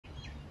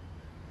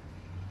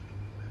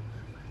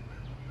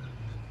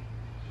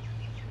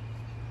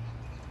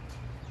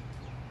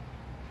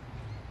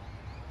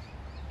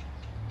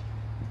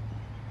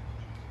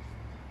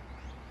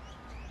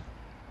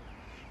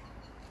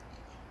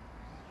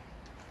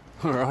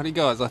Alrighty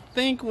guys, I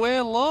think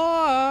we're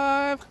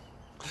live.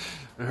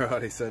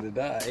 Alrighty, so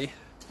today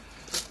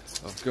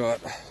I've got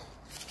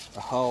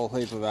a whole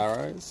heap of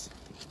arrows.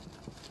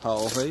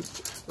 Whole heap.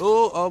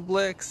 Oh,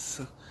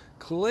 Oblex.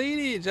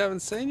 Cleatage,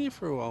 haven't seen you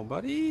for a while,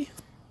 buddy.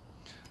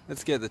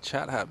 Let's get the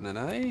chat happening,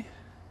 eh?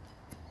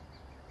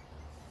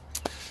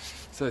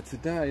 So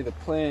today the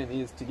plan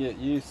is to get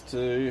used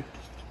to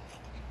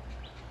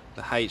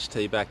the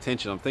HT back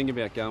tension. I'm thinking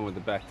about going with the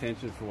back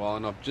tension for a while,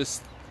 and I've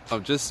just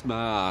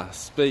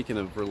speaking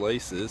of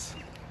releases,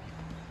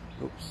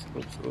 oops,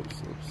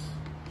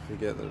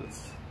 forget that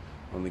it's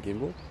on the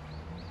gimbal.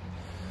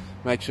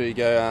 Make sure you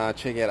go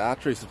check out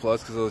Archery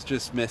Supplies, because I was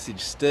just messaged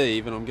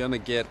Steve and I'm going to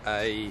get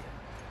a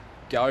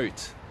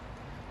goat,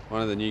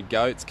 one of the new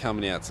goats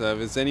coming out. So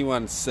has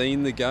anyone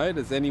seen the goat?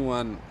 Has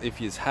anyone,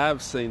 if you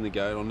have seen the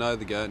goat or know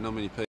the goat, not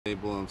many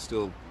people, I'm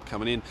still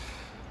coming in,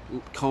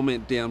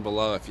 comment down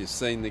below if you've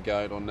seen the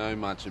goat or know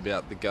much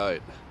about the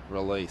goat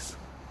release.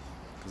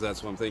 Because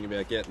that's what I'm thinking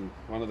about getting,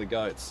 one of the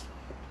goats.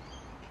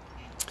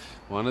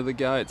 One of the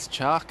goats,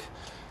 Chuck.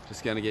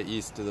 Just going to get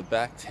used to the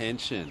back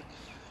tension.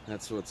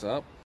 That's what's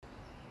up.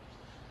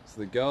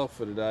 So the goal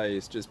for today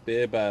is just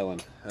bare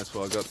bailing. That's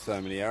why I got so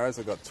many arrows.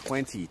 I got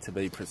 20 to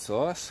be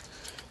precise.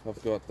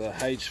 I've got the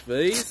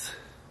HVs,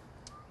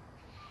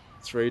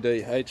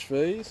 3D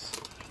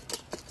HVs.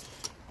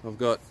 I've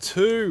got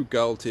 2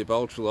 goldtip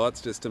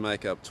ultralights just to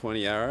make up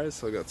 20 arrows.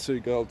 So I've got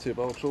 2 goldtip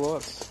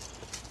ultralights.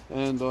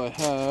 And I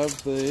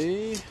have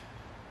the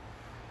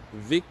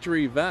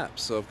Victory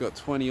Vaps, so I've got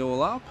 20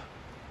 all up.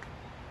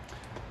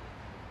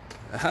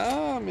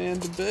 Ah, man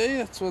to be,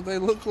 that's what they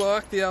look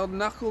like, the old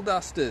knuckle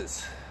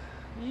dusters.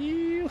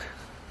 Ew.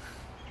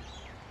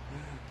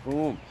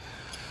 Boom.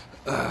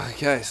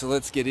 Okay, so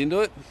let's get into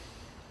it.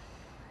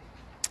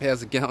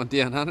 How's it going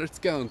down under? It's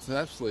going, it's an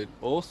absolute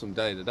awesome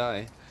day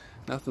today.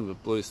 Nothing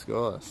but blue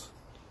skies.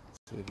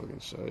 Let's see if I can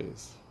show you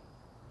this.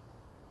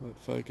 Let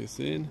focus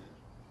in.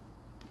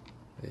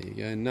 There you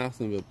go,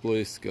 nothing but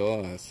blue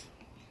skies.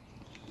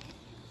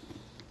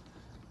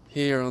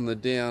 Here on the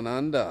down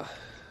under.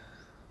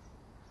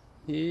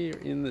 Here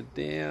in the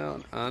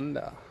down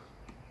under.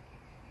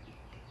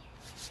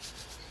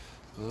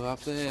 Oh, up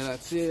there,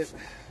 that's it.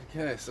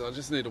 Okay, so I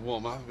just need to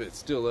warm up a bit. It's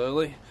still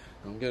early.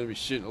 I'm going to be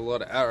shooting a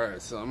lot of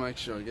arrows, so I'll make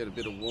sure I get a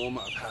bit of warm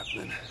up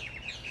happening.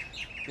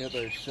 Get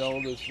those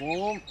shoulders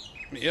warm.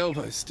 My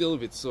elbow's still a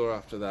bit sore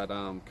after that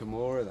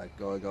Kimura. That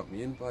guy got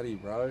me in, buddy,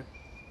 bro.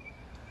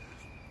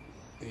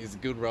 He's a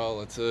good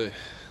roller too,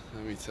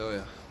 let me tell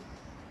you.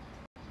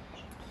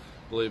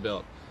 Blue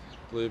belt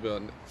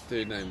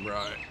dude named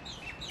Bro.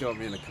 Got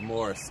me in a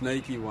Kimura,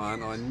 sneaky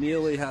one. I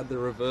nearly had the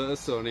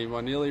reverse on him, I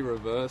nearly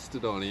reversed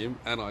it on him,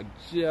 and I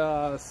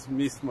just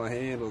missed my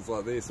handles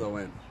like this. I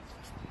went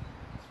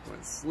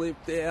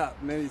slipped out,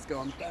 and then he's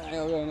gone bang.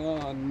 I'm going,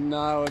 oh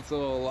no, it's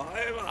all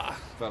over.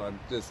 But I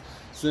just,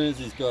 as soon as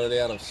he's got it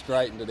out, I've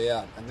straightened it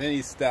out, and then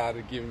he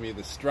started giving me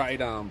the straight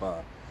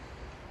armbar.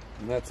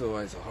 And that's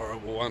always a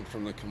horrible one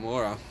from the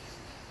Kimura.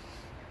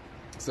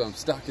 So I'm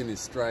stuck in this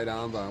straight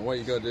armbar, and what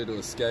you got to do to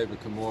escape a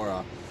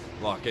Kimura,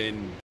 like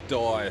in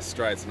dire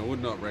straits, and I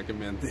would not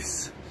recommend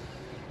this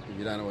if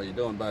you don't know what you're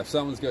doing, but if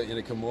someone's got you in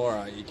a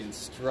Kimura, you can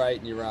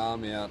straighten your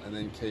arm out and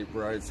then keep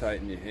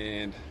rotating your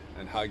hand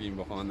and hugging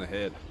behind the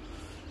head.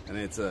 And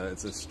it's a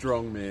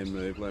strong man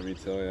move, let me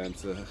tell you.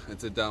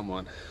 It's a dumb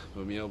one,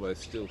 but my elbow's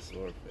still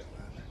sore about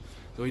that.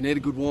 So we need a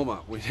good warm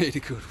up. Okay,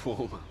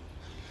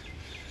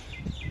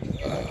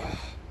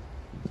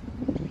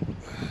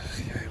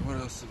 what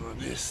else have I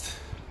missed?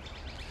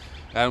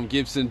 Adam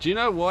Gibson. Do you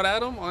know what,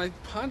 Adam? I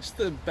punch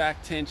the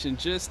back tension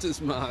just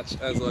as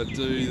much as I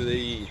do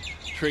the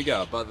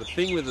trigger, but the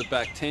thing with the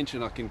back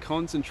tension, I can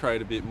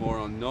concentrate a bit more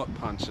on not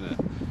punching it.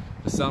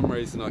 For some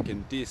reason I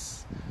can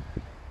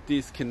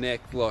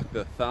disconnect like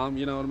the thumb,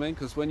 you know what I mean?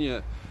 Because when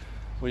you're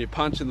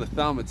punching the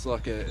thumb, it's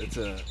like it's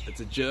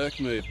a jerk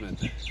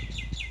movement.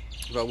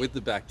 But with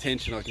the back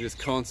tension, I can just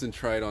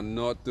concentrate on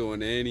not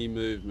doing any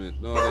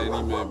movement,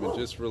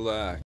 just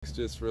relax.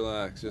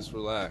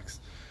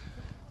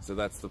 So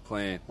that's the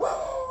plan.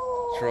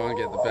 Try and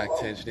get the back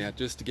tension out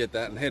just to get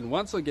that in the head. And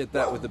once I get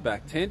that with the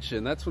back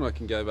tension, that's when I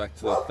can go back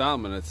to the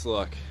thumb, and it's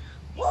like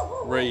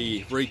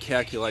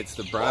recalculates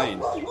the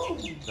brain.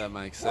 If that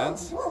makes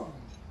sense.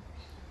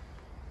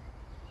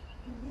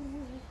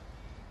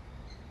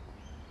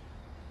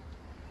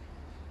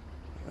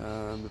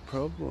 The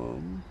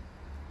problem...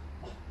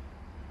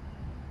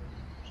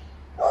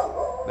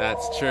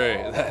 That's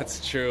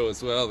true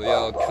as well, the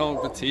old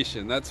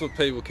competition. That's what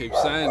people keep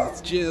saying.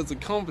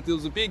 It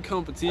was a big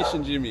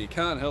competition, Jimmy. You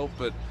can't help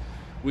but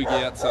wig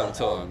out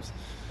sometimes.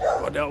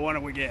 I don't want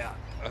to wig out.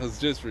 It was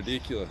just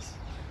ridiculous.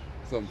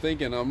 So I'm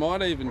thinking I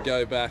might even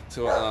go back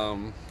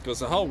to, because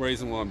the whole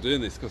reason why I'm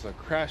doing this, because I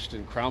crashed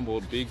and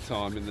crumbled big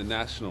time in the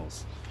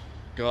Nationals.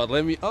 God,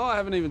 I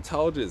haven't even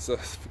told you. So I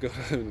forgot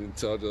I haven't even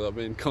told you. I've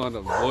been kind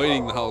of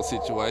avoiding the whole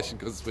situation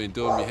because it's been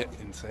doing me head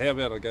in. So how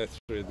about I go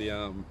through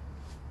the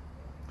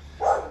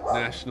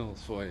Nationals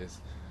for you.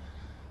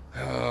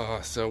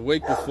 So a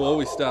week before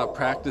we start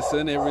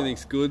practicing,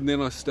 everything's good, and then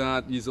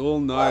you all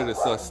notice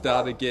I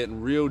started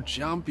getting real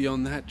jumpy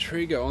on that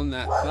trigger, on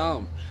that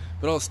thumb.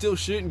 But I was still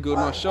shooting good,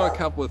 and I shot a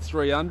couple of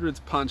 300s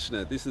punching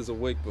it. This is a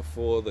week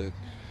before the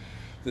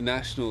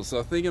Nationals, so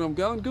I'm thinking I'm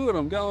going good,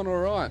 I'm going all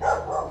right.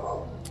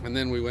 And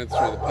then we went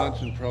through the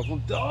punching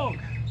problem. Dog!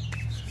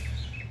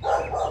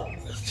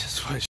 Let's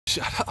just wait,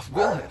 shut up,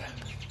 will it?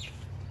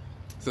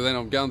 So then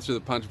I'm going through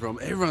the punch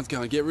problem. Everyone's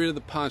going, get rid of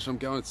the punch. I'm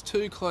going, it's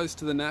too close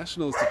to the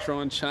Nationals to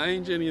try and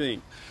change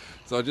anything.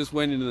 So I just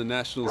went into the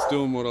Nationals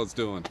doing what I was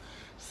doing.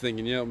 Just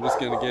thinking, yeah, I'm just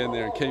going to get in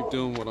there and keep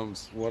doing what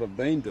I've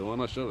been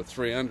doing. I shot a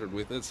 300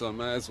 with it, so I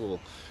may as well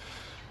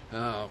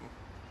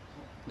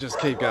just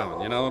keep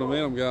going. You know what I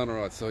mean? I'm going all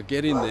right. So I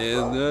get in there,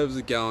 the nerves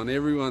are going,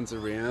 everyone's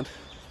around.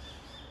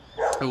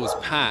 It was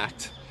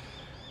packed.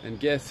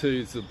 And guess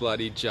who's the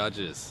bloody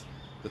judges?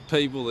 The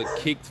people that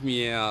kicked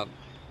me out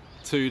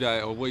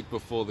a week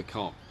before the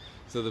comp.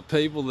 So the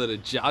people that are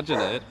judging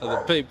it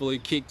are the people who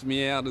kicked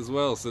me out as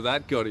well. So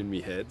that got in my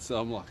head. So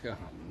I'm like, oh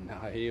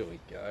no, here we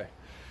go.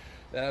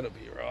 That'll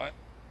be right.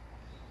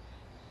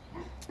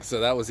 So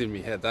that was in my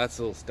head. That's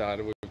all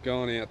started. We've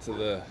gone out to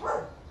the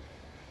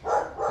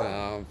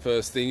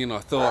first thing, and I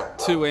thought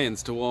 2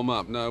 ends to warm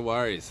up, no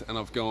worries. And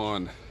I've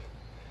gone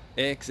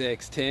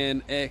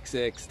XX10,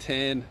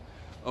 XX10.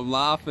 I'm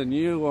laughing,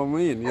 I'm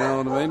in, you know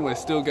what I mean? We're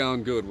still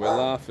going good, we're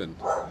laughing.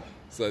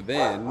 So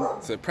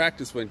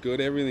practice went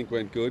good, everything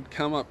went good.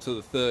 Come up to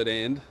the third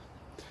end,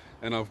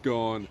 and I've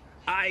gone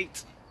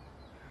 8.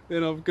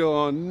 Then I've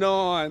gone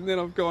 9. Then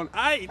I've gone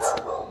 8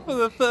 for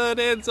the third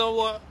end.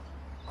 So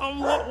I'm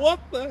like, what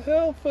the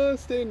hell?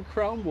 First end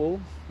crumble.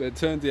 But it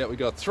turns out we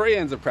got 3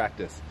 ends of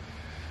practice.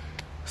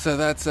 So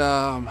that's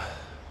third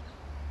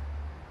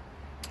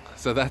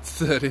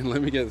end.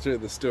 Let me get through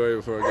the story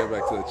before I go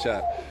back to the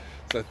chat.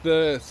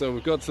 So we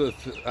got to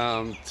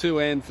 2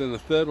 ends, and the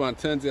third one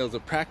turns out it was a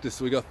practice.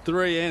 So we got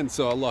 3 ends.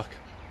 So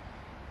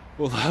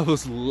well, that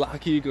was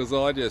lucky, because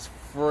I just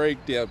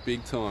freaked out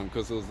big time,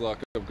 because it was like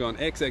I've gone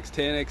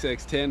XX10,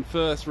 XX10,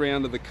 first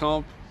round of the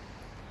comp,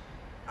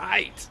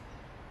 8,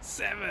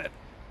 7,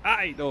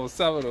 8 or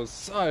something. It was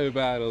so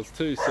bad. It was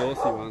 2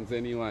 saucy ones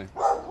anyway.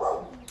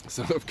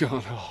 So I've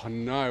gone, oh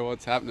no,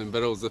 what's happening?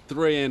 But it was a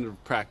 3 end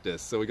of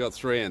practice, so we got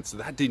 3 ends, so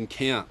that didn't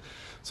count.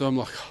 So I'm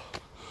like,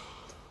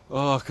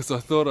 oh, because I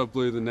thought I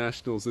blew the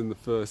Nationals in the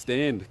first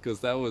end,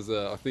 because that was,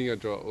 I think I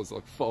dropped, it was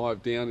like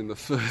 5 down in the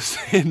first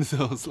end,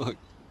 so I was like,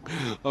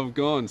 I've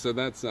gone, so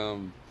that's, so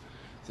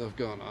I've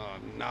gone, oh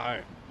no.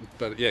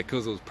 But yeah,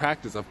 because it was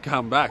practice, I've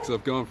come back, so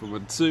I've gone from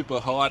a super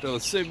high to a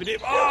super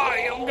dip.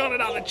 Oh, I've got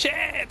another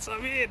chance,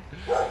 I'm in.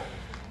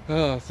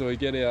 Oh, so we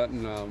get out,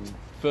 and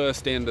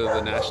first end of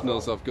the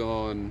Nationals, I've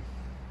gone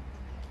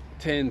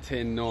 10,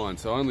 10, 9.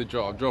 So I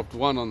dropped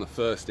 1 on the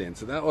first end,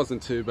 so that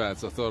wasn't too bad.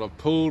 So I thought I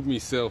pulled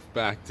myself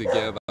back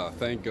together.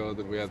 Thank God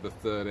that we had the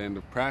third end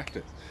of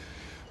practice.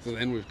 So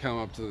then we've come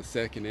up to the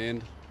second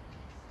end,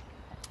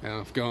 and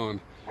I've gone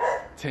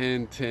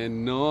 10,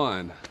 10,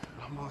 9.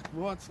 I'm like,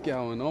 what's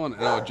going on?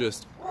 And I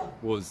just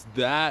was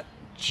that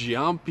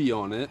jumpy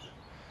on it.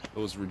 It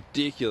was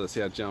ridiculous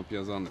how jumpy I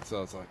was on it. So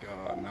I was like,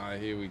 oh no,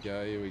 here we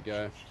go, here we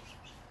go.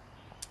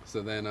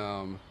 So then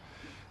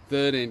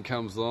third end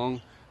comes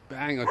along,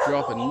 bang, I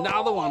drop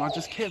another one. I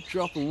just kept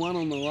dropping 1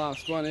 on the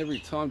last one every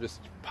time,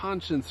 just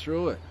punching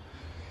through it.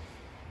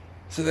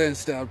 So then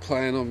started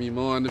playing on my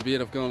mind a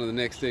bit. I've gone to the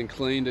next end,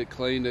 cleaned it,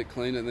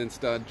 and then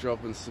started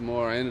dropping some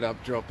more. I ended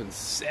up dropping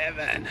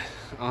 7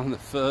 on the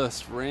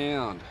first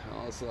round.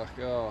 I was like,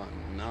 oh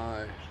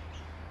no.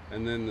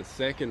 And then the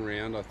second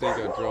round, I think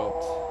I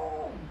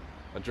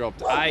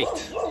dropped 8.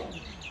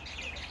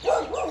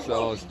 So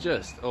I was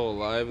just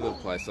all over the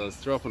place. I was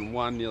dropping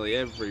 1 nearly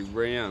every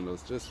round. It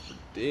was just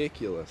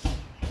ridiculous.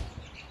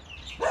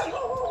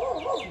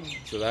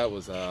 So that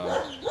was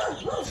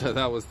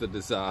the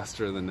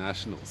disaster of the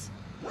Nationals.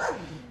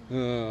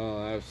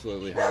 Oh,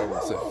 absolutely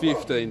horrible. So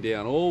 15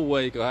 down all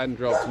week. I hadn't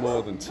dropped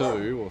more than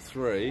 2 or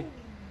 3.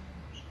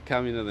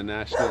 Come into the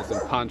Nationals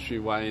and punch my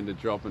way into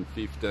dropping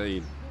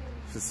 15.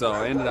 So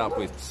I ended up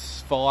with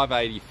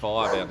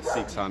 585 out of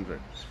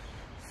 600.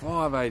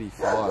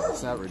 585,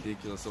 is that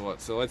ridiculous or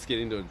what? So let's get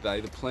into it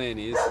today. The plan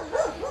is,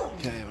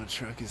 okay, my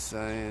truck is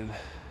saying,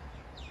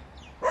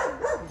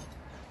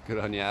 good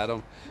on you,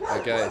 Adam.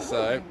 Okay,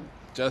 so,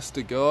 Just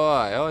a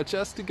Guy. Oh,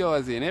 Just a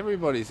Guy's in.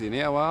 Everybody's in.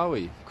 How are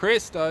we?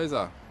 Chris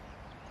Dozer.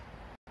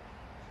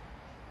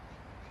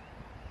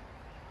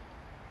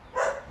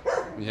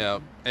 Yeah,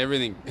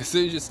 everything, as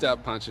soon as you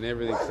start punching,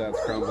 everything starts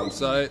crumbling.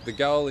 So the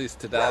goal is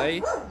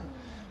today,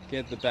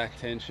 get the back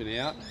tension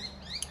out,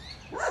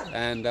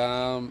 and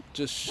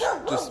just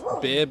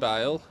bare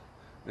bail,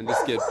 and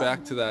just get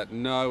back to that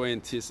no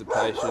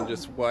anticipation,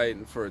 just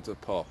waiting for it to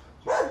pop.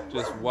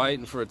 Just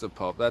waiting for it to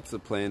pop. That's the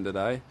plan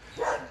today.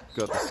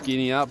 Got the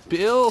skinny up.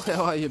 Bill,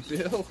 how are you,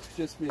 Bill?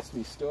 Just missed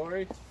me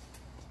story.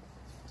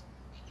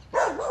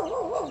 So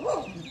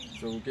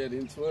we'll get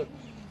into it.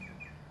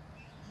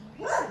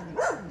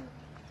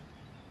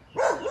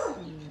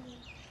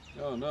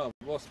 Oh no,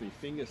 I've lost my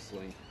finger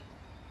sling.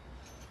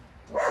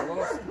 I've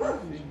lost my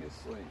finger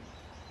swing.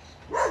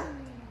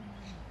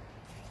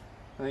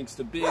 Thanks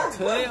to Big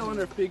T. I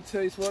wonder if Big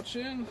T's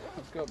watching.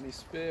 I've got me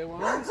spare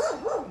ones.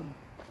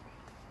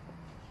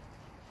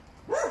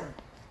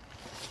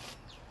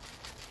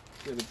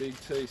 Get a Big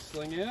T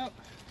sling out.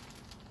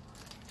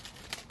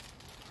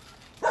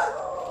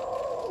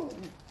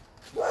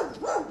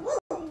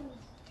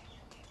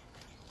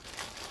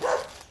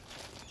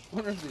 I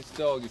wonder if this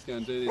dog is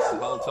going to do this the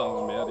whole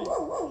time I'm out here.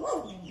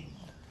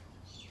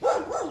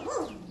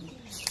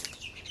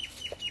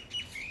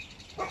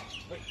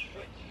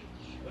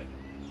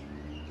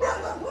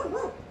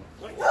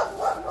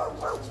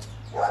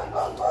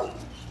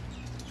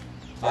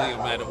 I think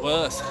I've made it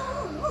worse.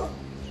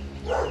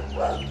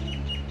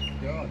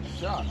 God,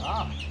 shut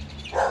up.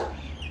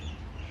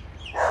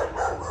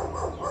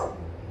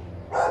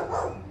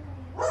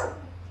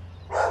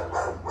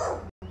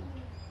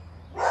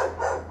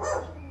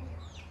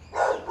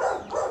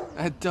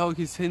 That dog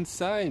is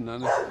insane. I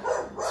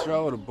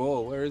throw it a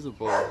ball. Where is a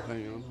ball?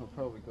 Hang on, I've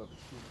probably got the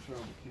throw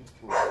the kids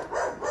ball.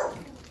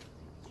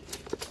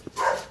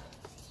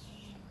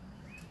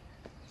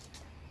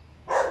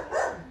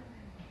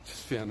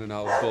 Just found an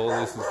old ball.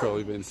 This has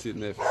probably been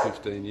sitting there for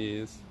 15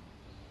 years.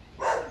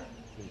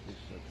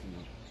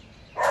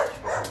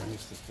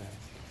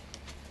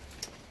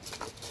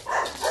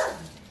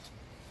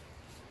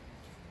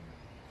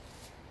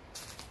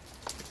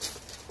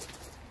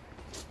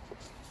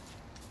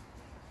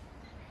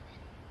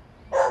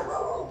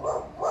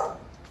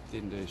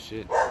 Didn't do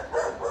shit.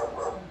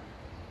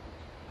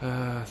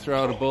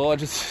 Throw it a ball,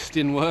 just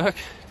didn't work.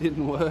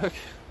 Didn't work.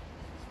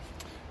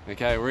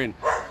 Okay, we're in.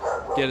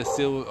 Get a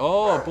silver.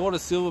 Oh, I bought a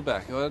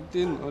silverback. I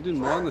didn't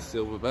mind the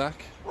silverback.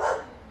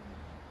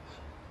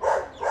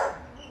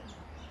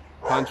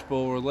 Punch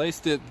ball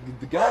released it.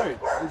 The goat.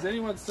 Has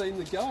anyone seen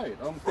the goat?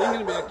 I'm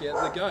thinking about getting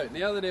the goat.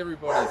 Now that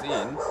everybody's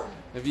in,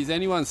 have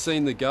anyone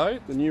seen the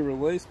goat? The new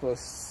release by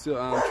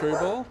True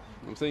Ball?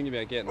 I'm thinking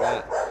about getting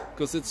that.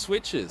 Because it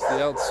switches,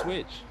 the old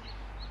switch.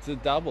 It's a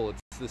double,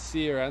 it's the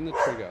sear and the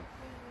trigger.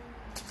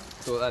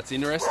 Thought that's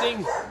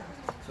interesting.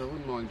 So I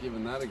wouldn't mind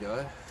giving that a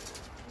go.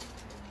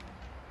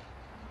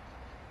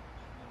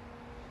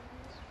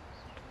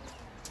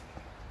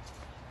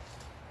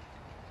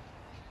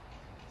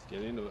 Let's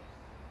get into it.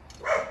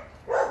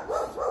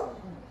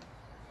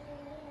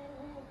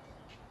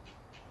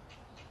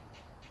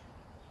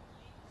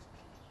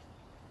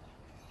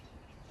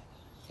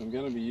 So I'm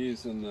going to be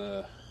using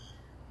the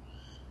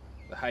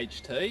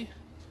HT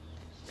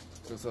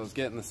because I was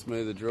getting a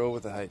smoother draw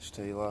with the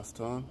HT last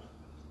time.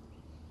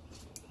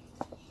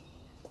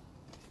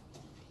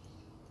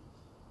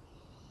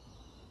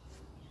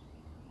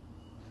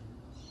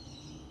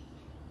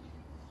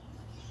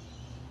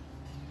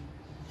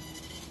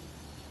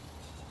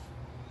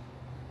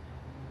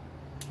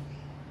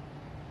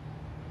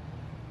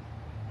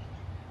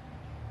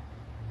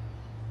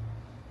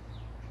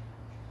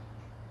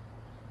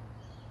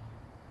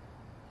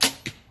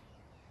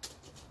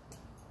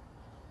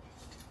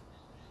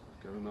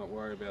 Gotta not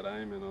worry about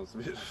aiming. I was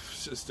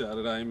just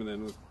started aiming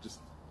then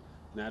just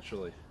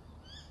naturally.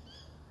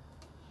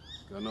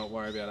 Gotta not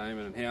worry about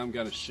aiming, and how I'm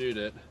going to shoot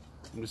it,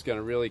 I'm just going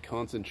to really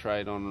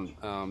concentrate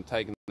on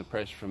taking the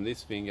pressure from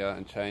this finger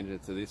and changing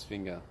it to this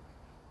finger.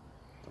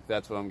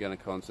 That's what I'm going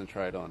to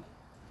concentrate on.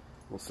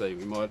 We'll see.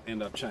 We might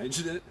end up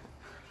changing it.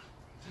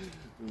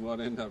 We might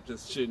end up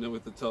just shooting it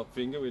with the top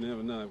finger. We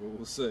never know, but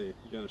we'll see.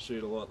 You're going to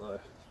shoot a lot though.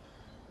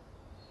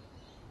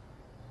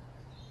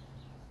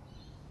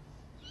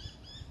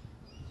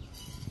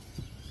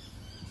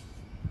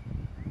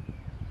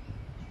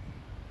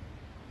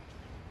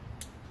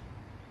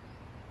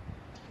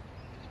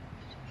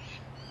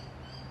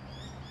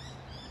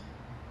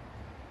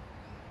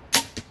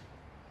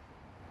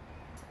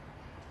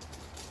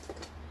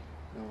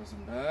 That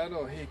wasn't bad.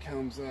 Oh, here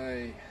comes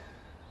a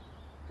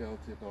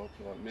goldtip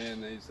ultralite.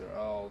 Man, these are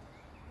old.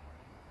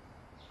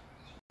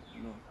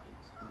 Not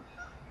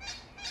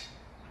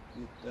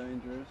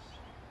dangerous.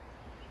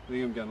 I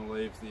think I'm going to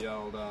leave the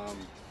old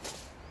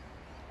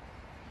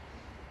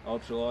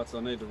ultralights. I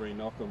need to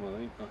re-knock them, I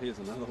think. Oh, here's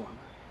another one.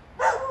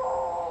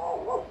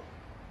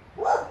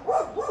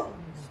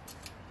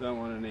 Don't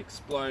want an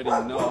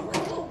exploding knock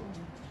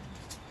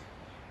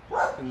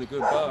in the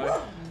good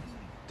bow.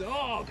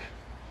 Dog!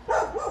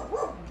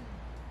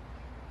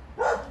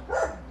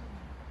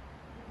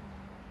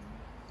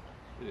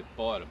 Did it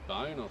bite a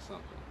bone or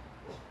something?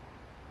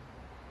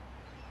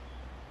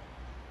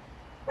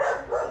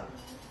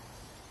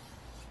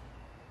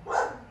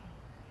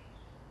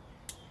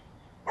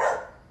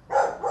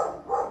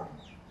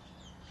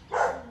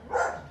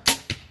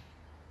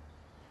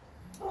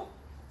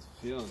 It's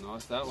feeling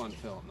nice. That one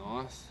felt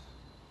nice.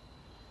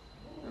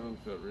 That one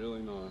felt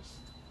really nice.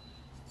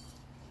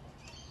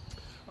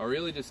 I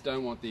really just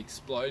don't want the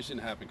explosion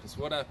to happen, because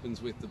what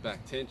happens with the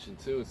back tension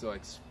too is I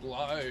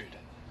explode.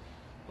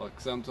 Like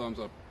sometimes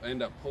I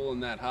end up pulling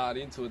that hard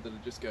into it that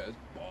it just goes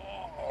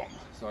boom.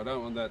 So I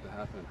don't want that to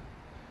happen.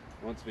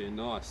 I want it to be a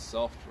nice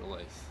soft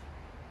release.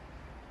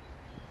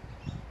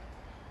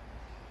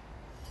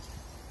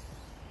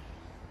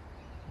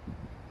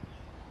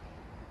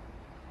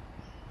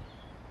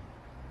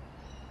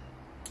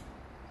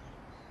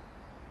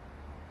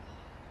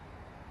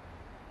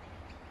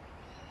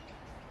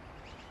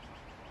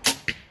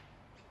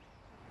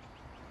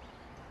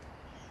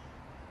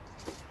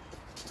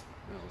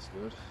 That's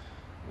good.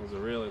 It was a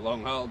really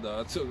long hold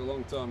though. It took a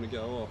long time to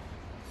go off.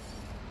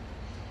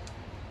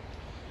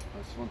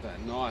 I just want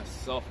that nice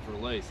soft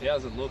release.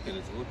 How's it looking?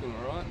 Is it looking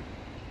alright?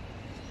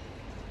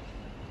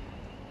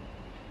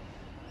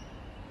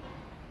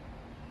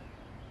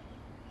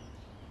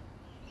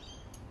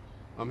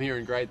 I'm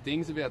hearing great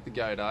things about the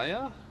goat, are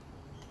ya?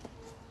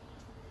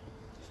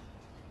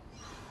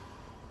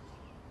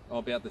 Oh,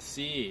 about the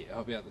sear.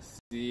 Oh, about the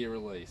sear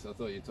release. I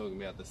thought you were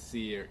talking about the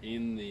sear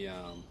in the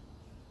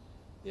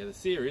yeah, the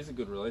sear is a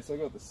good release. I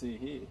got the sear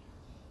here.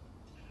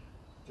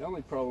 The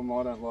only problem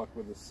I don't like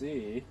with the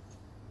sear,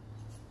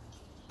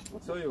 I'll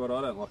tell you what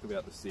I don't like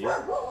about the sear,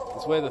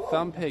 is where the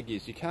thumb peg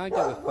is. You can't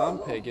get the thumb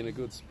peg in a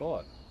good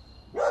spot.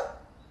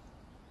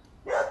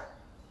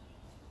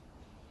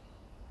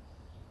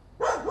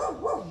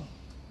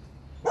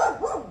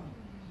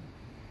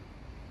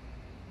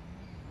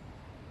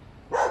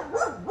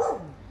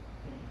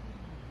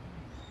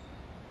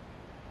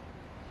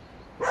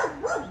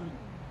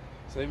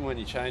 So even when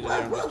you change it here,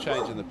 I'm just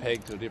changing the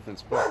peg to a different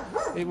spot.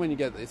 Even when you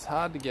get, it's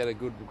hard to get a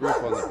good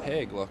grip on the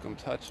peg, like I'm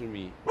touching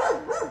my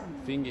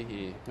finger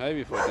here. Maybe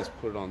if I just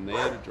put it on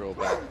there to draw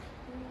back.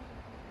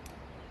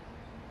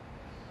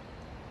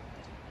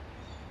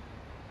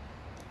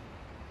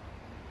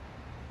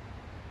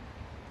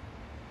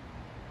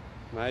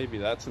 Maybe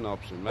that's an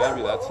option.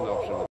 Maybe that's an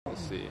option with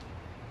the sear.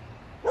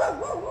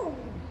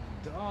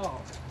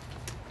 Dog.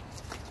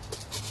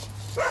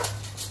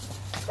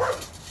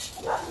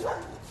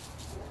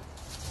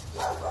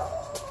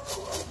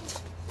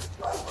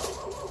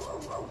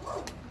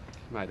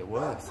 Made it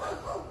worse.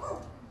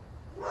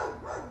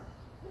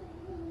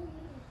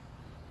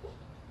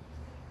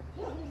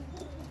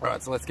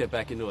 Alright, so let's get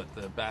back into it.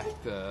 The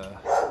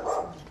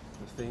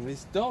thing.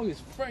 This dog is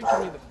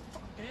freaking me the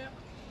fuck out.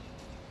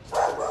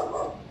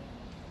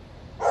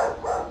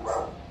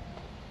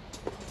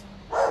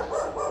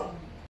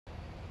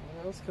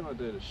 What else can I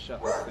do to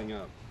shut this thing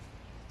up?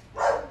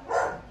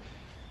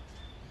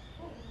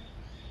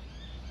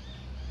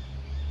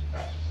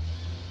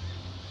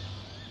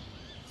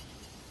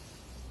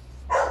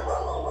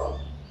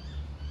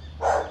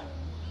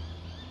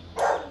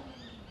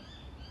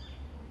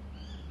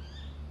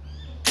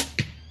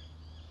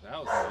 That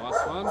was a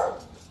nice one.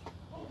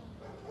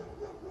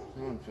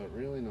 That one felt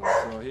really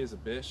nice. Oh, here's a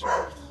bear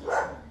shaft.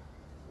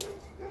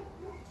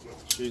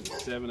 Shooting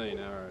 17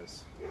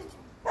 arrows.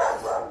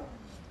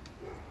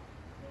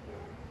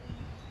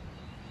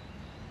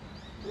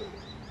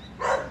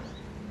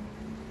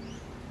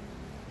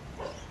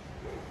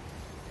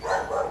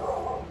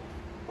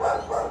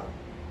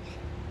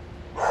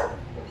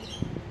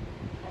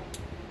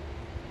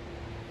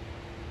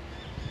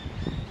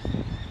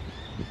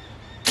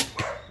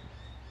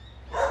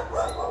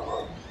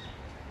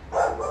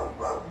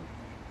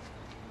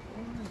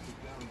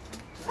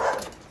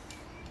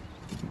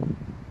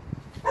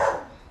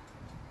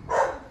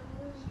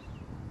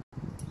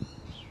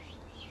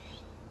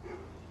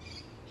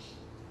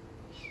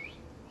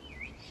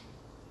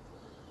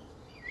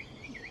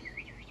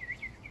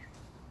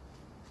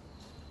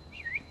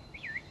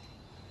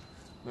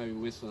 Maybe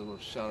whistling will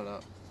shut it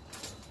up.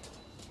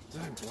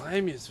 Don't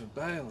blame you for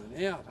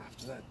bailing out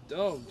after that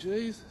dog,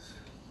 Jesus.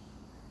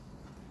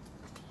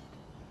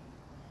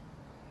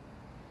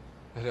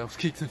 That helps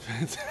kick the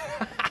fence.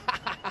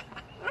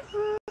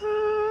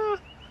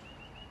 Alright,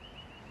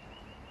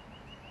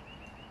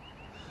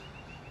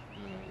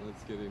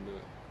 let's get into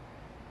it.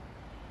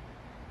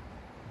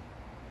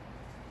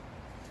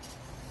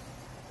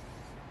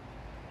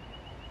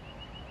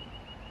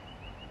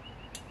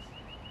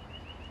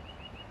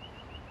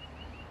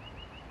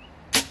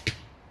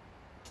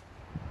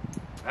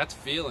 That's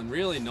feeling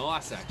really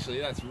nice actually.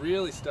 That's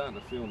really starting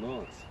to feel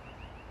nice.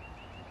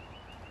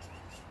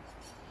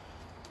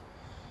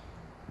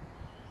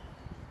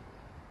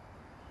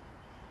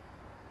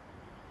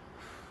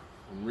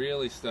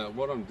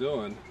 What I'm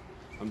doing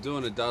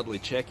a Dudley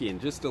check-in,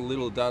 just a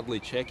little Dudley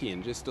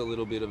check-in, just a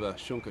little bit of a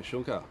shunka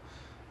shunka.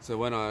 So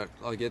when I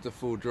get to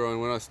full draw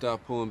and when I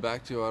start pulling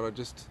back too hard, I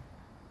just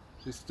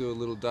do a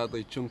little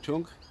Dudley chunk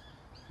chunk,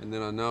 and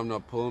then I know I'm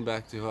not pulling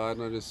back too hard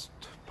and I just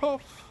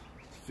poof.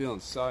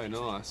 Feeling so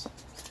nice.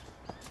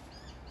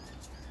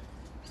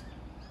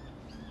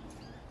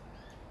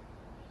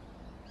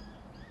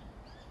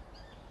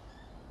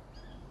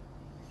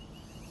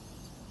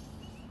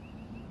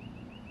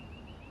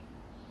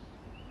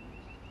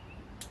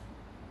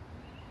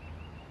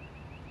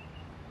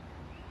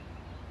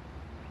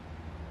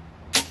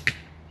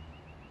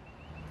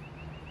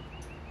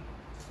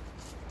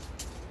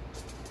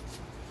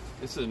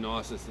 This is the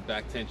nicest the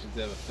back tension's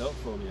ever felt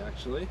for me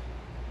actually.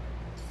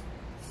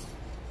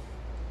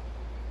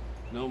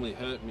 Normally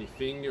hurt my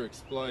finger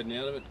exploding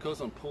out of it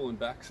because I'm pulling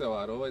back so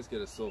hard. I always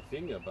get a sore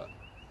finger, but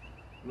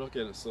I'm not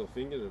getting a sore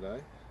finger today.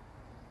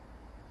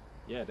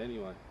 Yet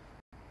anyway.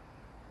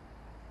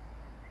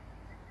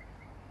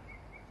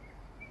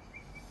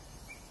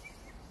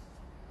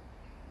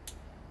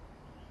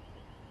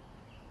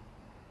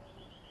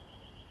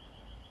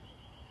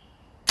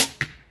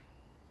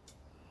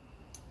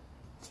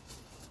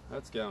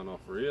 That's going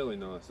off really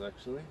nice,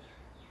 actually.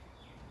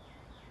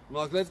 I'm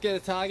like, let's get a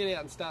target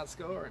out and start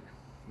scoring.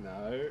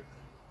 No.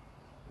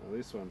 Oh,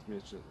 this one's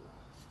missed it.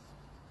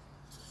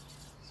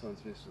 This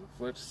one's missed it.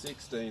 Fletch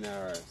 16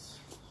 arrows.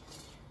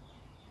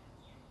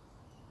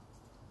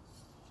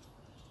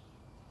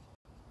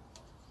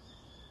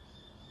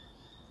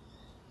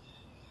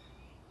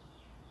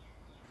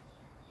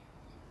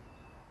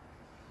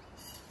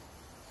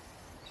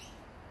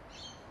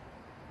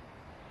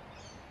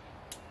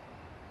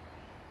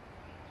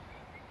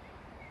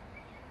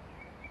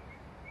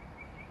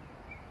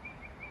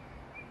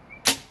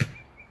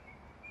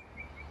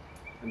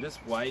 And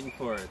just waiting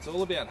for it. It's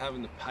all about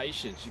having the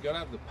patience. You got to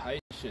have the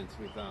patience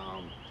with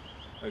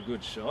a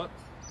good shot.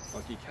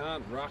 Like, you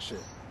can't rush it.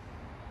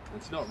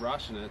 It's not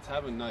rushing it, it's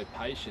having no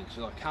patience.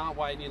 You're like, can't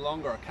wait any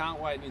longer, I can't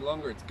wait any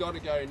longer, it's got to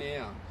go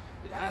now.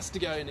 It has to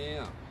go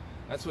now.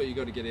 That's what you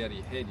got to get out of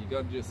your head. You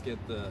got to just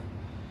get the,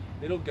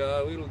 it'll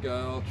go,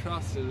 I'll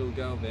trust it, it'll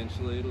go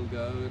eventually, it'll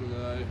go.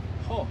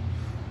 Oh.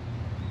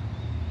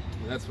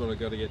 And that's what I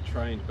got to get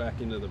trained back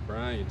into the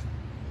brain.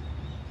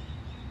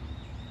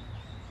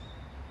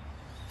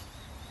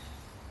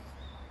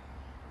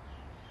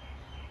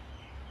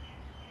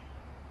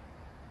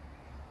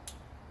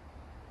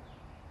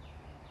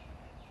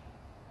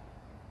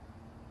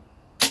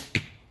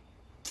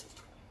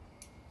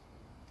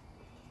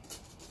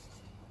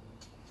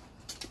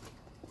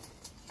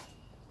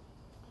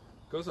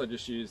 Because I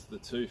just used the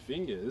 2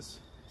 fingers,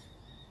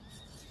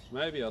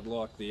 maybe I'd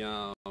like the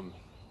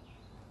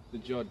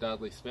John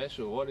Dudley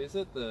special. What is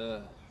it?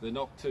 The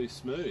knock too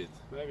smooth.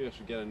 Maybe I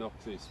should get a knock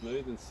too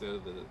smooth instead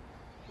of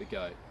the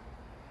goat.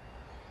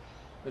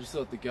 I just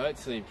thought the goat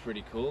seemed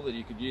pretty cool, that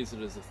you could use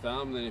it as a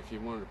thumb, then if you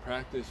wanted to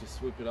practice you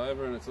swip it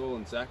over and it's all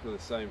exactly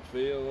the same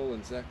feel, all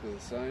exactly the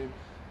same.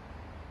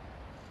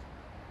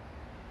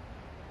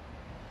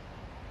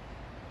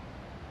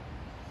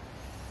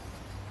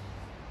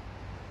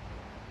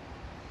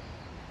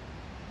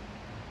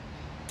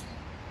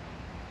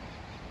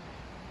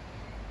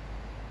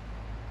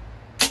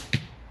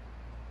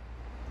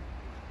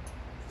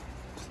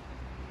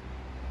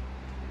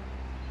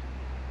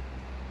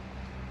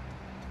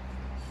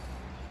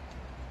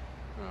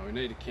 We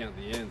need to count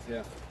the ends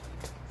here.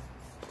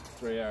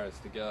 3 arrows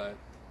to go.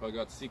 If I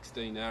got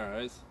 16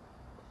 arrows,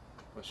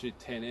 if I shoot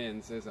 10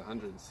 ends, there's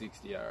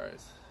 160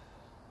 arrows.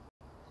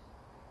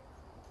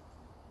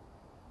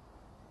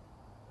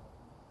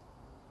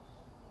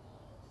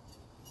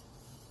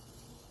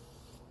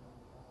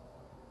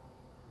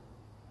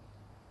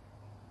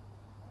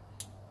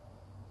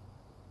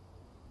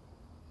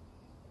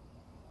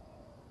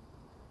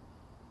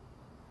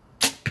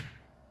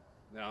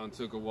 That one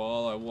took a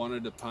while. I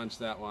wanted to punch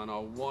that one. I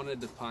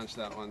wanted to punch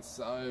that one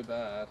so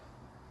bad.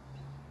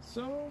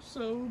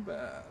 So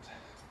bad.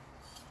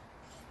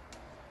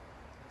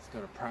 Just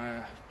got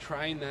to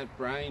train that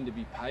brain to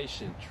be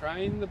patient.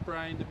 Train the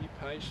brain to be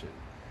patient.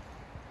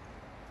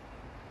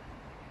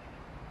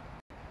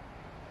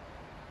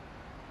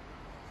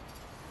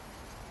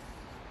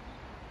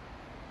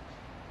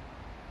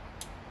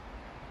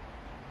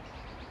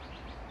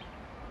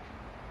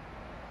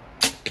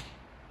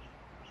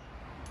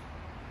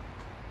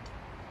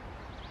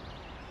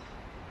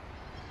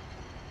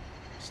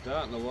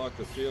 Starting to like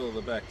the feel of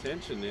the back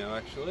tension now,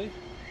 actually.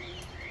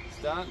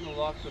 Starting to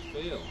like the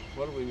feel.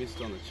 What have we missed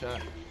on the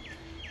chat?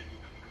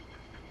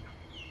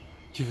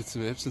 Give it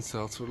some Epsom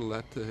salts, what'll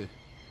that do?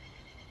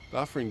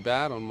 Buffering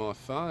bad on my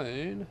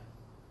phone.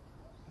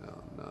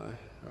 Oh no.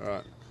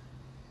 Alright.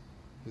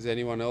 Is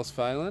anyone else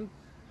failing?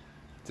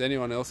 Has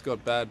anyone else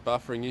got bad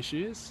buffering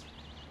issues?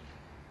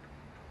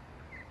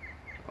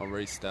 I'll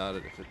restart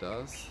it if it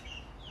does.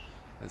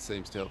 That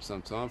seems to help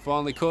sometimes.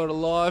 Finally caught a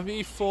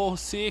livey,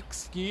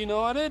 4-6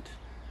 United.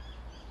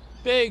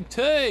 Big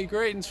T,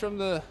 greetings from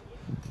the...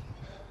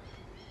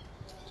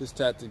 Just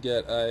had to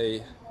get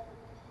a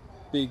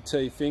Big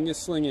T finger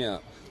sling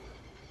out.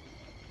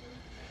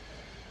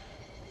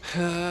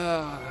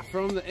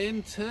 From the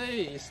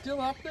MT,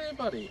 still up there,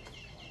 buddy.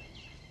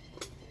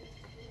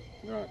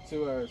 Alright,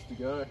 2 arrows to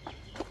go.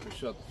 We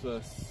shot the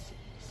first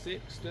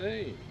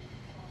 16.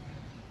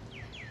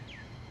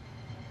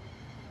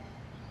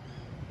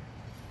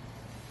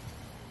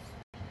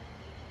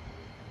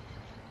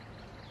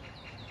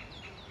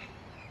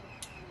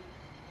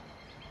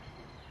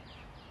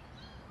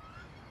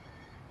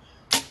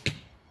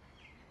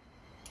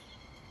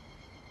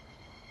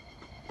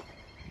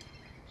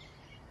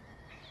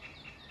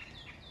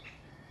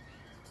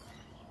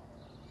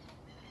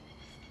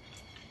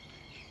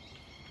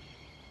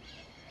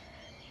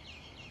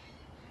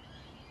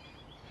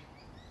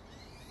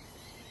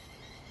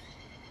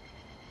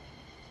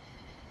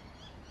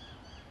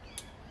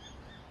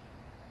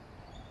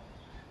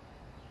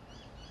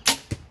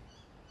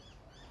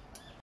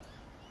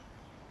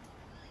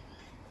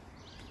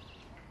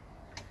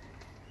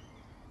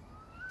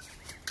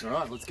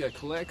 Alright, let's go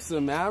collect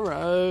some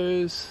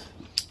arrows.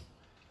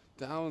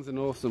 Darwin's an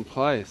awesome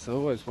place. I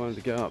always wanted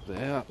to go up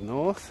there, up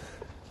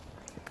north.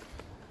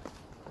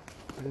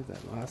 Where did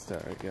that last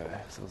arrow go?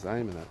 So I was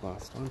aiming that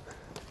last one.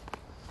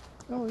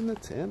 Oh, in the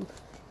 10.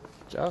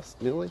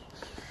 Just nearly.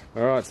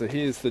 Alright, so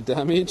here's the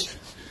damage.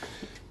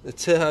 The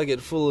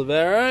target full of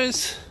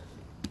arrows.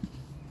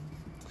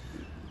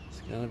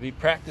 It's going to be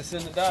practicing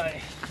today.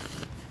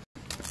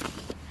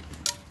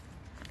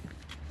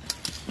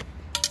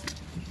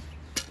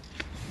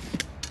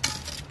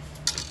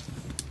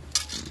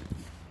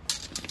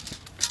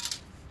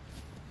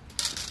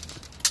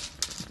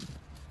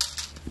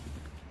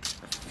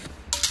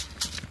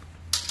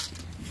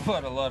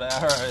 What a lot of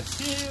arrows.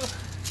 Phew.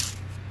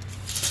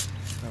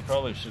 I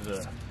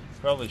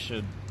probably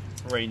should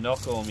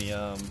re-knock all me.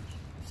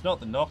 It's not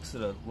the knocks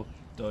that look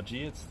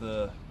dodgy. It's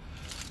the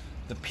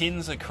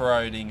pins are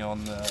corroding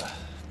on the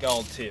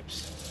gold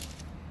tips.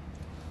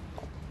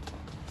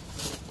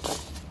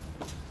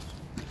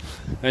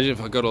 Imagine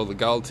if I got all the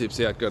gold tips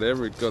out, got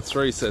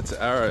 3 sets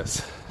of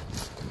arrows.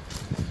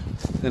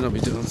 Then I'll be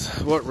doing.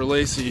 What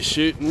release are you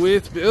shooting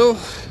with, Bill?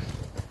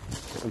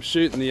 I'm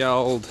shooting the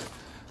old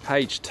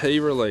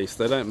HT release.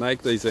 They don't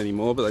make these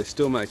anymore, but they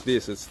still make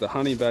this. It's the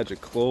honey badger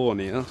claw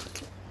now.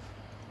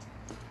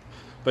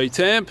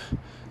 B-Temp,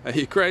 are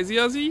you crazy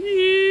Aussie?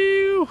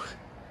 Ew.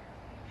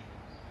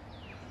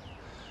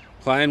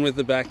 Playing with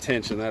the back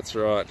tension, that's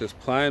right. Just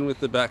playing with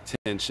the back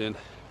tension.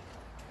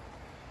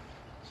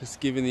 Just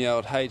giving the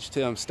old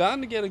HT. I'm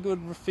starting to get a good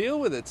feel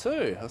with it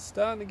too. I was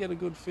starting to get a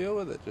good feel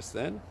with it just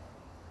then.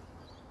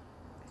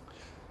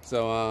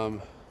 So,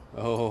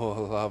 oh, I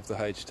love the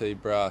HT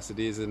brass. It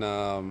is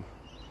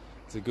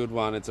it's a good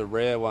one. It's a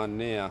rare one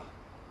now.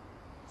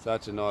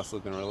 Such a nice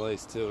looking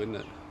release too, isn't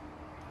it?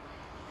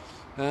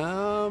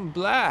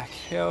 Black.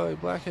 How are you,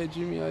 Black? Hey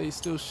Jimmy, are you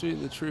still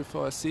shooting the True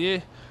Fire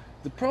sear?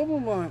 The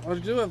problem, I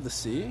do have the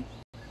sear,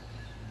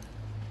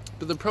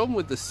 but the problem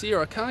with the sear,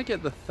 I can't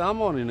get the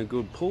thumb on in a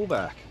good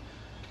pullback.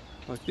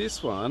 Like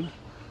this one,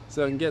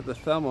 so I can get the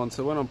thumb on,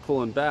 so when I'm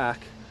pulling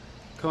back,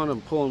 kind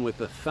of pulling with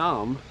the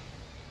thumb,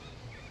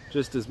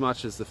 just as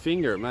much as the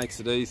finger, it makes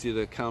it easier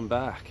to come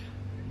back.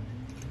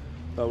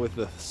 But with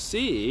the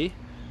sear,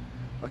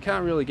 I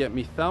can't really get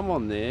my thumb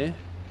on there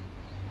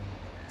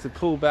to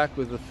pull back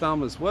with the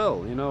thumb as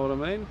well, you know what I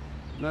mean?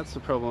 And that's the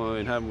problem I've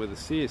been having with the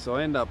sear. So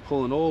I end up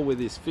pulling all with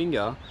this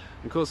finger,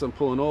 and of course I'm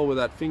pulling all with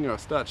that finger, I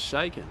start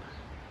shaking.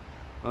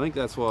 I think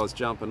that's why I was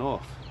jumping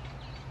off.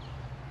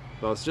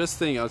 But I was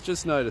just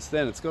noticed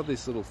then, it's got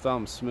this little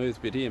thumb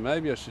smooth bit here.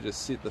 Maybe I should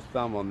just sit the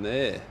thumb on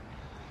there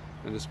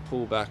and just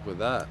pull back with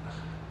that.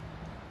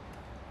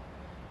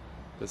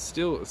 But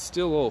still, it's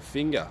still all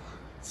finger.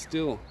 It's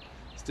still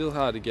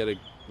hard to get a,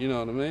 you know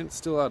what I mean? It's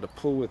still hard to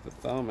pull with the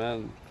thumb,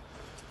 and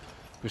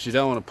because you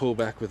don't want to pull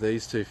back with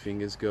these 2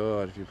 fingers.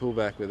 God, if you pull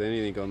back with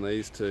anything on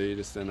these 2, you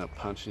just end up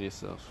punching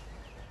yourself.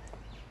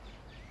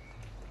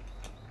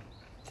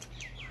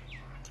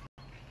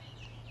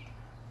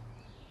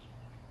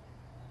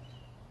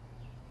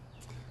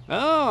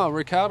 Oh,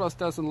 Ricardos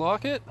doesn't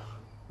like it.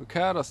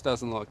 Ricardos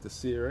doesn't like the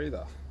sear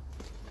either.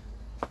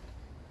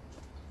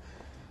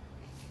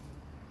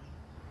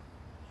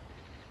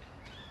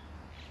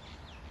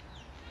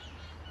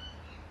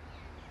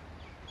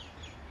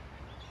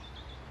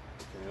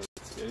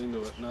 Get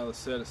into it. Another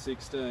set of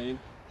 16.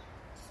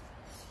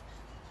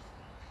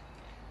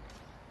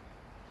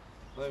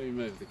 Let me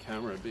move the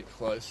camera a bit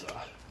closer,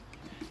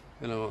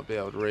 and I might be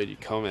able to read your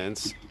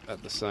comments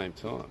at the same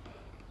time.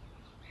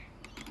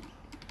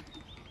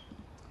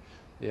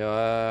 Yeah,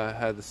 I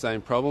had the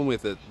same problem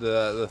with it.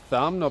 The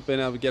thumb, not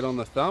being able to get on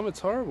the thumb, it's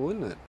horrible,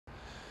 isn't it?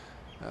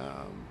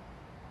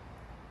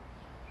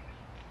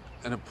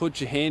 And it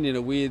puts your hand in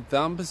a weird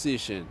thumb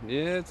position.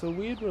 Yeah, it's a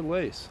weird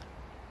release.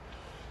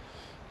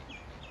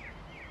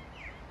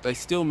 They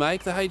still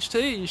make the HT, are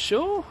you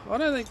sure? I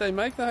don't think they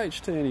make the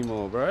HT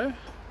anymore, bro.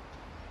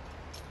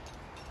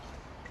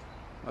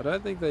 I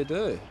don't think they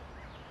do.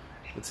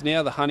 It's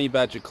now the honey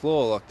badger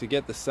claw. Like, to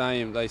get the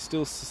same, they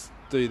still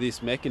do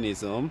this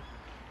mechanism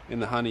in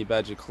the honey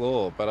badger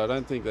claw, but I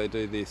don't think they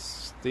do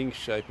this thing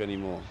shape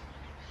anymore.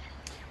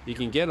 You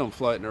can get them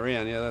floating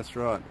around, yeah, that's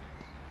right.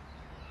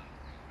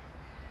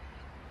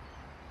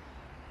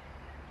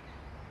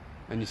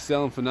 And you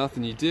sell them for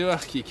nothing. You do,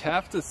 you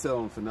have to sell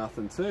them for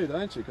nothing too,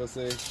 don't you? Because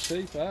they're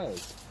cheap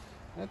as.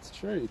 That's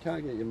true. You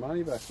can't get your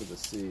money back with a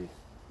sear.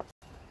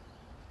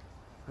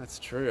 That's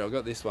true. I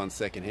got this one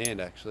second hand,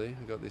 actually.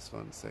 I got this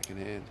one second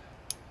hand.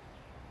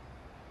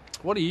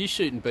 What are you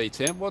shooting,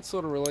 B-Temp? What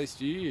sort of release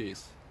do you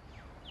use?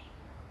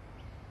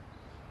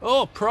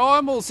 Oh,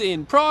 Primal's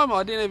in. Primal,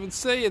 I didn't even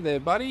see you there,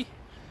 buddy.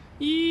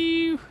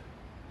 You.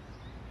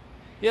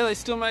 Yeah, they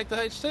still make the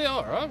HT.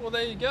 All right, well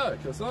there you go.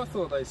 Because I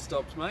thought they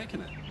stopped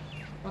making it.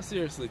 I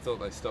seriously thought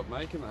they stopped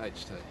making the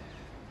HT.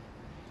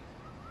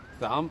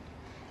 Thumb?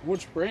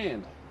 Which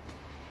brand?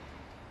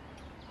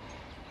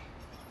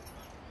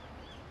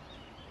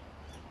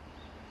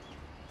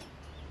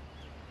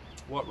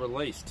 What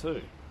release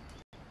too?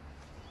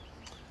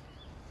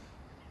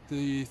 Do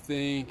you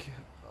think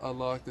I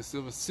like the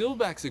silver?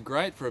 Silverbacks are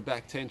great for a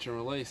back tension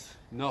release.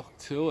 Knock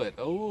to it.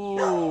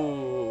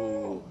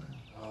 Oh,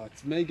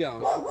 it's me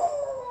going.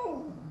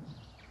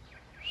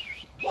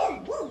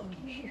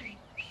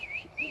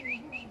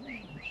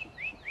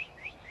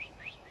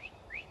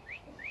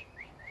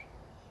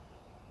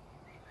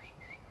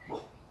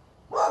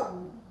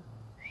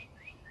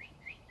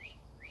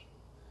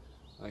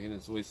 I can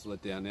just whistle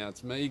it down now.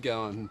 It's me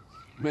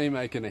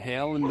making a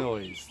howling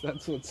noise.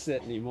 That's what's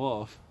setting him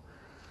off.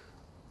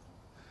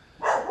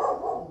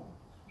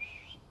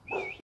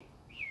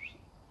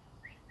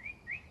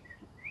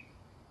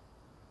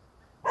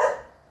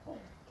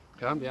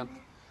 Calm down.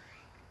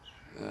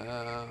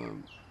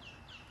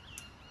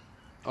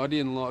 I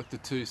didn't like the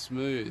too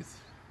smooth.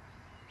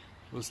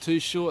 It was too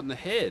short in the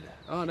head.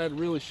 Oh, it had a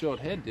really short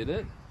head, did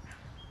it?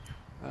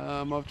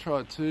 I've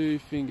tried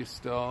 2-finger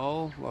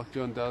style, like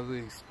John Dudley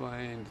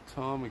explained a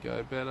time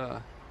ago.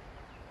 Better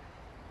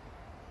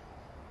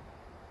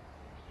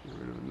get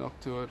rid of a knock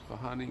to it for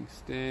hunting,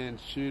 stand,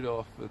 shoot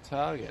off the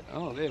target.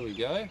 Oh, there we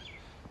go.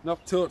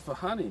 Knock to it for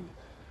hunting.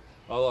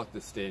 I like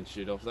the stand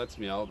shoot off. That's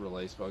my old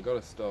release, but I got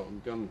to stop.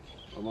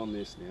 I'm on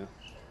this now.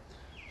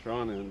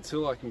 Trying to,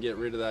 until I can get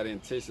rid of that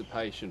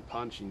anticipation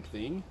punching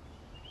thing.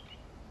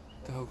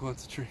 Dog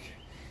wants a trick.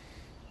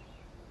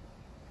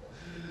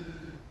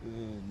 Oh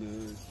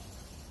no.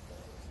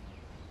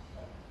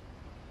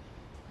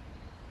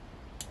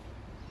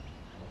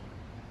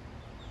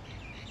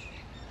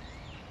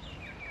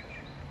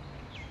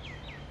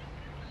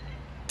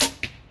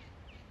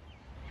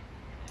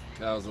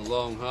 That was a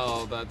long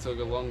hole. That took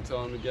a long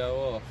time to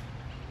go off.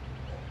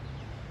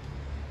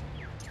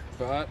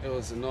 But it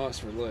was a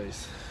nice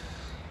release.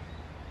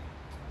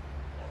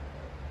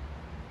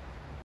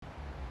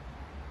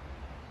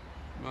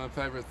 My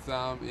favourite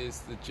thumb is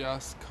the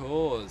Just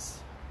Cause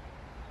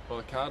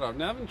by Carter. I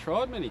haven't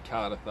tried many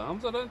Carter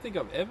thumbs. I don't think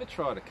I've ever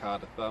tried a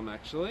Carter thumb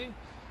actually.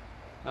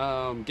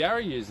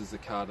 Gary uses a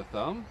Carter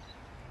thumb.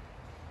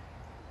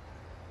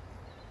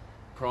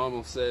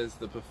 Primal says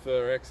the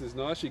Prefer X is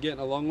nice. You're getting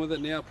along with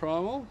it now,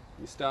 Primal?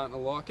 You're starting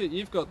to like it?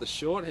 You've got the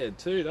short head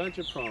too, don't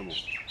you, Primal?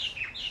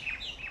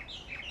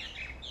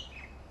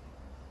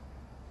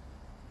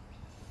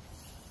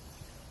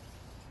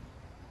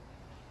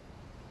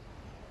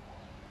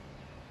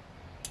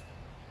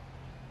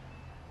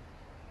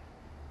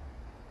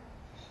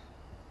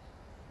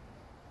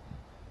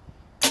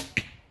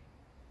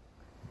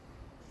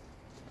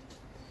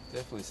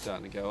 Definitely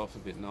starting to go off a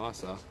bit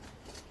nicer.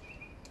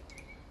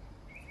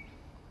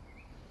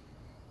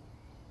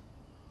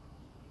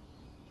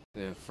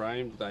 They're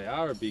framed. They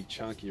are a big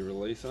chunky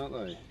release, aren't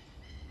they?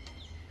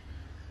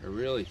 They're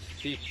really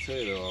thick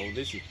too. Oh,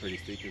 this is pretty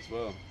thick as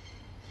well.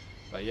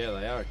 But yeah,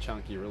 they are a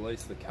chunky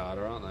release, the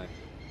Carter, aren't they?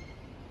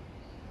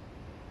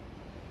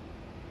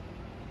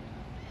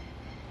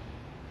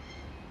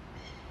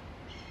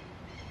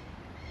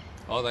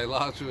 Oh, they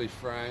largely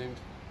framed.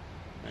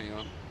 Hang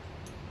on.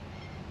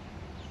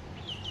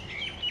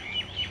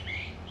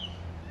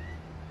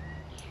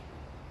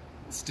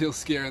 Still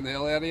scaring the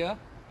hell out of you?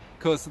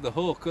 Because of the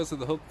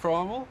hook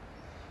Primal.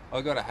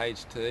 I got a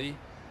HT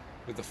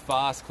with a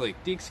fast click.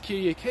 Dix Q,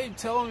 you keep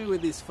telling me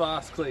with this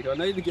fast click. I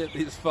need to get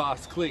this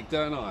fast click,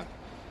 don't I?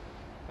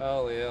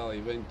 Holy hell,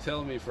 you've been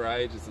telling me for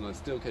ages and I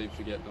still keep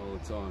forgetting all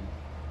the time.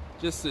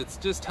 It's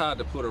just hard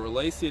to put a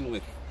release in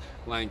with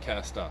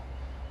Lancaster.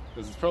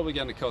 Because it's probably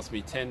going to cost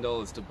me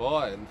 $10 to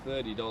buy it and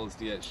 $30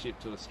 to get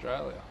shipped to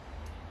Australia.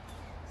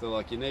 So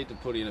like you need to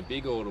put in a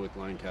big order with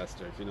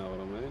Lancaster, if you know what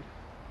I mean.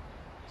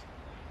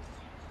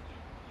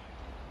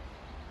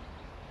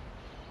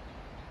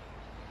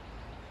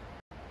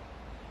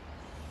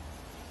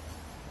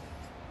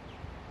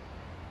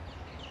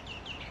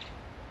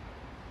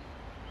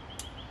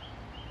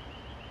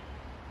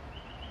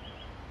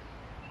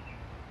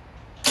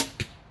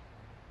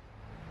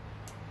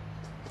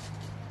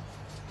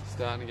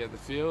 Starting to get the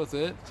feel with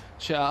it.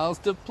 Charles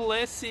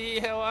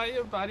Duplessis, how are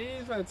you, buddy?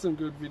 You've had some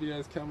good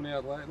videos coming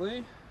out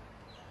lately.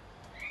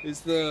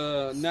 Is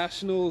the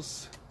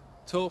Nationals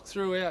talk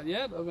through out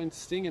yet? I've been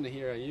stinging to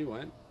hear how you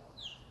went.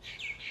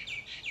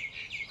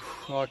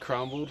 I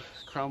crumbled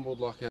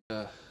like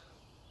a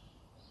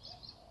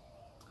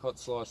hot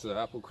slice of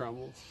apple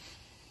crumbles.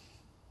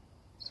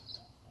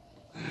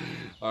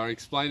 I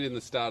explained in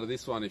the start of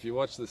this one. If you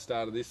watch the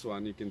start of this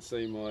one, you can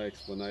see my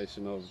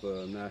explanation of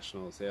the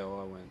Nationals, how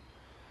I went.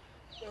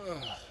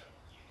 Ugh.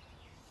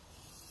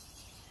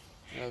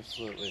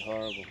 Absolutely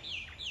horrible.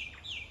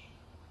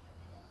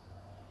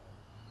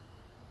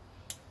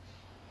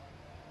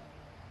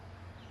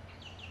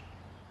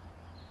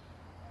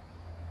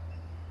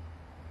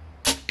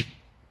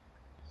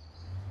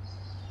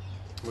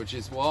 Which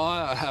is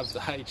why I have the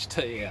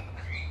HT out.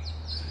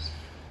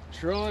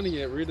 Trying to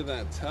get rid of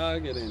that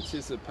target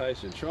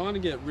anticipation. Trying to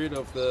get rid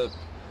of the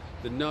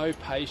no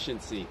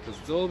patiency, because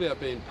it's all about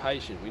being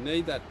patient. We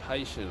need that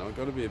patient. I've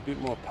got to be a bit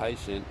more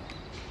patient.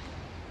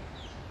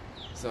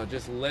 So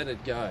just let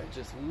it go.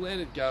 Just let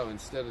it go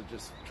instead of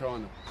just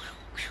trying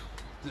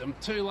to... I'm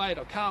too late.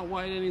 I can't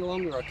wait any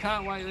longer. I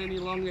can't wait any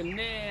longer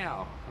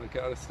now. I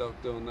got to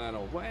stop doing that.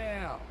 Oh,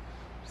 wow.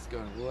 Just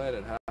got to let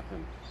it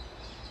happen.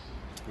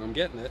 And I'm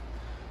getting it.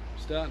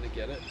 I'm starting to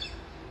get it.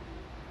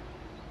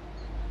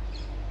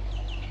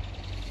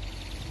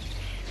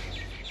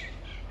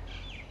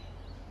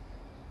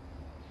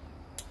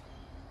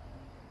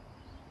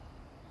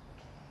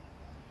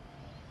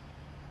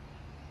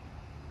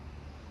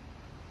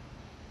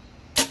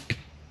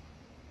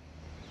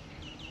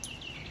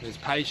 There's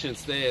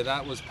patience there.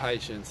 That was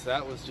patience.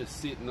 That was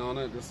just sitting on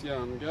it, just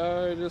going,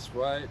 go, just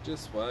wait,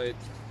 just wait.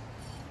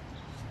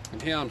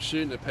 And how I'm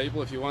shooting at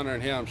people, if you're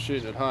wondering how I'm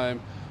shooting at home,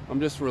 I'm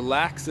just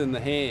relaxing the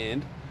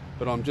hand,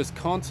 but I'm just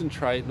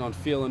concentrating on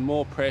feeling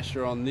more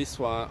pressure on this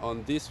one,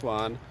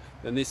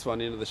 than this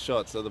one into the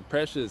shot. So the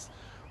pressure's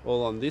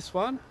all on this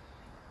one.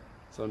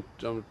 So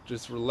I'm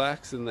just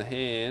relaxing the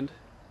hand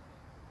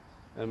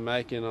and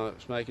making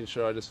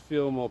sure I just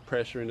feel more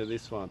pressure into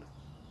this one.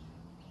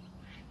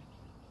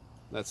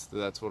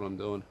 That's what I'm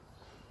doing.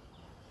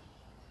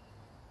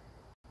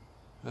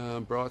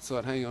 Bright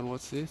side, hang on,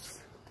 what's this?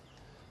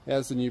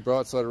 How's the new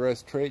bright side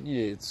arrest treating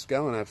you? It's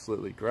going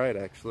absolutely great,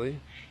 actually.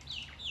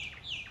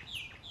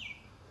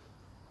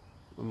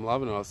 I'm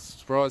loving it. I was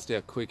surprised how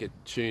quick it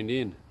tuned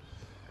in.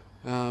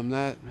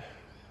 That's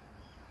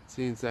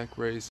the exact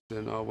reason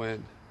I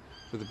went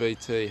for the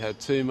BT. Had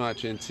too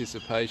much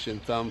anticipation,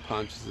 thumb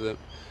punches it.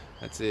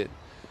 That's it.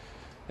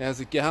 How's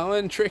it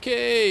going?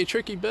 Tricky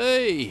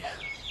B.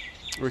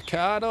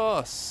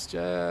 Ricardos.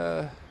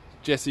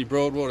 Jesse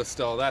Broadwater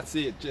style, that's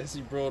it,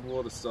 Jesse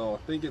Broadwater style.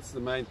 I think it's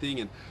the main thing.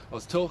 And I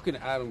was talking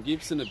to Adam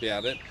Gibson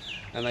about it,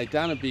 and they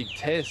done a big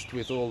test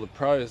with all the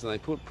pros, and they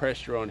put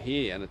pressure on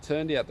here, and it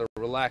turned out the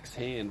relaxed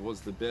hand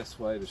was the best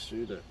way to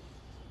shoot it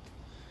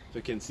for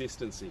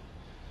consistency.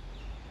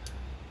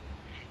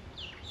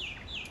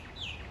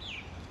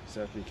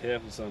 So have to be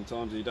careful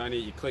sometimes. You don't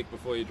hit your click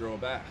before you draw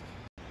back.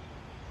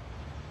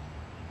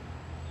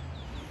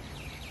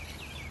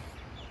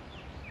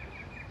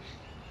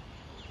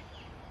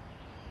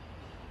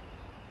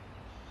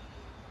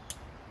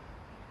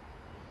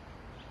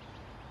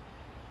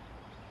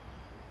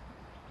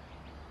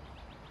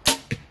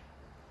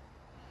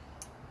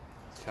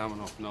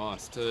 Coming off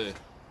nice too.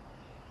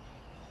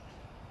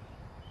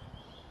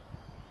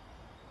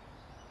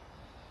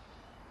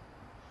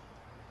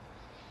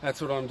 That's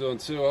what I'm doing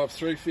too. I have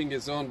 3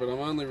 fingers on, but I'm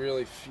only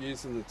really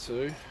using the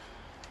 2.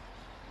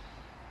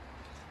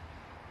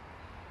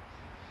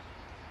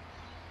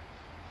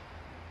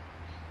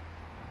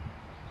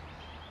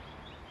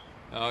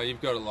 Oh,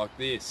 you've got it like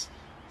this.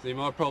 See,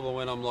 my problem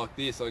when I'm like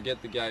this, I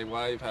get the gay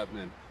wave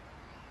happening.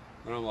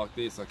 When I'm like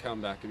this, I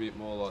come back a bit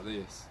more like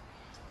this.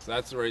 So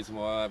that's the reason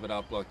why I have it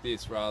up like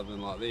this rather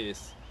than like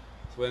this.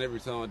 So when every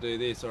time I do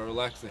this, I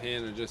relax the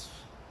hand and just,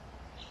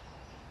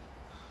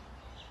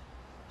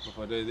 if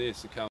I do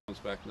this, it comes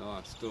back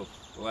nice still.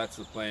 Well, that's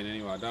the plan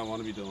anyway. I don't want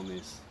to be doing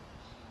this.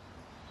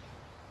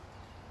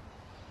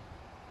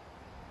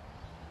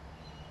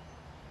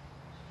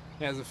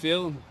 How's it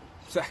feel?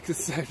 Zach is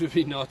safe to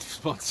be not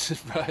sponsored,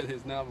 bro.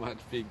 There's not much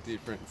big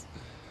difference.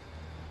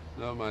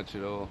 Not much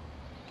at all.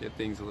 Get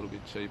things a little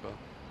bit cheaper.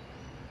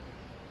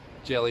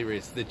 Jelly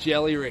wrist, the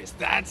jelly wrist,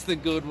 that's the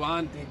good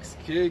one. Thanks,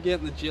 Q,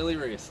 getting the jelly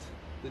wrist.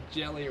 The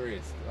jelly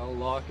wrist, I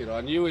like it. I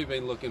knew we've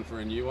been looking for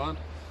a new one.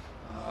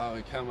 Oh,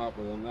 we come up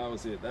with them, that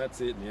was it. That's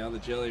it now, the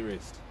jelly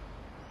wrist.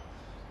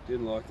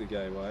 Didn't like the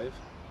gay wave.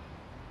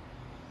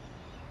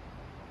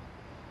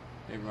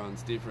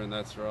 Everyone's different,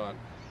 that's right.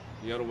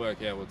 You got to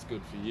work out what's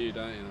good for you,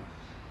 don't you?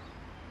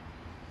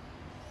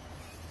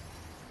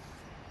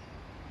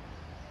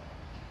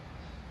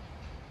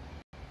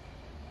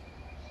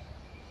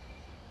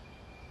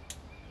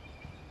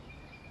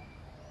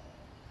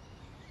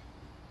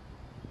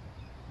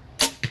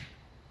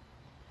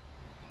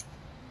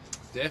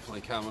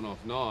 Definitely coming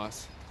off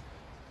nice.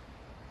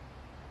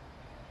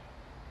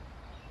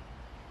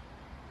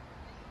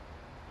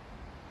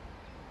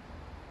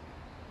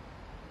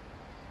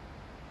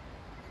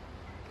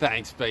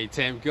 Thanks,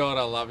 B10. God,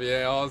 I love you.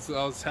 I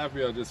was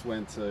happy I just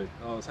went to.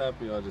 I was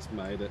happy I just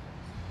made it.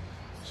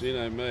 You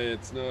know me,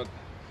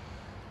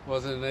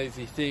 wasn't an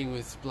easy thing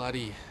with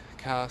bloody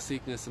car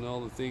sickness and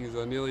all the things.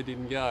 I nearly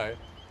didn't go.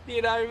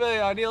 You know me,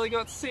 I nearly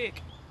got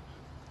sick.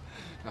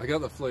 I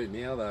got the flu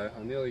now though.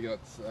 I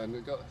it's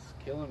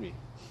killing me.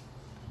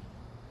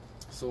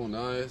 Sore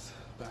nose,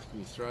 back of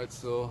my throat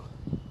sore.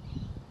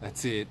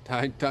 That's it.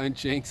 Don't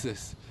jinx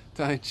us.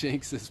 Don't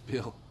jinx us,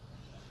 Bill.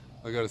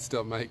 I got to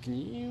stop making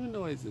you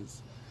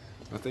noises.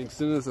 I think as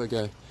soon as I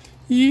go,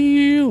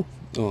 you,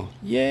 oh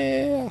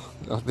yeah,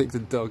 I think the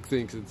dog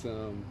thinks it's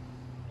that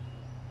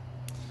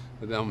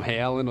I'm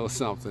howling or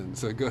something.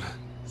 So good.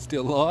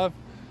 Still alive.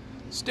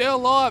 Still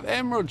alive.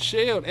 Emerald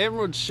Shield.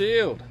 Emerald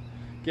Shield.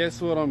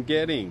 Guess what I'm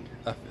getting?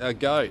 A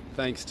goat,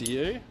 thanks to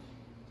you.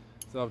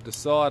 So I've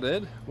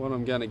decided what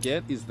I'm going to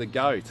get is the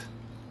goat.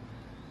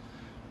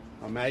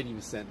 I'm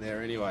 80%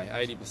 there anyway,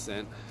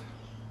 80%.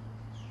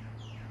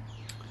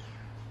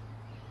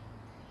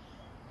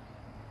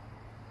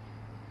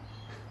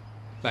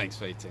 Thanks,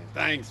 V10.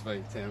 Thanks,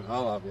 V10. I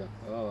love you.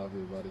 I love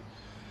you, buddy.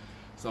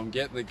 So I'm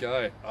getting the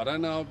goat. I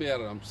don't know about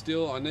it.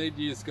 I need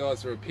you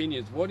guys'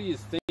 opinions. What do you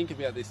think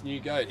about this new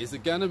goat? Is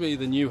it going to be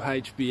the new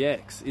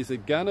HBX? Is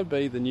it going to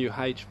be the new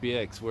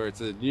HBX where it's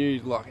a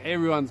new, like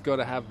everyone's got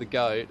to have the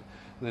goat,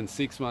 and then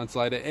 6 months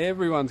later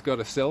everyone's got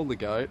to sell the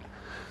goat?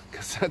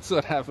 Because that's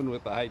what happened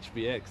with the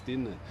HBX,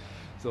 didn't it?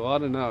 So I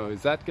don't know.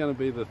 Is that going to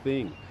be the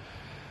thing?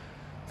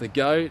 The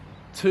goat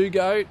to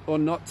goat or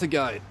not to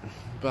goat,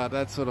 but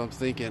that's what I'm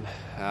thinking.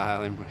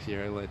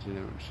 Hero Legend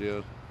Emerald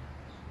Shield.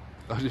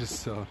 I just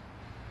saw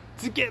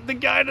to get the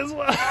goat as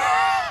well.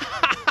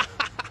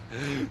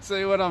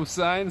 See what I'm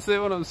saying? See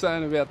what I'm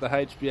saying about the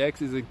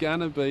HPX? Is it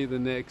gonna be the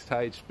next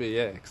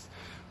HPX?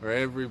 Where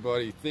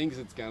everybody thinks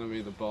it's gonna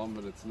be the bomb,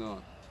 but it's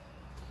not.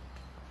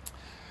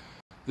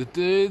 The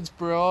dude's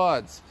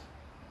brides.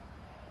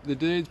 The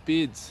dude's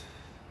bids.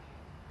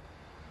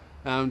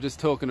 I'm just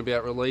talking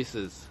about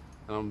releases.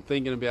 I'm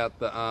thinking about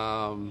the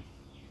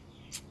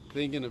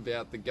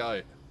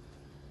goat.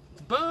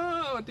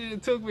 But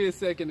it took me a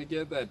second to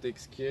get that,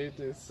 Dick's cute.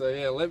 So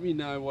yeah, let me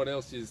know what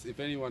else is, if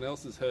anyone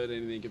else has heard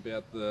anything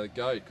about the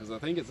goat, because I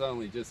think it's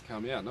only just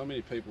come out. Not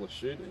many people are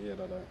shooting it yet,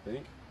 I don't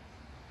think.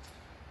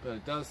 But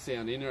it does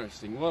sound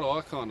interesting. What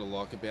I kind of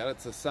like about it,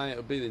 it's the same.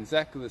 It'll be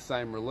exactly the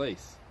same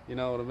release. You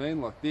know what I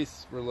mean? Like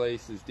this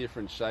release is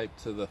different shape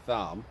to the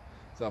thumb.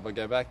 So if I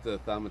go back to the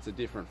thumb, it's a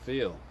different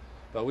feel.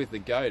 But with the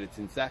goat, it's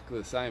exactly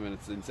the same, and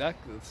it's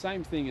exactly the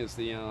same thing as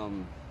the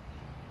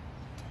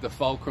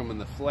fulcrum and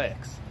the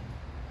flex.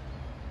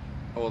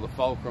 Or the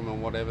fulcrum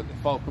and whatever, the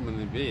fulcrum and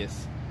the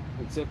vis,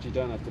 except you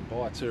don't have to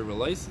buy two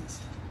releases.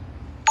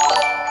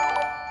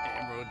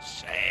 Emerald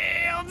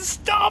Shield,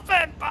 stop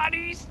it,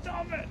 buddy,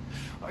 stop it!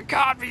 I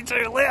can't be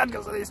too loud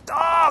because of this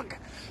dog!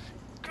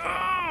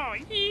 Oh,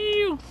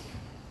 ew!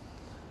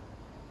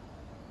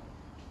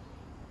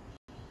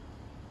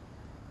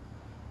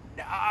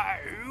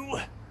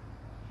 No!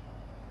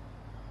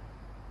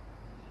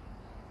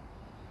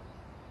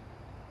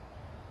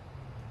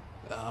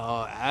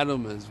 Oh,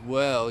 Adam as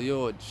well,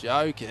 you're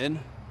joking.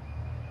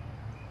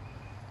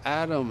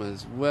 Adam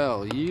as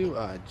well, you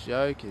are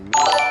joking.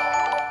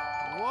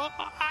 What?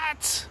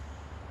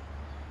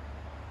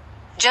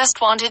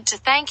 Just wanted to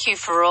thank you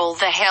for all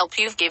the help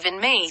you've given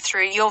me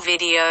through your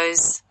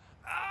videos.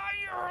 Oh,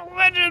 you're a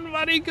legend,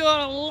 buddy.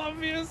 God, I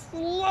love you.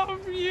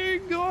 Love you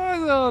guys.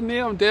 Oh,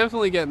 now I'm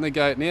definitely getting the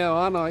goat now,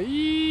 aren't I?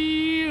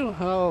 Ew,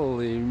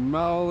 holy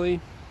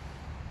moly.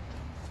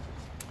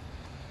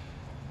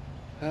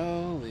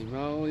 Holy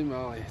moly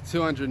moly.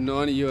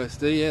 290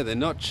 USD, yeah, they're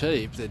not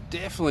cheap. They're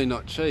definitely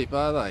not cheap,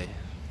 are they?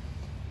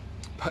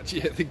 But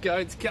yeah, the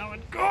goat's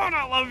coming. God,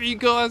 I love you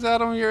guys,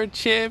 Adam. You're a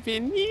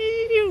champion.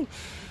 Ew.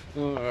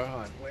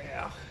 Alright,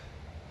 wow.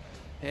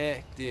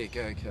 Hectic,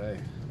 okay.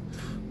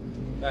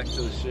 Back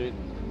to the shooting.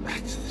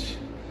 Back to the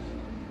shooting.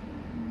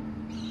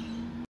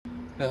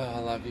 Oh, I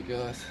love you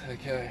guys.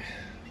 Okay.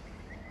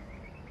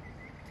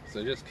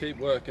 So just keep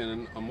working,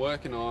 and I'm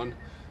working on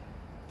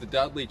the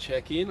Dudley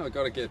check-in. I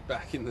got to get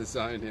back in the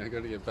zone now. I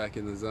got to get back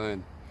in the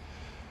zone.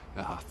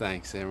 Oh,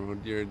 thanks,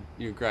 Emerald. You're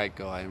a great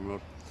guy,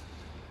 Emerald.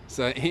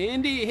 So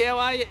Andy, how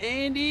are you,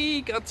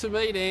 Andy? Got to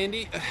meet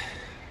Andy.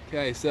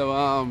 Okay, so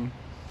I'm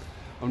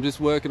just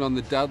working on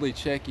the Dudley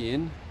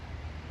check-in.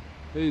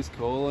 Who's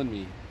calling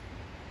me?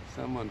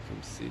 Someone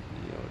from Sydney.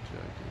 You're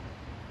joking.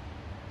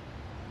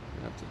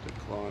 I have to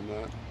decline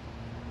that.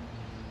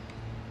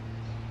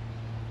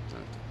 I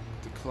have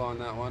to decline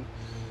that one.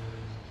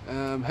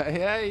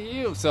 Hey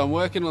you. So I'm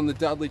working on the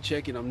Dudley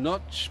check-in. I'm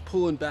not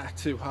pulling back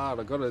too hard.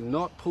 I've got to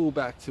not pull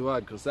back too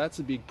hard because that's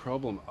a big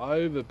problem.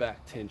 Over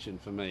back tension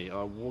for me.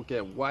 I will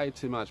get way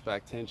too much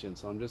back tension.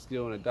 So I'm just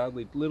doing a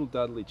little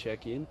Dudley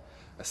check-in,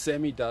 a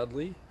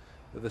semi-Dudley,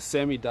 the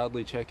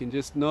semi-Dudley check-in,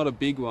 just not a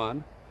big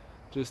one,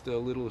 just a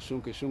little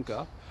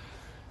shunka.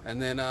 And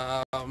then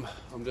I'm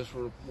just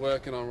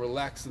working on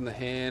relaxing the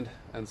hand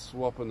and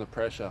swapping the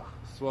pressure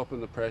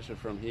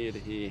from here to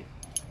here.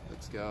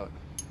 Let's go.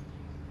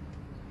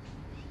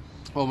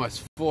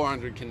 Almost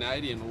 400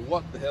 Canadian. Well,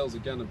 what the hell's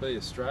it going to be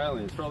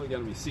Australian? It's probably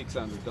going to be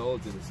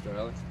 $600 in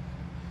Australia.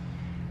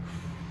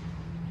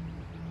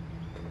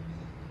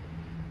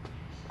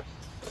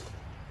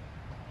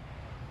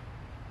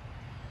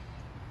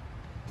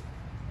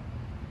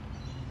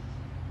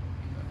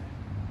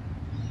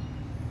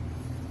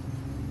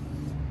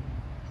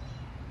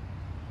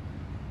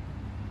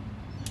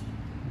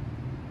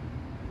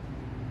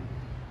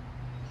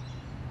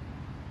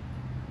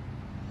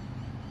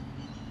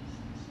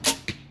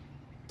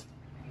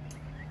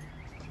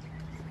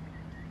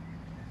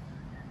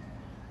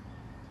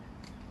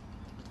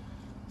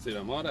 See,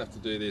 I might have to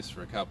do this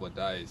for a couple of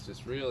days,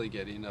 just really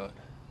get into it.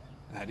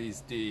 That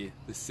is dear,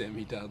 the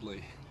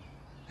semi-Dudley.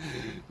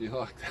 You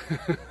like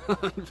that?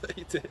 Alright,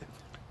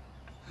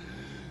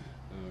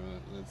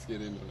 let's get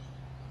into it.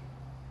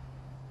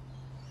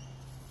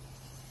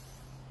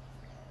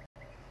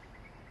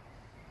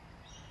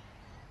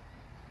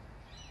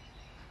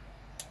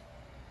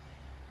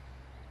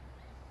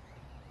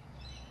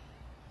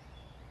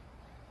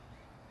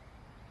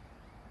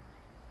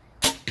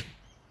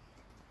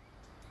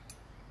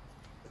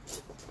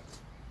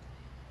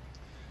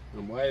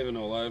 I'm waving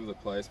all over the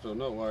place, but I'm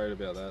not worried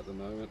about that at the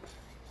moment.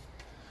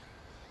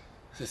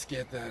 Let's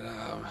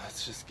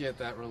just get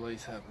that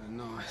release happening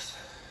nice.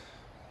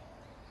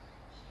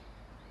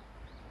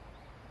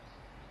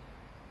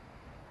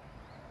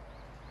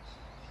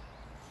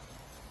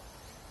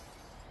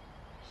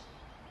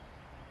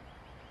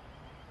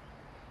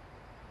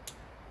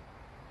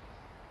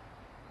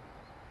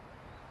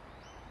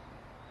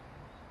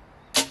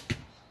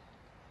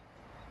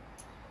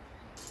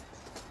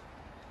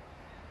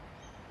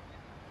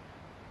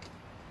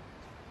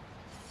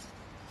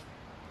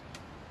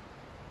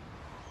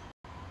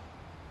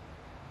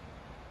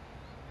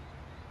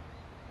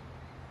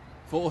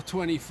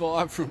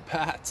 425 from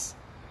Pat's.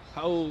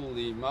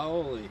 Holy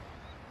moly.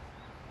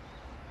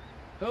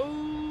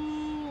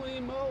 Holy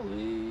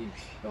moly.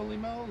 Holy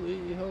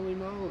moly. Holy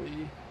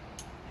moly.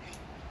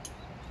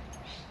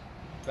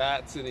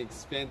 That's an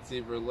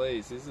expensive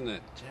release, isn't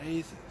it?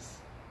 Jesus.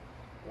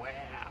 Wow.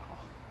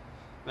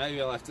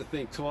 Maybe I'll have to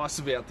think twice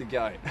about the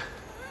gate.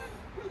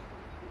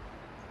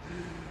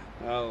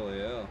 Holy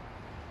hell.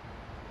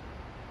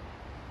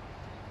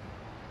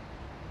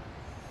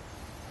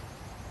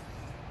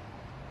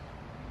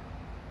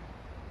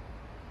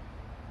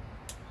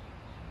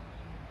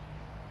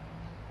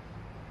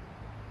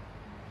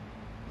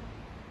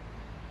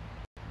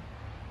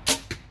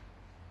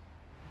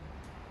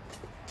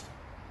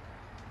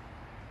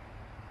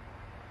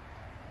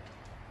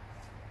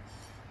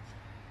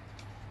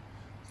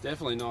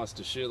 Definitely nice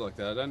to shoot like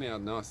that. I don't know how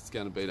nice it's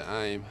going to be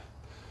to aim.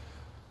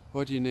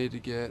 What do you need to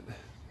get?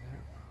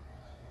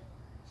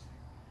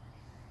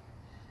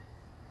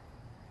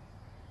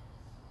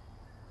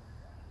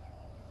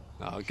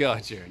 Oh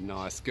God, you're a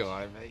nice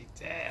guy, mate.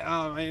 Damn,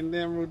 I mean,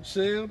 Emerald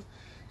Shield,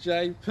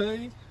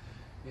 JP,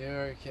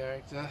 you're a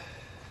character.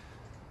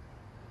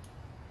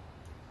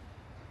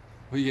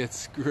 We get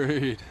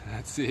screwed.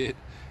 That's it.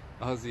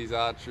 Aussie's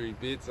archery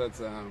bits.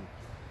 That's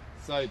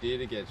so dear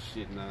to get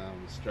shit in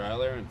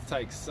Australia, and it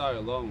takes so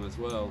long as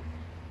well.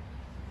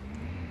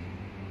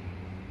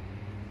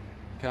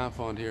 Can't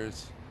find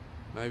heroes.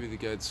 Maybe they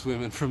go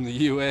swimming from the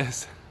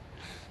US.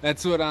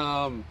 That's what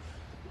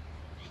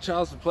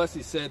Charles du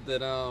Plessis said,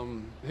 that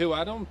who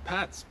had them?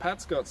 Pat's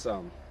got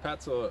some.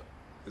 Pat's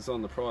is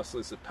on the price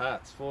list at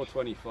Pat's.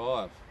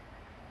 425.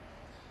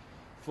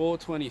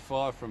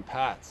 425 from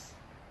Pat's.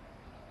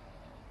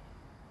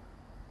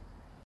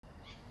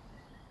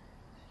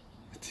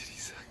 What did he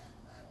say?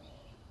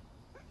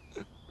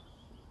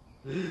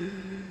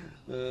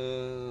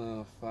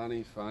 Oh,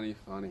 funny, funny,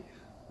 funny.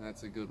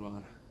 That's a good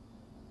one.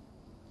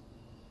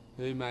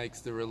 Who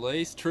makes the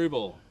release? True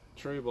Ball.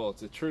 True Ball.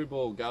 It's a True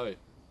Ball goat.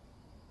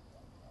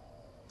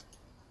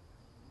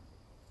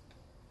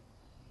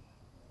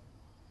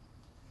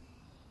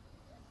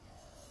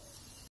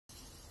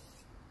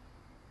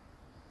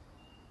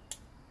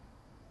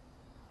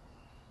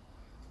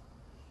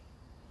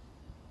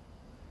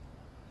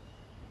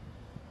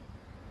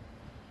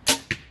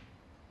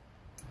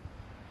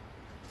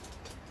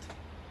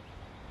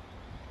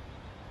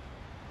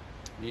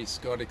 New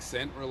Scott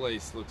Accent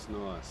release looks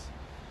nice.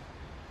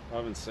 I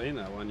haven't seen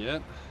that one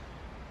yet.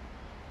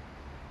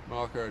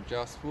 Micro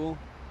adjustable.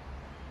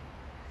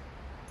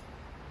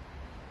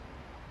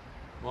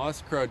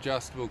 Micro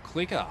adjustable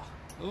clicker.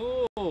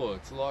 Oh,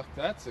 it's like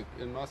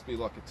it must be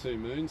like a 2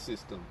 moon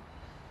system.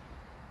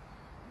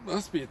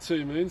 Must be a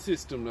 2 moon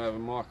system to have a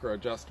micro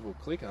adjustable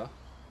clicker.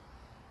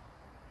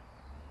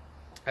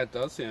 That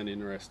does sound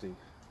interesting.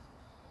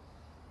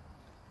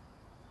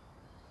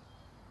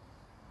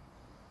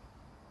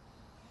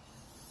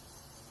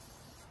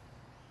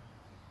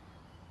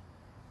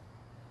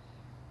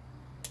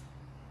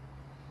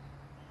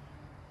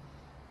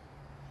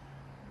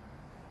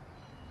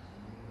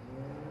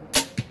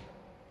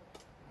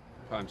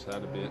 Punched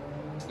that a bit.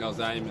 I was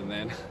aiming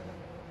then.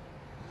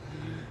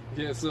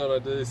 Guess what I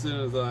do as soon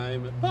as I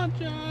aim it?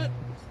 Punch it!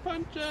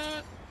 Punch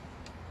it!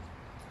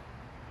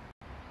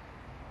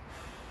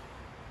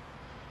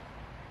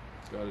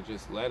 Gotta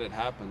just let it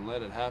happen,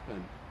 let it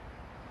happen.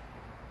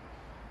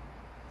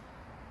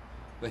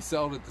 They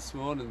sold it this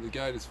morning. The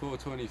goat is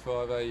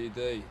 425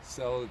 AUD.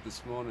 Sold it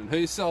this morning.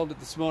 Who sold it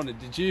this morning?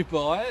 Did you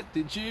buy it?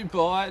 Did you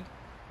buy it?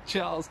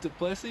 Charles du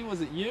Plessis?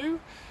 Was it you?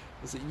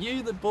 Was it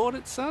you that bought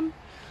it, son?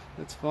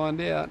 Let's find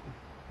out.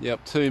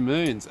 Yep, 2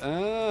 moons.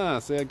 Ah,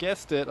 see, I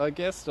guessed it.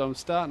 I'm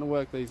starting to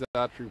work these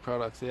archery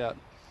products out.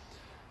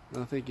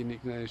 I think your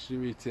nickname is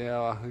Jimi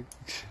Tower.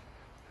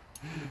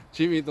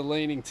 Jimi the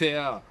Leaning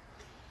Tower.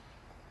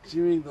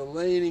 Jimi the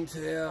Leaning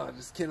Tower.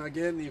 Just can I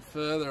get any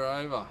further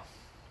over?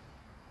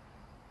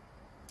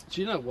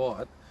 Do you know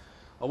what?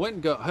 I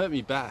went and hurt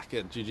me back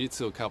at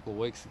jiu-jitsu a couple of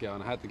weeks ago,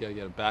 and I had to go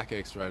get a back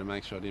x-ray to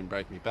make sure I didn't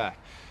break me back.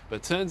 But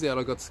it turns out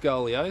I got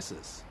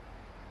scoliosis.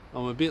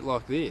 I'm a bit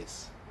like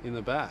this in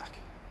the back.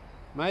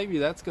 Maybe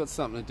that's got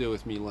something to do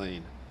with me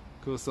lean.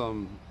 Because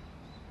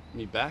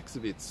me back's a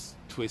bit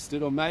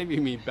twisted, or maybe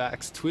me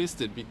back's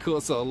twisted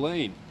because I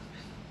lean.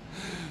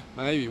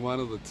 Maybe one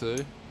of the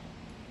two.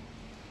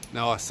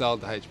 No, I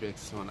sold the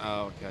HBX one.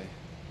 Oh, okay.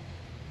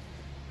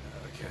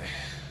 Okay.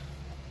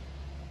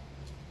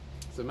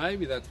 So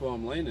maybe that's why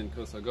I'm leaning,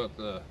 because I got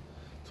the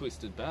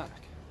twisted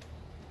back.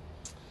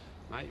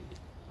 Maybe.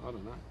 I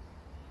don't know.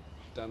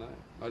 Don't know.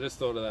 I just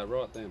thought of that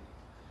right then.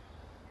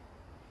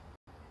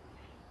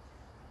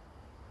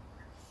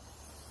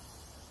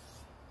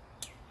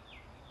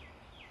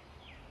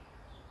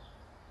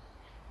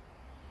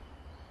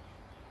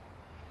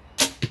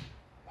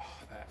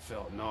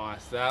 Felt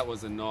nice. That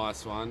was a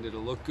nice one. Did it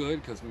look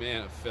good? Because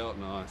man, it felt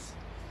nice.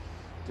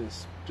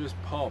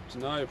 Just popped.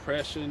 No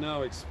pressure,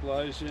 no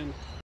explosion.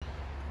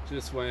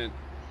 Just went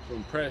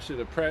from pressure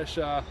to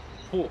pressure.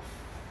 Poof.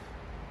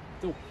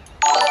 Ooh.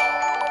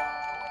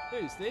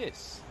 Who's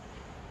this?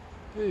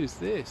 Who's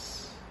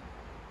this?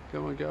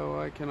 Come on, go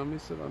away. Can I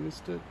miss it? I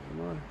missed it.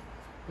 Am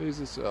I? Who's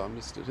this? Oh, I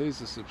missed it. Who's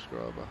the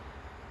subscriber?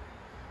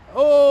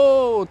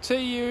 Oh,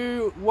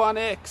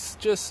 TU1X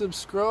just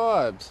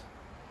subscribed.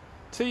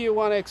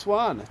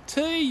 TU1X1.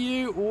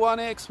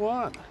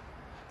 TU1X1.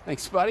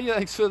 Thanks, buddy.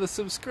 Thanks for the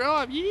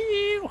subscribe.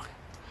 You.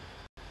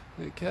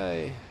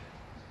 Okay.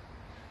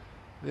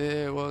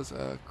 There was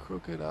a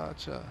crooked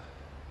archer.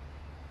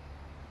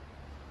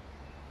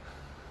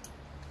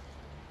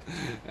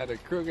 At a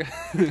crooked.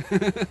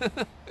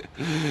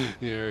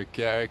 You're a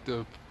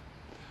character.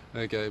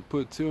 Okay,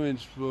 put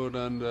 2-inch board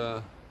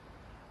under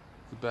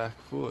the back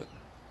foot.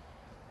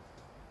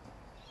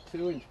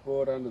 2-inch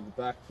board under the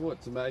back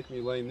foot to make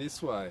me lean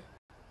this way.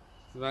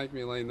 To make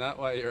me lean that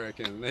way, you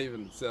reckon, and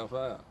even itself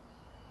out.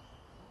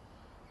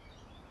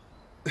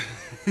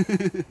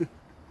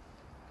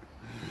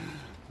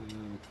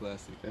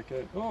 Classic.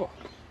 Okay. Oh,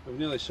 we've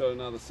nearly shot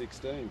another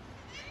 16.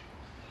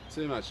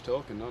 Too much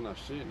talking, not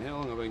enough shooting. How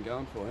long have I been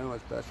going for? How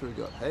much battery we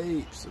got?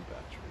 Heaps of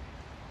battery.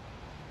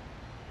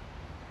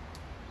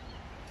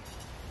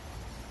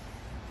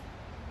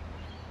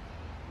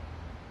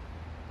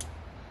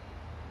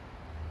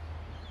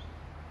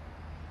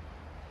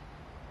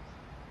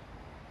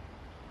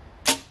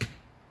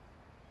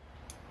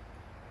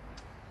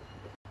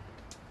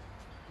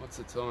 What's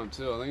the time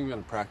too? I think I'm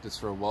going to practice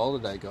for a while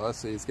today, guys.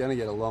 So it's going to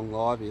get a long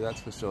livey, that's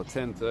for sure.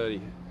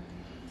 10:30.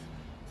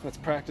 Let's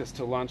practice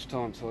till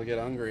lunchtime till I get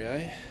hungry,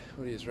 eh?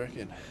 What do you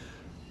reckon?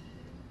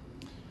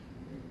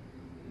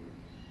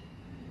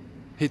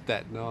 Hit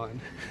that 9.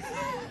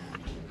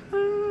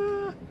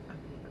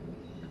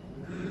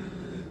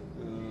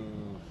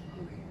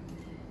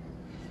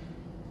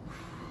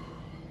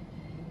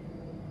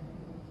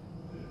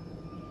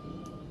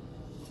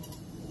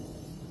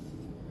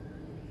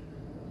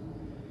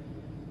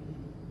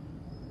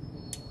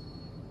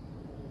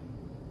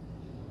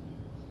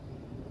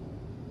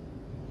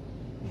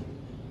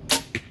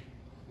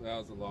 That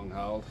was a long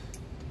hold.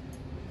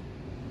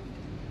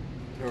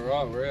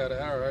 Alright, we're out of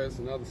arrows,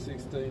 another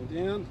 16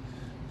 down,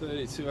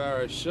 32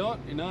 arrows shot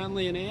in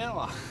only an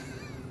hour.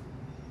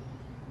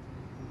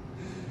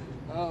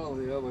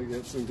 Holy hell, I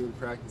get some good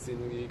practice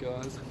in with you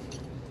guys.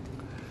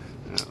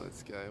 Now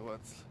let's go.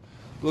 What's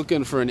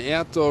looking for an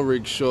outdoor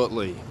rig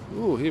shortly.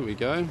 Ooh, here we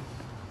go.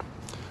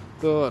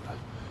 Thought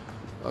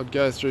I'd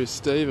go through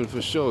Stephen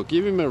for sure.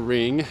 Give him a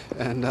ring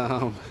and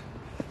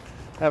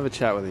have a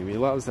chat with him. He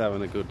loves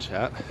having a good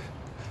chat.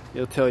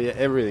 He'll tell you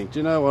everything. Do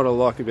you know what I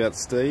like about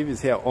Steve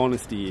is how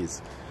honest he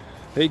is.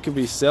 He could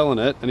be selling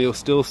it and he'll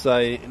still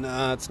say,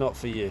 nah, it's not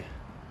for you.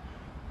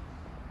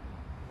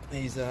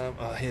 He's,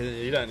 oh,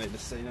 you don't need to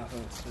see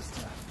nothing, it's just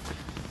a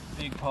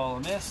big pile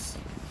of mess.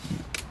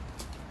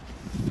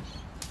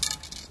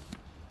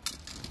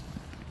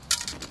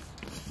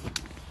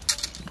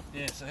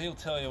 Yeah, so he'll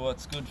tell you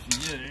what's good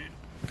for you.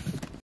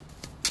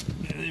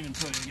 He'll even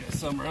tell you to go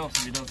somewhere else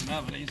if he doesn't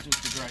have it. He's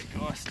just a great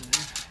guy,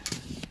 Steve.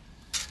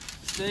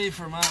 Steve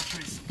from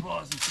Archery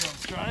Supplies in South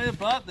Australia,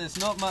 but there's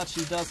not much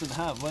he doesn't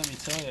have, let me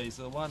tell you. He's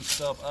a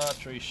one-stop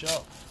archery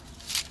shop.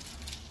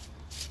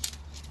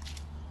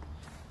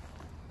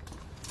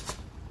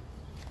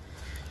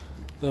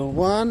 The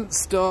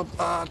one-stop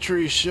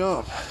archery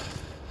shop.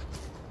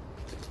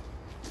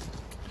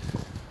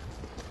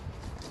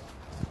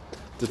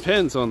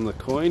 Depends on the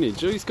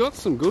coinage. He's got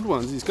some good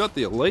ones. He's got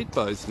the elite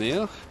bows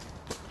now.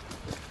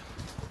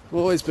 I've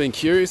always been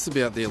curious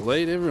about the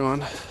elite,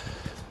 everyone.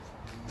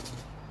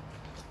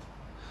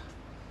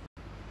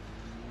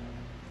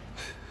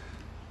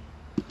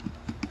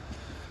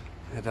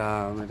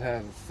 It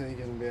has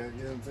thinking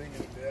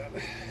about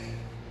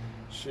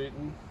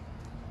shooting.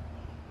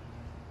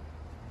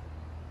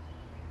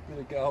 Bit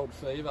of gold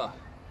fever.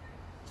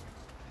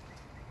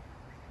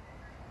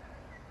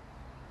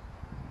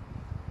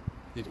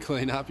 You'd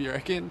clean up, you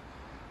reckon?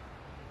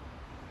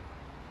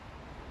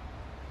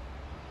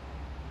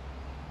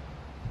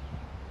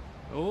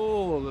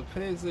 Oh, the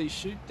PZ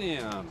shoot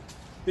down.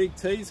 Big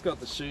T's got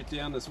the shoot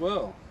down as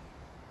well.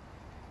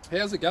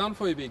 How's it going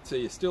for you, Big T?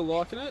 You still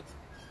liking it?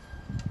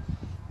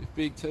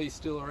 Big T's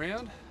still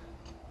around.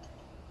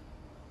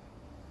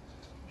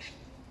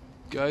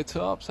 Go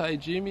Tops, hey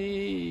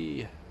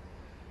Jimmy.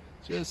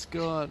 Just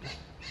got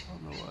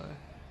on the way.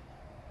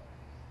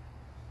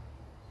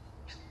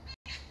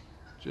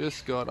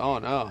 Just got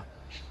on. Oh,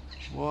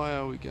 why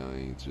are we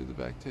going through the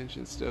back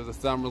tension instead of the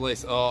thumb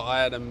release? Oh, I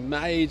had a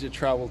major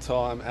trouble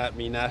time at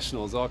me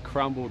nationals. I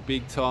crumbled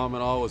big time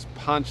and I was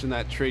punching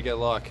that trigger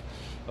like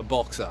a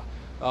boxer.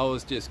 I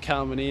was just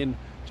coming in,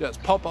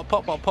 just pop, pop,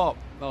 pop, pop, pop.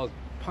 I was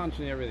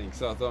punching everything,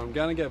 so I thought I'm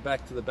going to go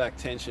back to the back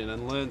tension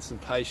and learn some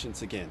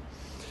patience again,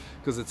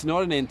 because it's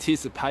not an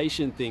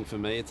anticipation thing for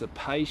me, it's a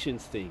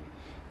patience thing.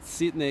 It's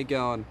sitting there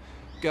going,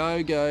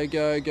 go, go,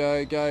 go,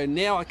 go, go,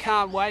 now I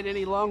can't wait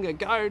any longer,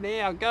 go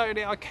now,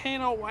 I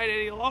cannot wait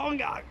any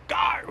longer,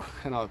 go,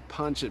 and I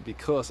punch it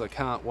because I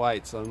can't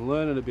wait. So I'm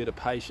learning a bit of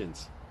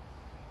patience.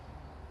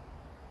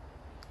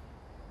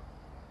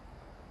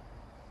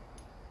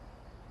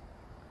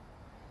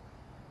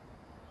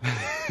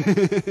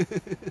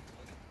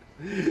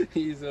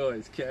 He's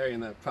always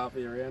carrying that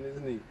puppy around,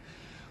 isn't he?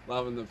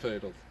 Loving the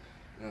poodles.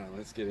 Oh,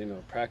 let's get into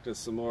it. Practice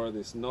some more of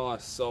this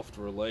nice soft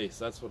release.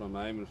 That's what I'm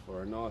aiming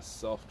for, a nice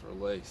soft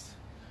release.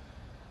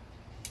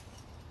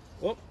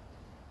 Oh,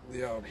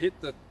 the old hit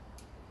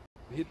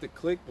the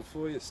click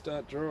before you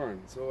start drawing.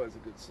 It's always a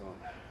good sign.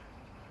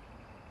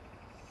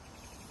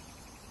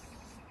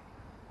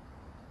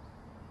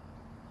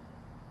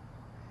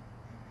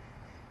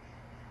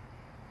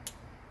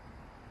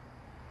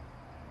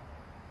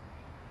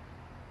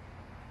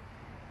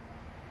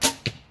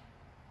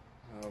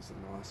 That was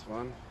a nice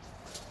one.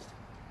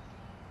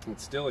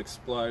 It's still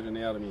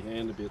exploding out of my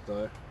hand a bit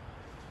though.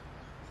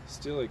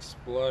 Still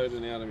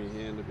exploding out of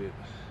my hand a bit.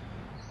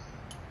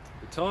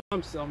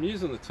 I'm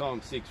using the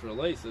x6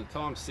 release, the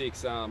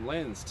x6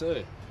 lens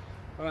too.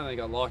 I don't think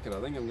I like it.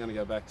 I think I'm going to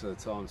go back to the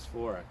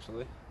x4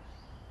 actually.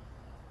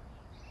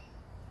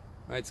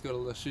 Mate's got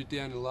a shoot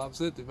down, he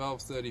loves it. The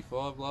Evolve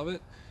 35, love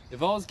it.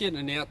 If I was getting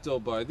an outdoor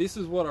bow, this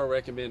is what I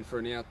recommend for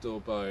an outdoor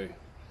bow,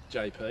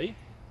 JP,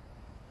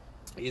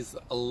 is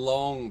a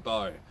long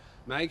bow.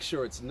 Make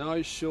sure it's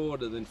no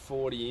shorter than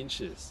 40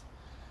 inches.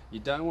 You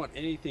don't want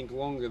anything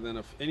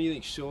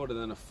anything shorter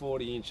than a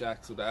 40-inch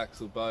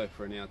axle-to-axle bow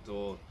for an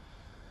outdoor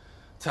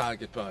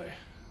target bow.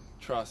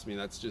 Trust me,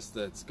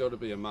 that's got to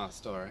be a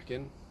must, I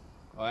reckon.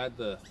 I had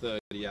the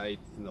 38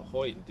 in the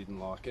Hyot and didn't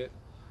like it.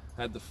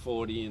 Had the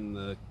 40 in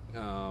the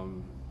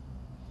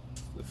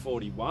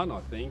 41, I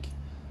think,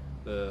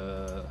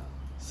 the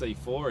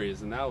C4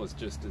 is, and that was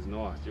just as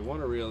nice. You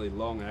want a really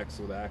long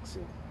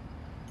axle-to-axle.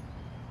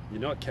 You're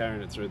not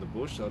carrying it through the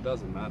bush, so it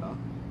doesn't matter.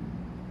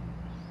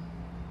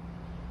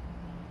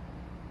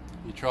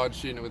 You tried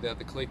shooting it without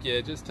the click? Yeah,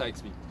 it just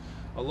takes me.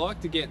 I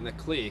like to get in the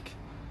click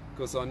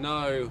because I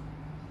know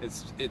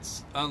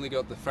it's only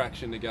got the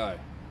fraction to go.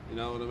 You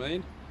know what I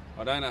mean?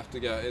 I don't have to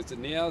go, is it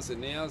now, is it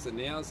now, is it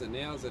now, is it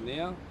now, is it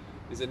now?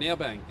 Is it now,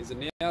 bang? Is it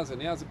now, is it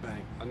now, is it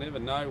bang? I never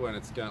know when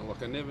it's going,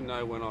 like I never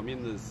know when I'm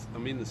in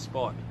the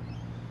spot.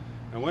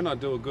 And when I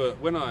do a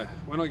good, when I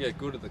get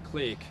good at the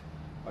click,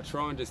 I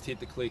try and just hit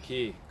the click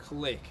here,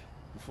 click.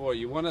 Before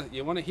you want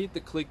to hit the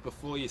click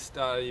before you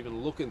start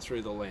even looking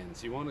through the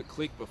lens. You want to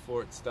click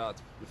before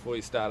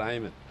you start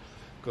aiming.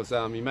 Because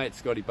your mate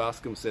Scotty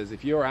Buscombe says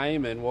if you're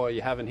aiming while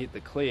you haven't hit the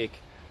click,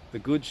 the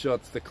good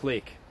shot's the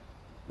click.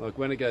 Like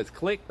when it goes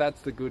click,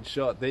 that's the good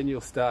shot. Then you'll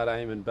start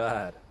aiming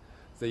bad.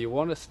 So you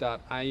want to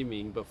start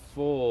aiming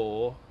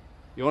before.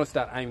 You want to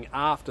start aiming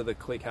after the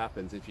click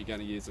happens if you're going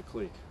to use a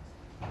click.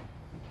 And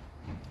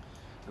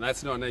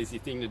that's not an easy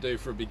thing to do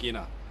for a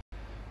beginner.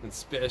 And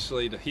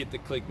especially to hit the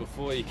click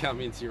before you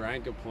come into your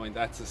anchor point,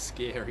 that's a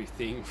scary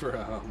thing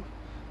for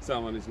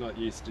someone who's not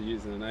used to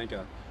using an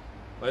anchor.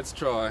 Let's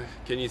try.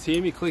 Can you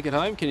hear me click at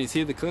home? Can you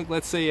hear the click?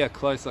 Let's see how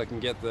close I can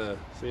get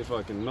see if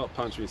I can not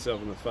punch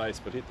myself in the face,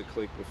 but hit the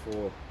click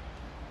before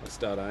I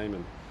start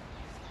aiming.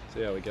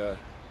 See how we go.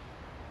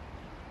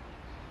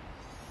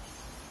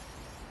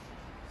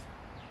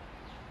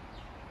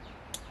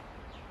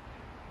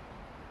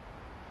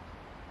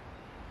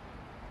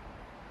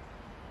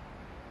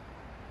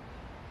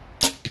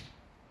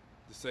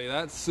 See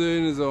that? As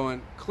soon as I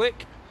went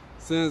click,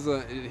 as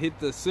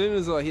soon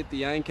as I hit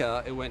the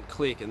anchor, it went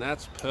click, and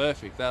that's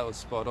perfect. That was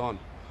spot on.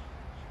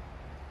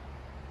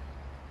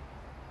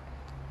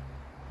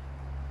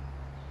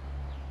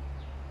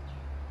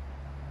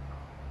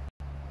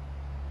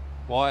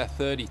 Why a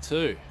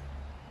 32?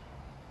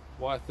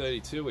 Why a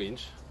 32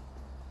 inch?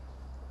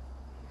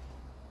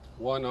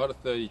 Why not a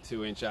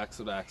 32 inch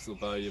axle-to-axle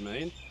bow, you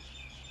mean?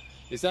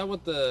 Is that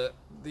what the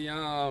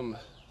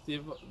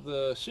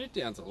shoot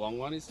down's a long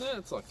one, isn't it?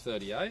 It's like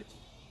 38.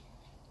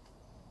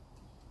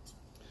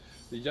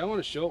 You don't want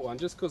a short one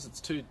just because it's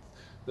the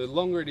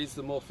longer it is,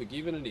 the more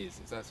forgiving it is,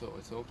 if that's what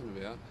we're talking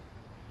about.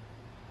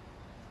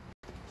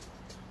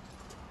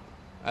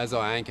 As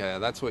I anchor,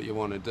 that's what you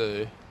want to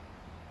do.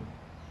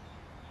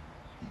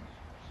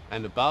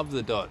 And above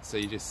the dot, so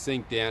you just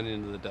sink down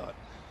into the dot.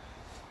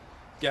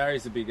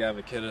 Gary's a big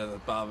advocate of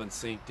above and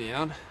sink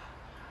down.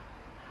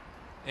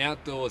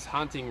 Outdoors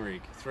hunting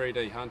rig,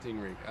 3D hunting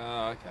rig.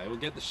 Oh, okay, we'll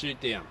get the shoot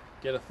down.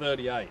 Get a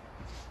 38.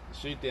 The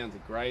shoot down's a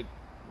great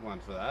one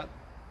for that.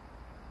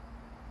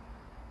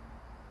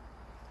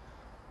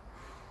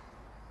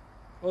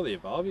 Or the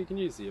Evolve, you can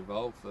use the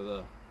Evolve for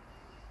the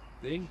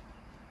thing.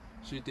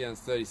 Shoot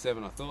down's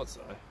 37, I thought so.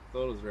 I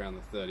thought it was around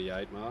the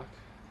 38 mark.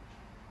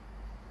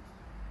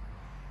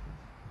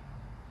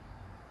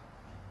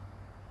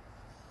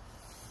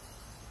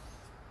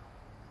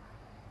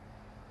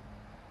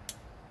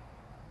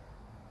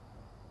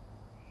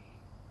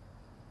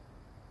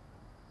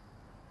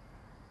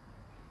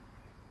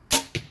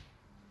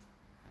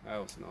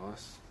 That was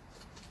nice.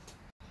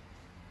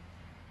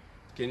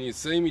 Can you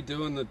see me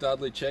doing the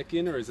Dudley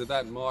check-in, or is it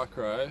that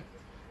micro? You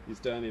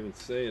just don't even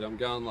see it. I'm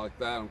going like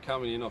that. I'm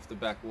coming in off the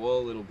back wall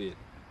a little bit.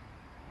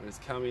 I'm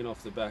just coming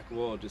off the back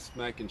wall, just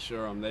making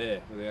sure I'm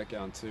there without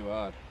going too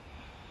hard.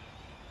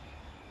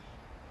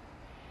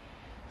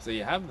 So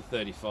you have the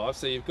 35,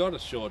 so you've got a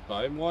short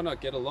bow. Why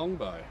not get a long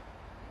bow?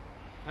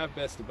 Have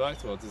best of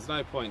both worlds. There's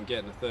no point in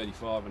getting a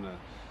 35 and a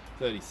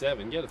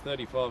 37, get a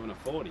 35 and a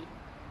 40.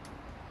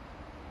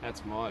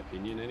 That's my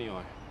opinion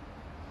anyway.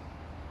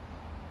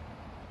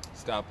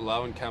 Start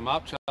below and come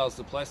up. Charles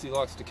Duplessis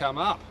likes to come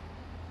up.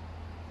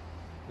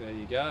 There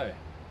you go.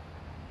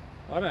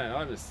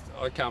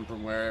 I come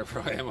from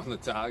wherever I am on the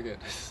target.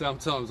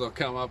 Sometimes I'll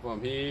come up,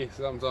 I'm here.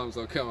 Sometimes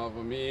I'll come up,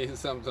 I'm here.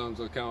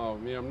 Sometimes I'll come up,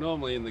 I'm here. I'm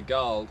normally in the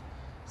gold.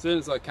 As soon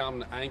as I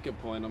come to anchor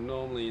point, I'm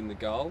normally in the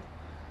gold.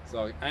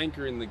 So I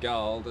anchor in the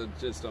gold,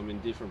 I'm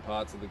in different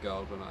parts of the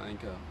gold when I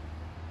anchor.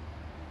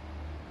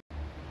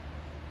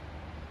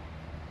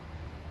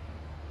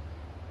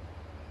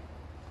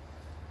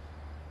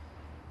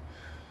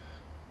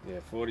 Yeah,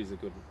 40's a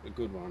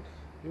good one.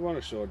 You want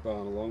a short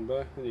bow and a long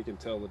bow, and you can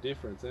tell the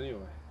difference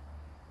anyway.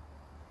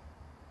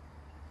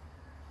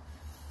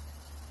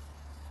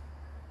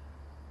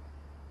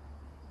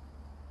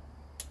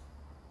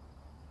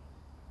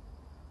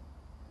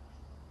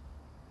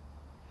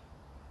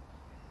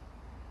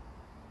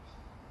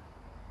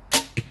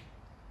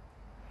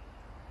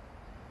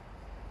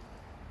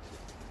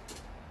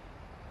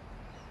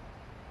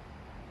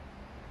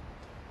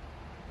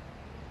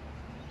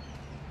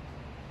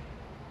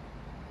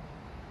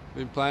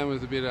 Been playing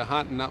with a bit of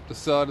hunting up the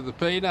side of the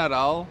peanut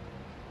hole.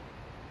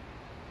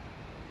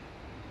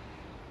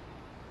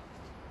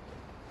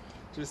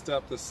 Just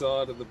up the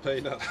side of the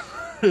peanut.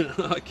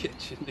 I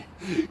get you now,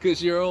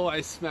 because you're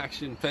always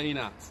smashing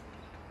peanuts.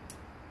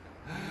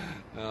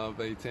 Oh,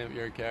 B-Temp,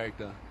 you're a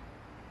character.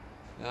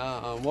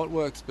 What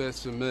works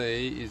best for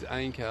me is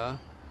anchor,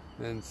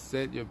 then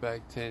set your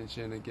back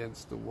tension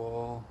against the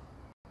wall.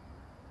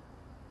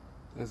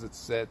 As it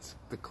sets,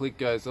 the click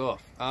goes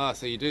off.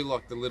 So you do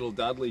like the little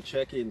Dudley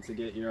check-in to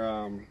get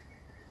your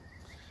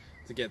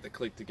to get the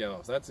click to go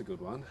off. That's a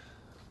good one.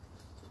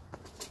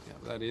 Yeah,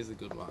 that is a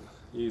good one.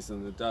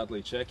 Using the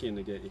Dudley check-in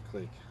to get your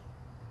click.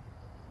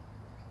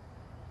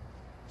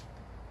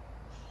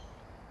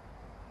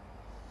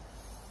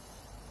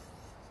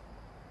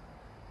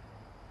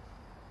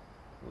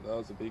 Well, that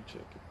was a big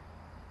check-in.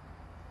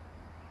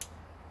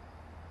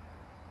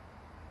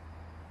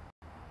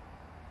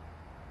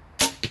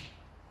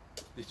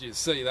 Did you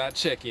see that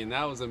check-in?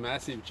 That was a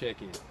massive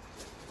check-in.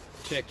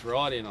 Checked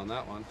right in on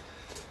that one.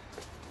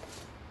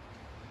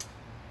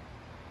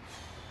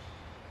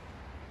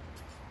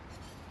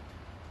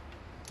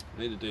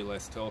 Need to do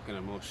less talking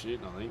and more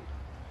shooting, I think.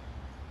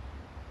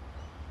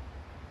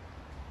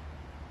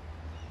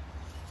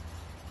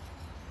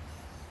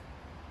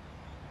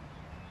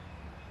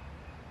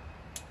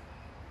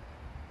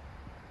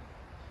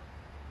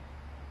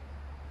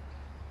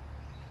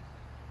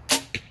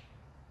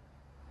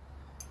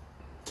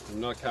 I'm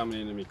not coming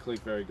into me click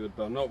very good,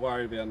 but I'm not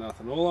worried about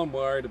nothing. All I'm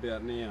worried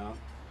about now,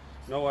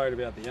 I'm not worried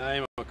about the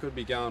aim. I could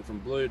be going from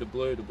blue to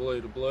blue to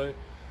blue to blue.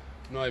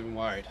 I'm not even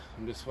worried.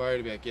 I'm just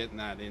worried about getting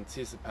that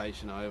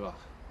anticipation over.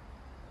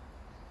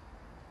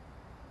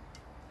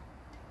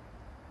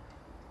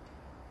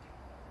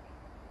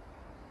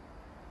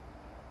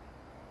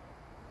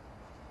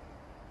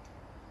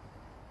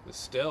 The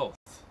stealth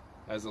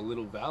has a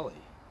little valley.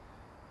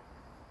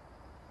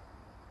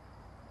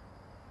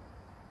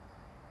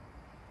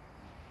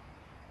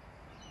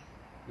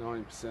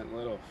 90%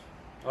 let off.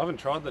 I haven't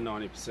tried the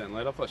 90%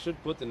 let off. I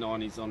should put the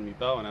 90s on my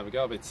bow and have a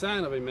go. I've been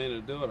saying I've been meaning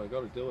to do it. I've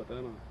got to do it,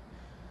 don't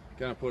I?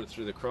 Going to put it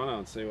through the chrono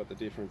and see what the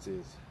difference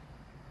is.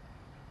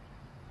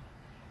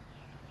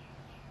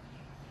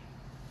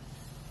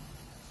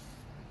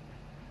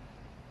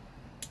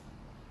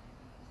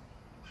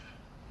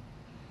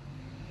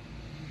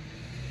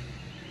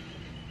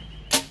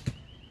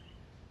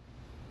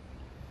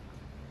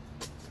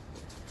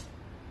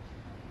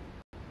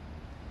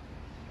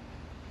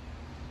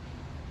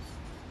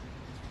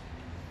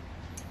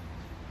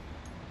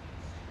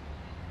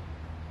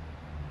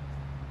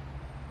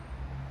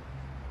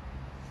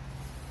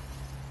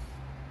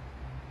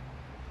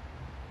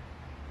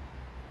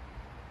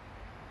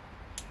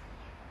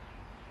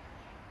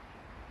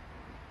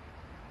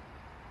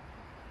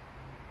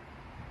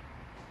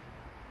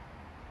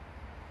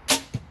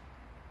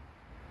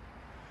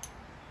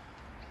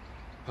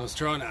 I was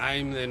trying to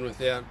aim then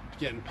without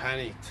getting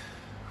panicked.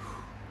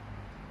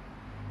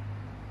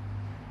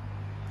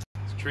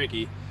 It's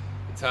tricky.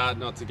 It's hard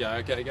not to go,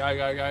 okay, go,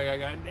 go, go, go,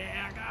 go,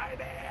 now, go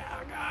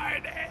now,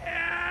 go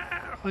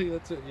now. Like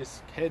that's it, your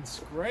head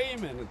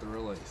screaming at the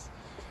release.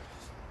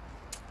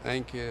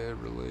 Anchor,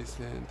 release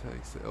hand,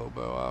 takes the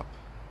elbow up.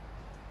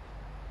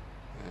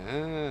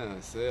 Ah,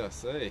 I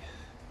see.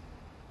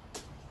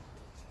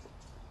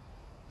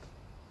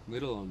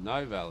 Little or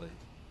no valley.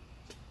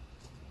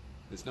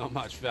 There's not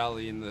much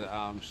valley in the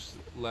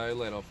low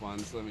let-off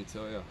ones, let me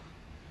tell you.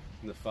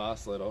 In the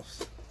fast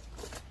let-offs.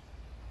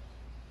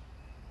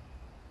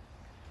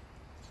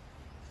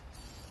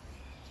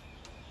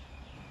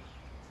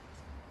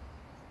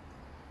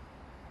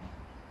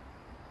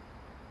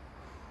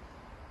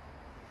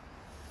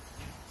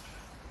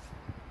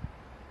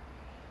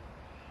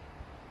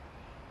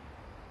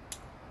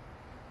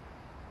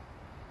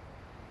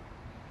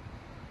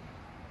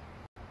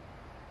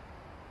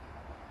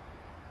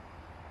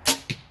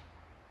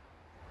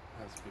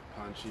 That's a bit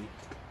punchy.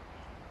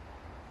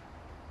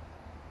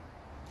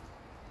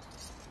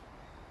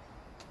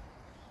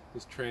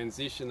 Just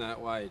transition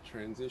that weight,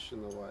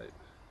 transition the weight.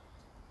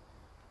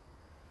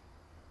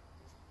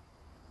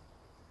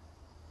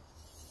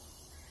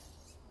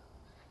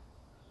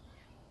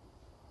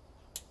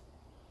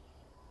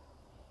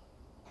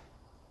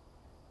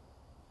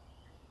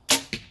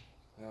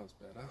 That was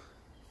better.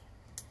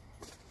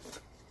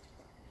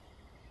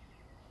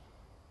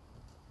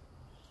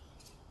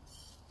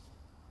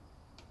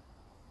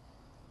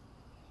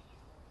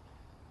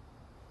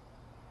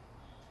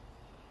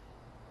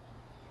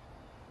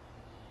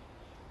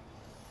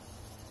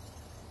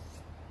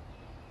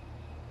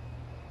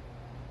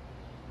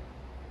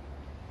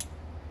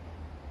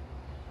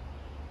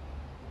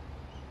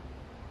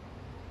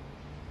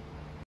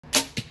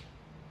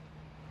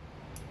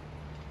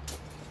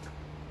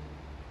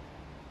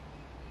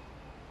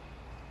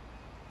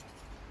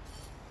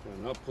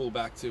 Not pull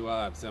back too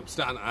hard. So I'm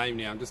starting to aim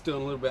now. I'm just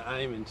doing a little bit of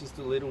aiming, just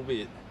a little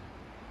bit.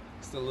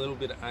 Just a little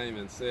bit of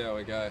aiming. See how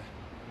we go.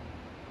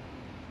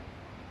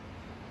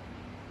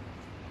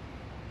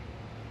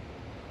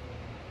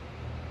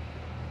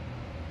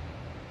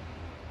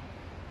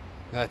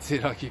 That's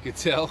it, like you could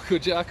tell,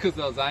 could you? Because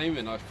I was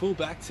aiming. I pulled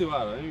back too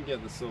hard. I didn't even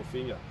get the sore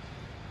finger.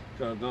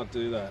 Try to not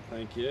do that.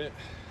 Thank you.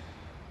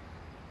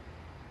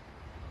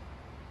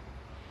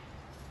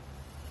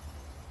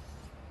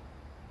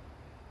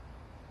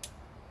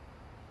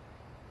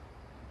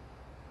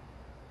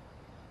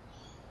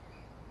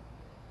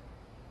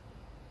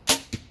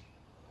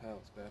 That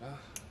was better.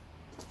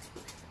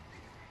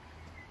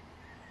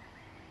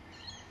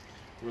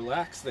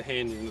 Relax the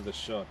hand into the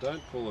shot.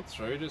 Don't pull it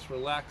through. Just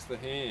relax the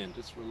hand.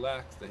 Just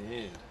relax the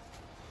hand.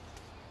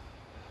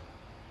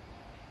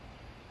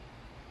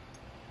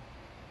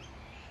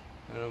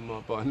 And I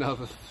might buy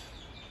another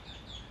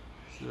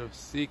sort of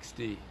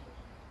 60.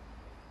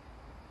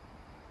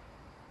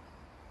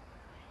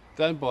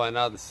 Don't buy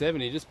another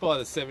 70. Just buy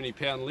the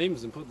 70-pound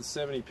limbs and put the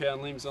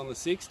 70-pound limbs on the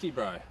 60,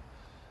 bro.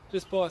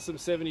 Just buy some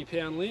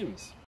 70-pound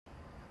limbs.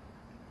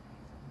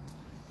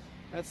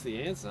 That's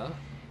the answer.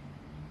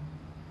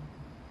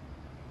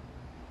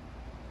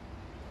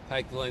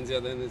 Take the lens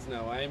out, then there's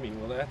no aiming.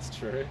 Well, that's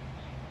true.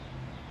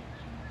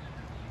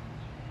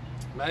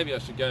 Maybe I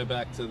should go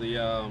back to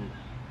the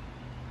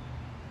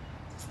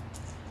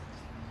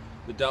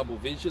double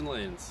vision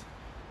lens.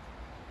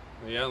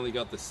 We only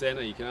got the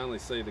center, you can only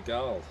see the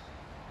gold.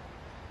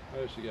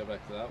 Maybe I should go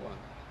back to that one.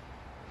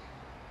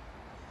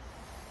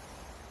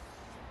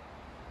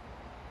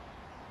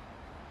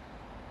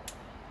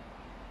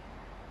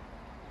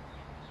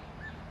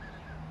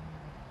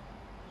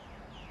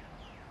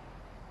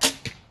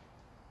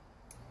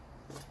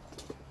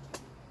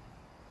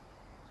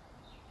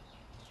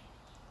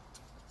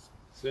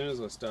 As soon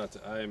as I start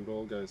to aim,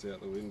 ball goes out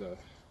the window.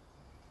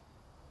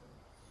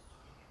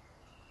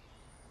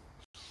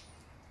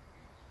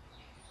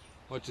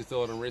 What's your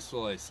thought on wrist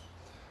release?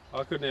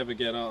 I could never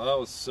get on. I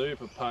was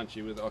super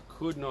punchy with it. I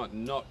could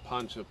not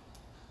punch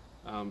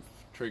a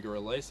trigger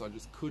release. I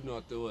just could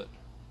not do it.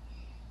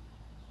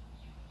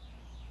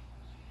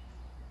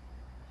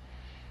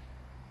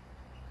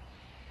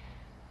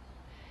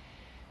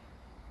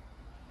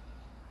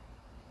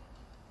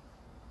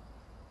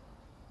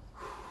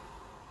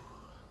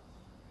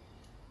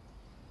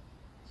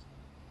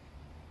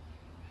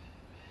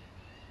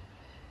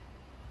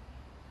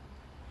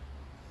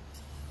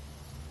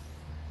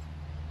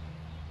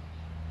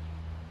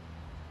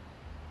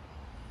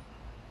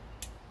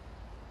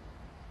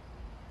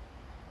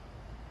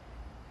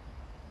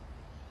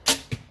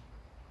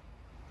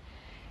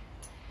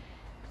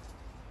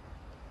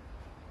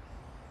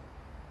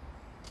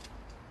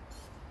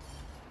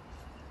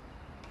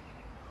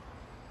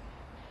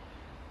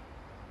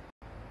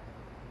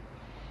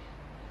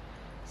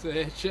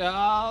 So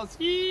Charles,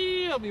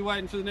 yeah, I'll be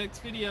waiting for the next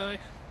video.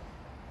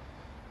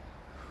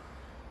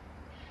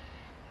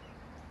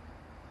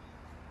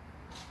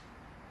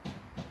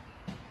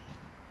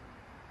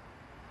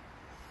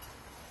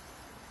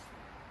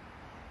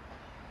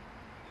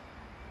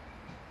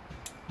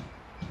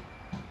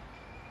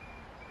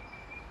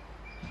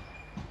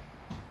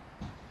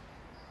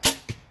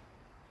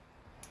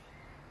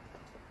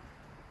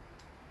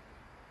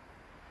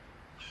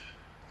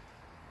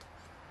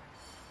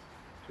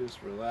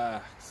 Just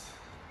relax.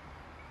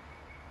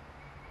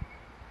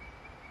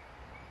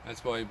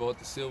 That's why you bought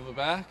the silver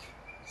back.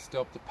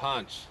 Stop the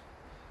punch.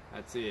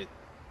 That's it.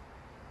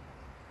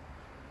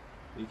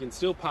 You can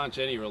still punch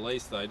any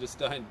release though. Just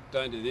don't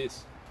do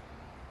this.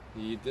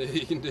 You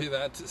can do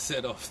that to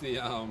set off the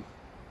old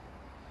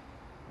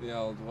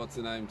what's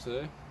the name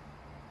too?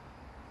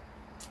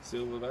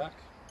 Silverback.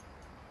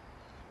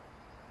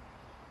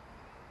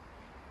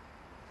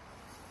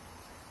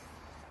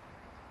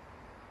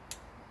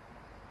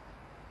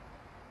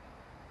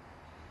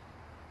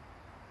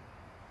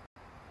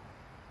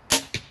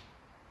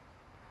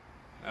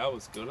 That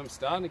was good. I'm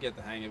starting to get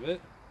the hang of it.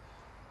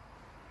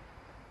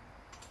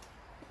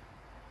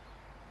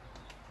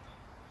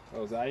 I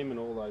was aiming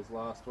all those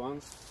last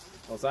ones.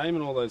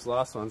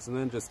 And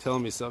then just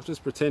telling myself,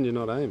 just pretend you're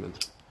not aiming.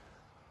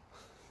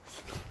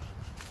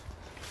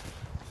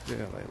 Yeah,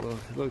 they look.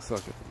 It looks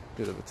like a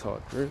bit of a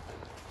tight grip.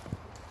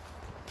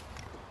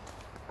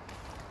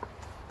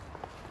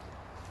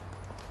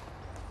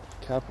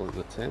 Couple of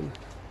the 10.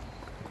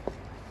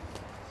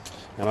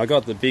 And I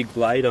got the big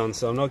blade on,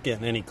 so I'm not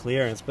getting any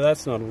clearance, but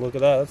that's not, look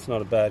at that, that's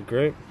not a bad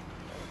grip.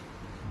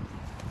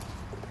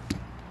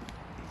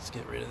 Let's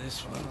get rid of this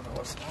one,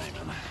 otherwise it's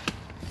aiming.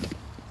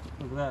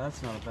 Look at that,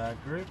 that's not a bad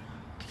grip.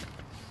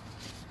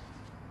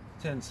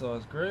 10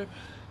 size grip.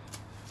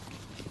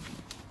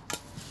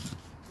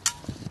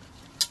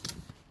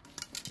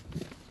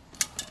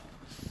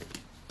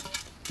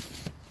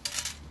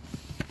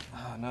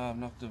 Oh no, I've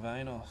knocked the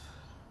vein off.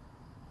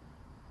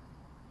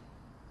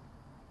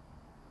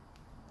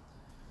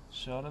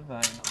 Shot a vein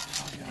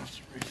off. I'm going to have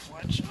to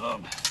refletch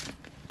up.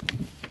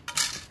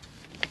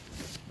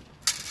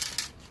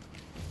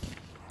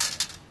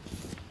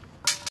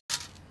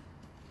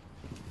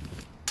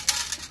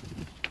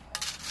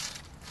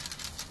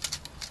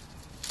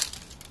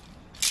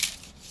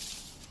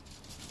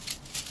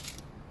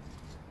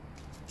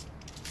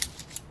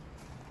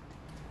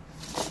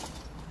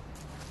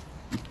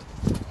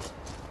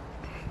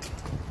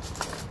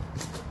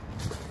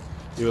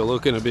 You were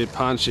looking a bit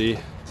punchy.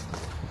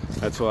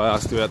 That's why I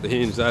asked about the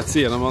hinge. That's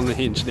it, I'm on the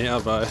hinge now,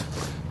 bro.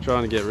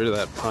 Trying to get rid of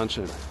that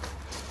punching.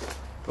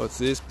 What's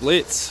this?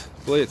 Blitz.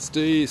 Blitz.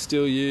 Do you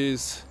still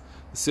use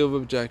the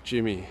Silverjack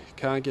Jimi?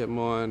 Can't get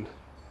mine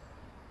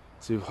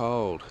to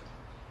hold.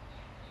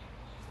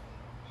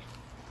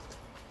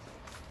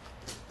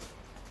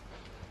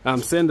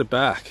 Send it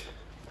back.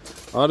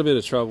 I had a bit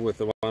of trouble with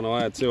the one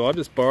I had too. I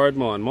just borrowed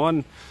mine.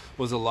 Mine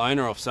was a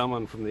loaner off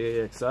someone from the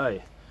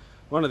EXA.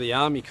 One of the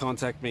army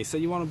contacted me,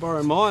 said, you want to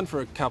borrow mine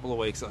for a couple of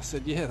weeks? I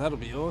said, yeah, that'll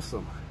be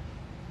awesome.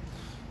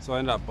 So I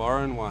ended up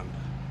borrowing one.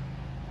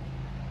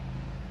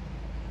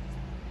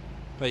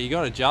 But you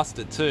got to adjust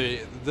it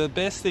too. The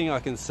best thing I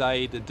can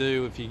say to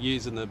do if you're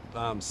using the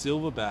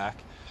silverback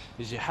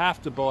is you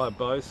have to buy a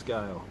bow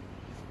scale.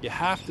 You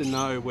have to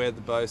know where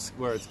the bow,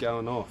 where it's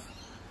going off.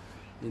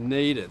 You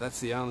need it, that's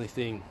the only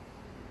thing.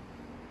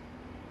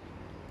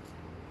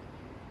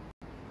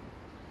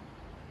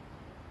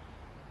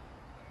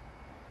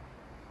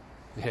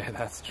 Yeah,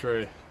 that's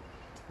true.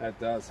 That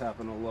does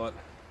happen a lot.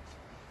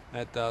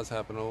 That does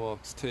happen a lot.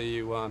 It's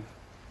TU1.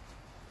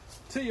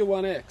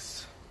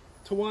 TU1X.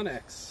 To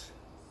 1X.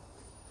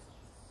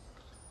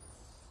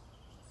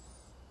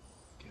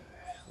 Okay,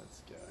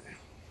 let's go.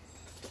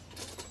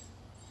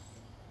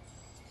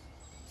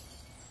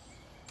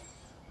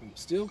 I'm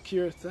still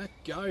curious, that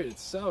goat,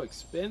 it's so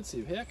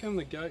expensive. How come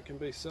the goat can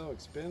be so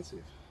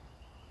expensive?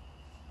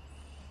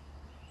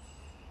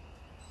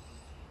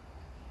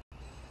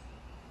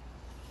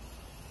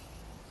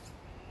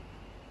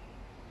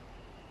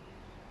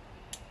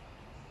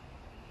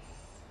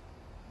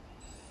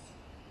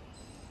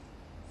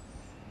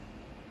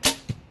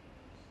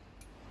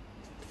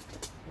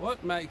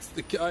 What makes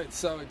the goat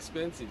so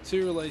expensive?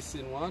 2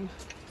 releases in one?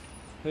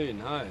 Who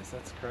knows?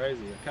 That's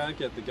crazy. I can't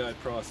get the goat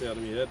price out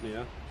of my head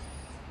now.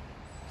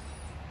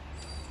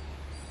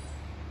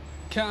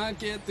 Can't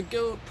get the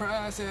goat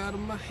price out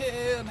of my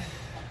head.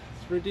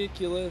 It's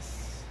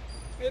ridiculous.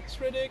 It's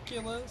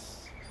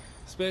ridiculous.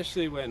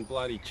 Especially when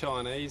bloody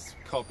Chinese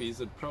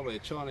copies, probably a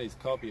Chinese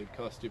copy would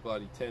cost you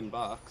bloody $10.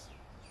 I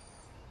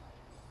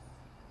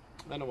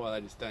don't know why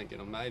they just don't get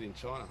them made in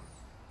China.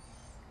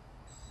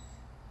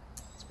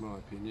 My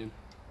opinion.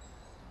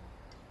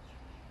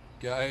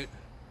 Goat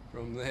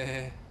from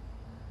there.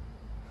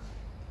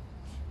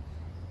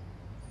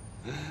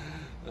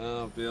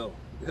 Oh, Bill.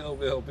 Bill.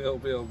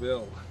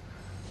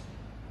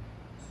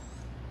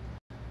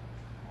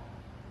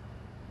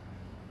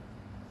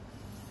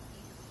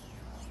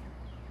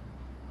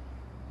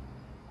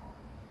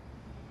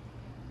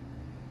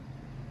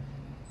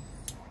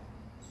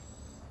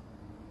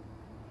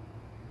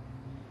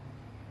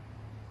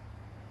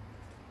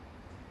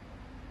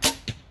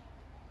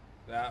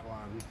 That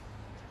one.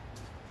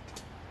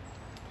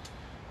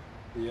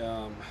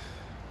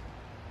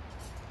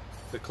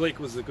 The click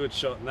was a good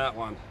shot in that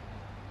one.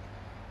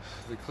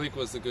 The click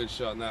was a good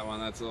shot in that one,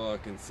 that's all I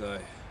can say.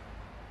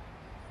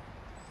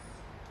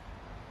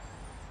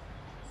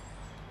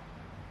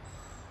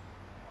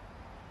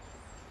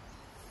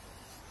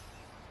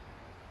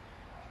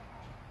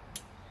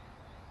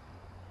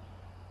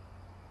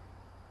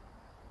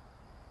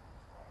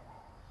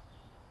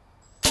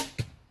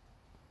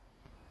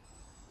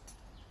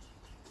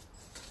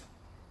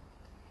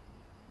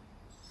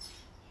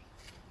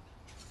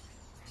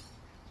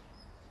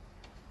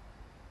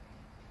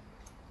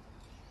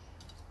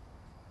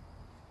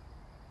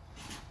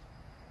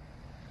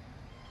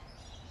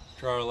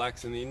 Try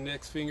relaxing the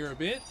index finger a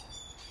bit.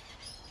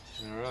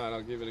 Alright,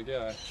 I'll give it a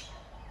go.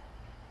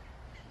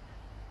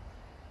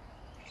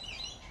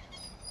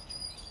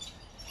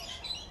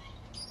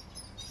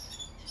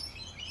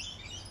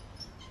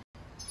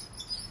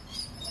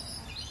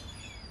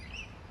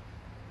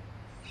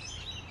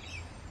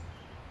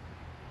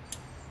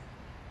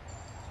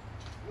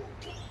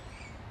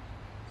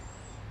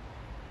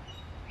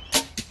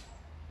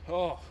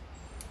 Oh,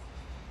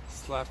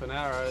 slapping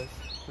arrows.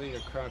 I think I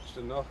crunched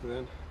a knock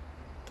then.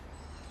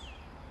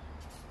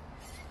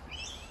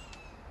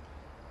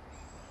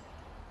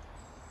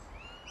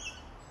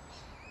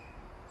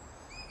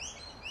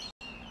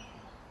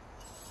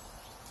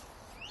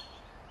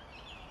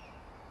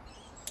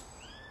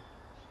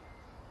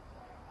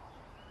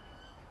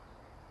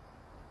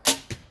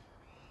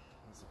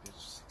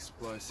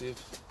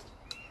 explosive.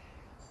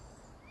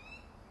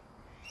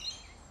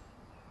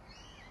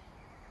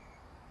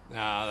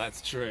 Ah,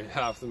 that's true.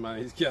 Half the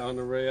money's going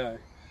to Rio.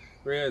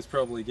 Rio's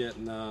probably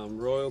getting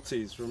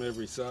royalties from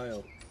every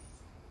sale.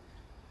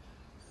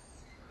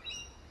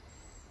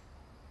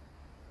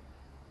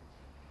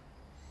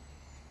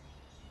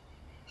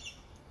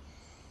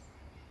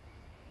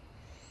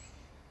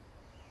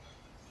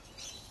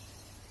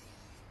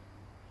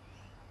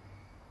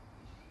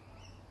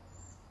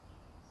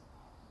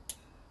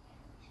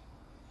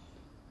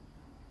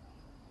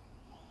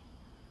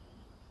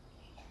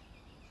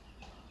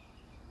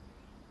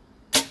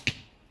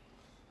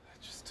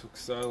 Took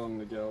so long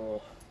to go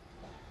off.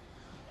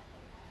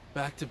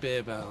 Back to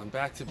bare bailing,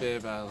 back to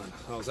bare bailing.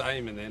 I was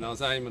aiming then, I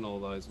was aiming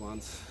all those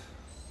ones.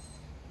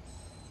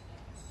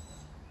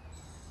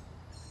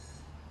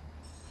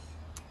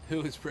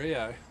 Who is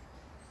Rio?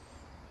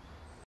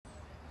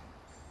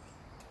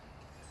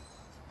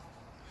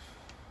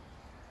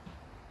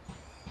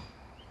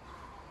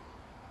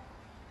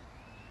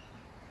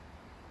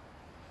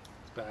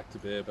 Back to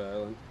bare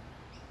bailing.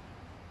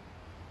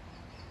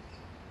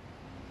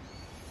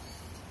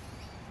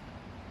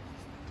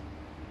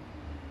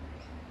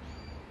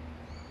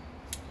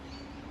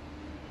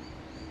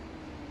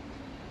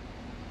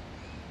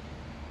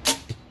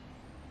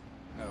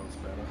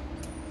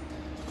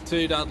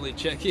 Two Dudley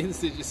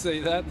check-ins, did you see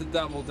that? The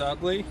double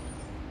Dudley.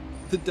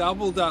 The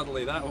double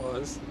Dudley, that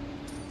was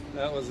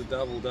a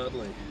double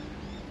Dudley.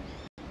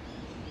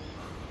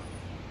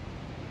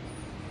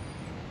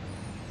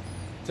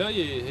 Tell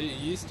you who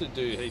used to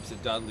do heaps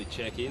of Dudley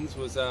check-ins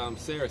was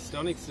Sarah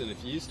Stoningston.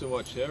 If you used to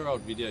watch her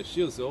old videos,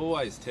 she was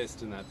always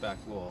testing that back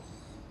wall.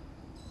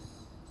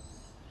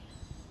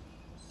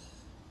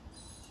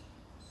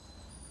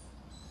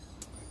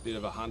 Bit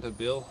of a hunter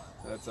bill,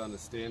 that's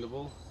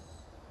understandable.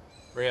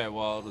 Rio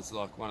Wild was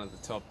like one of the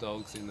top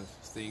dogs in the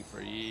thing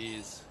for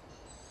years.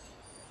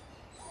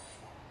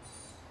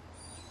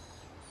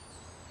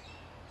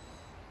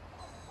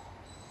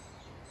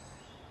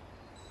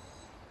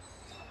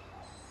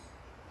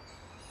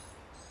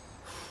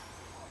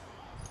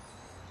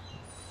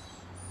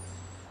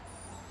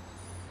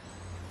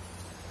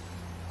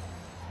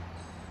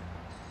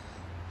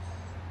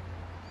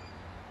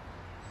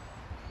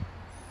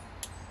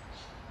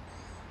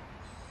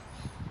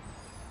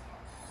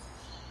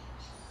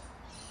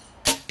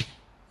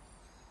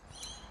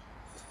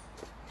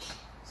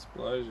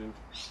 Explosion.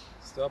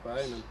 Stop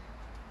aiming.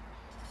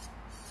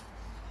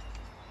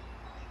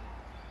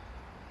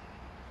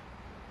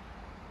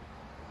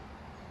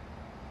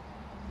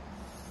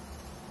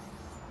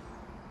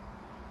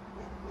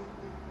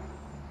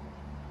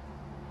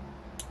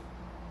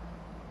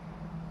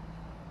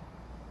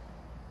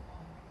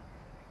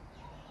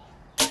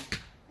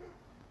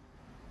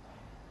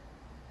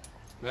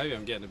 Maybe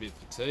I'm getting a bit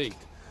fatigued.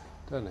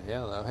 Don't know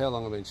how though. How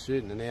long I've been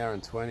shooting? An hour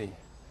and 20.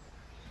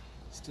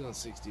 Still on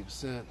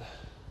 60%.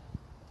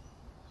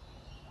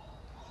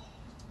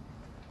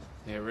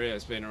 Yeah,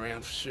 Rio's been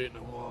around for shooting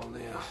a while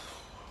now.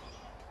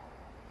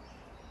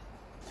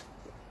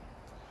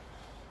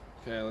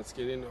 Okay, let's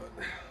get into it.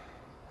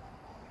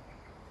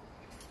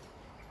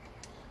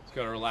 Just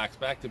got to relax.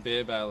 Back to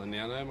bare bailing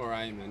now. No more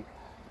aiming.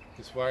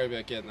 Just worry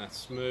about getting that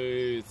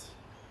smooth,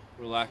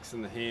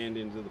 relaxing the hand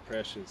into the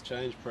pressures.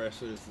 Change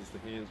pressures as the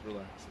hand's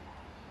relaxing.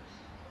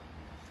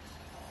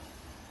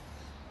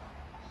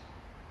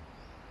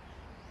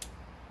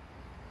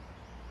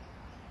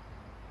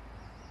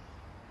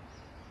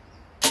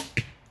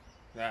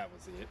 That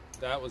was it.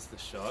 That was the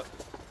shot.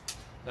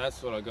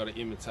 That's what I got to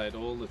imitate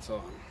all the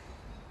time.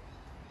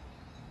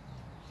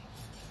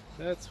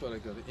 That's what I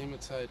got to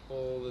imitate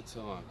all the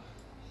time.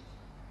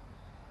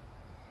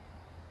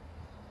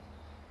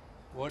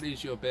 What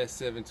is your best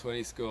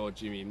 720 score,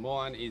 Jimmy?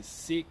 Mine is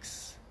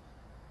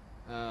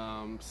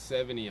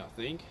 670, I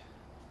think.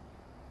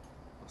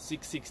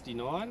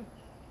 669?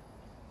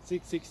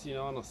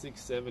 669 or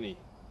 670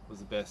 was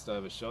the best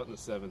overshot in the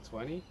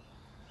 720.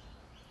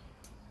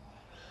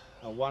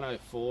 A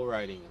 104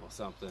 rating or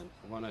something.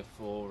 A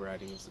 104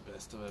 rating is the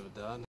best I've ever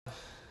done.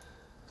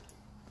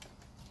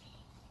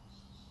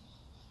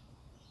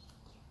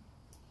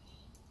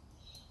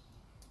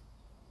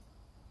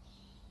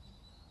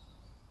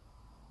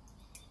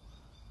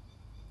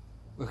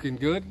 Looking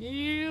good.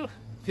 You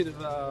bit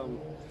of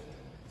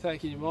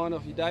taking your mind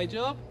off your day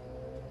job.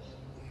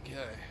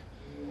 Okay,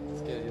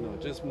 let's get into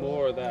it. Just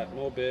more of that,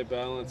 more bare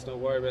balance. Don't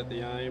worry about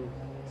the aim.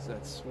 It's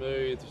that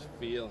smooth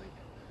feeling.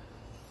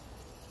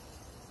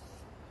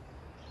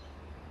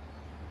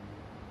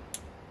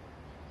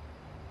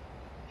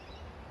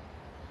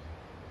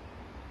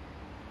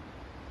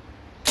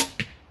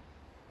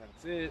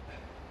 That's it.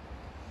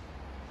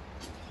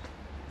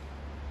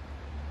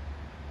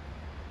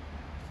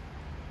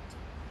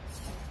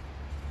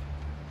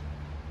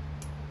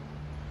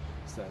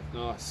 It's that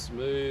nice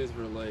smooth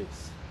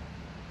release.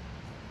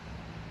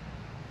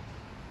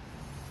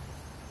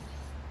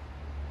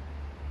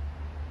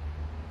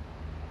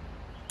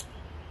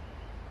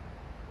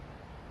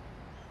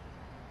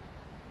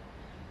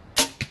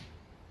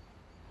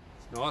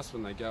 Nice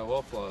when they go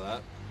off like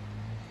that.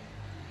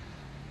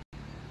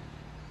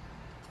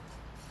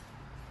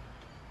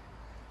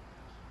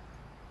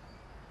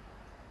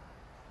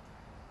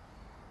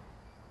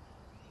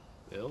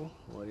 Bill,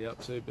 what are you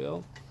up to,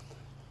 Bill?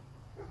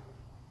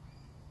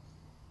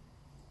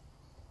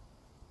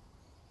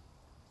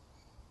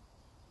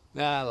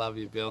 Nah, I love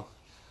you, Bill.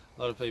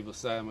 A lot of people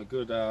say I'm a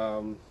good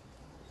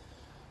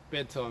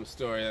bedtime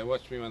story. They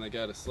watch me when they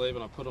go to sleep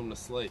and I put them to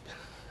sleep.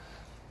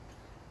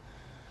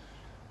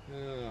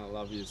 Oh, I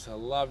love yous. I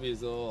love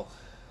yous all.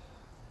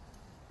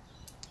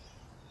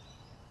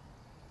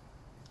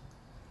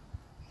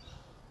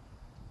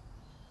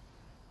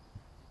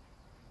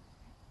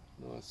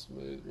 Nice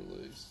smooth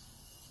release.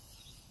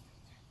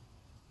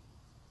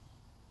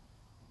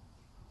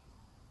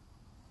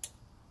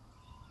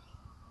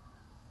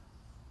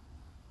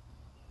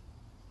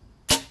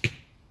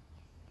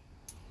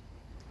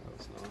 That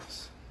was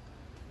nice.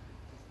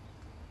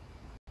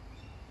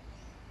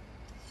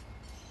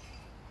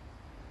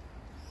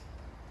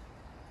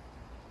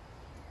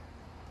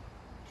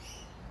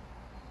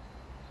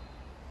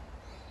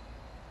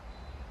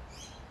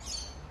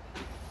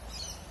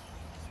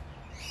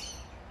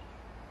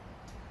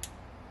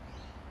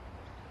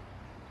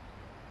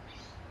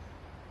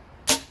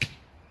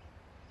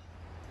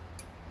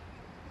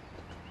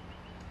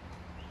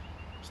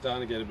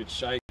 Starting to get a bit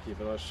shaky,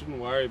 but I shouldn't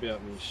worry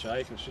about me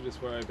shake. I should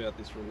just worry about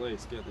this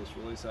release, get this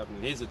release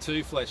happening. Here's a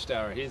 2-fleshed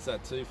arrow. Here's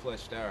that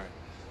 2-fleshed arrow.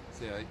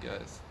 See how it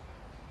goes.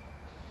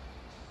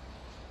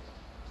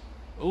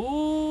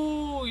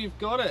 Ooh, you've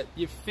got it.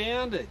 You've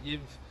found it.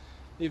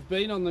 You've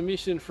been on the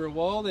mission for a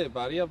while there,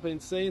 buddy. I've been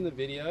seeing the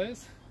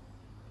videos.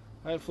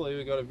 Hopefully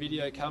we've got a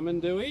video coming,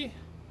 do we?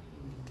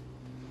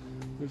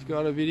 We've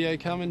got a video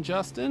coming,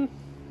 Justin.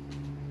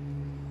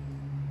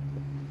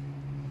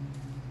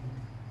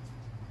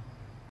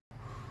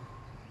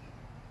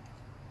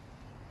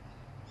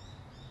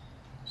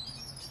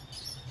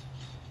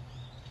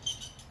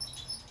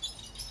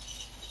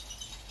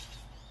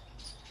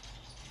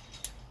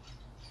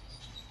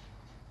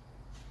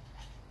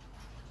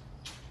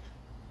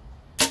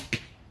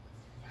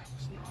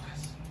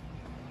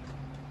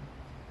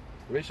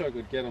 I wish I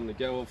could get them to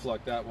go off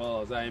like that while I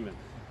was aiming.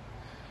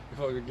 If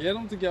I could get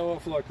them to go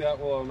off like that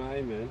while I'm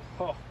aiming,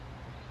 oh,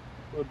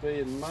 would be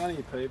in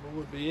money, people.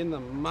 Would be in the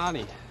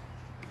money.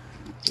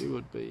 We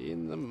would be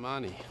in the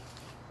money.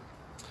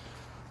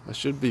 I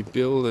should be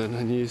building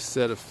a new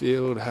set of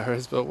field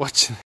arrows, but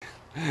watching.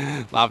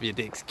 Love your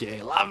dicks,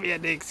 Q. Love your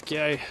dicks,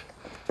 Q.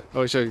 I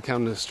wish I could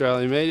come to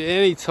Australia, mate.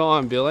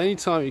 Anytime, Bill.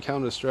 Anytime you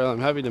come to Australia, I'm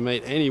happy to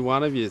meet any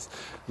one of you.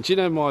 And you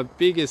know, my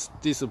biggest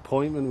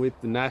disappointment with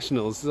the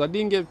Nationals is I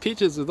didn't get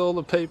pictures with all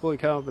the people who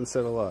come up and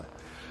said hello.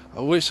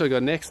 I wish I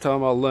got. Next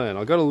time I'll learn.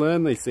 I've got to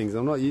learn these things.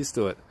 I'm not used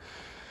to it.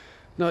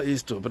 Not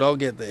used to it, but I'll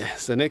get there.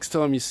 So next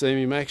time you see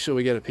me, make sure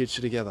we get a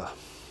picture together.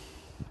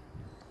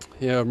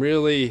 Yeah, I'm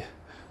really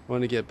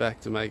want to get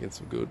back to making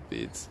some good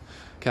vids.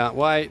 Can't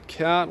wait.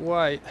 Can't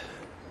wait.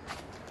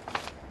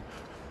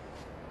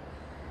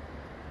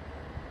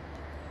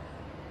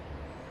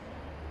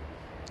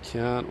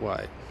 Can't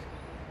wait.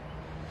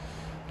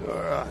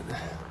 Alright.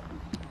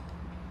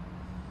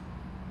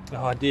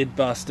 Oh, I did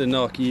bust a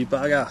knock, you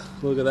bugger.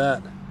 Look at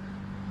that.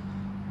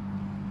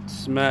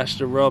 Smashed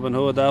a Robin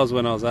Hood. That was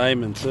when I was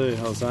aiming too.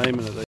 I was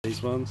aiming at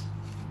these ones.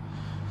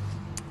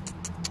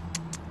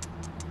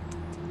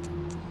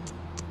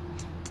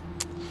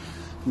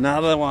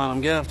 Another one.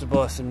 I'm going to have to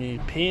buy some new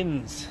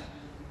pins.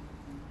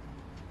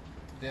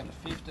 Down to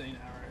 15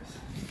 arrows.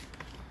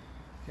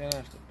 Going to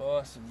have to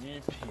buy some new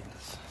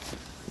pins.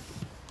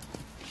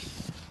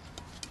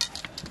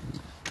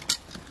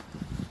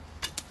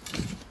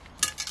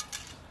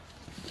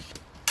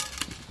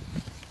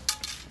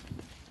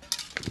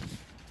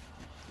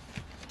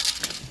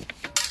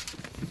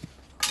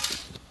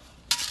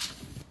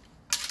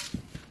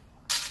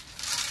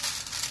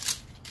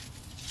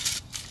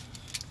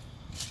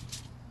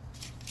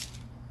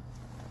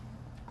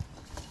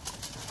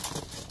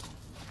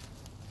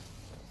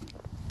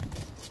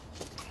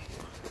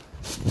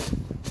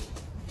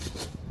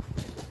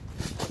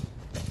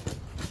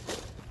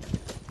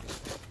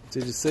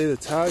 Did you see the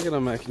target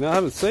I'm making? No, I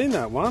haven't seen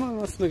that one. I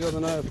must have got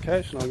the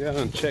notification. I'll go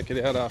and check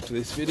it out after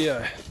this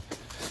video.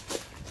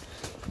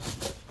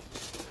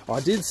 I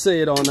did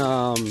see it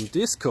on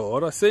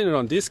Discord. I seen it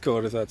on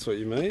Discord, if that's what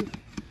you mean.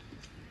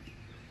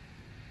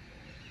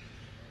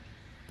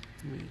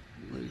 Let me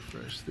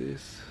refresh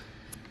this.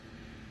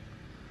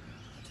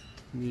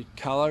 New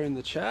colour in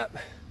the chat.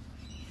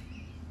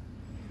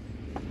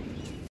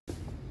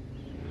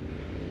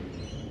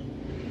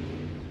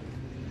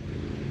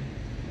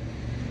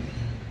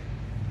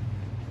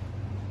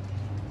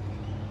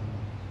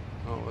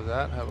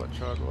 That? Have I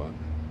tried what?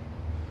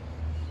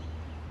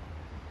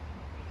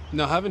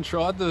 No, I haven't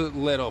tried the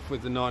let off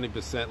with the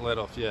 90% let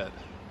off yet.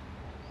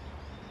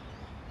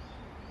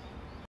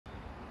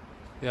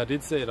 Yeah, I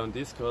did see it on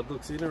Discord.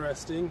 Looks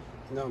interesting.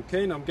 No, I'm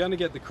keen. I'm going to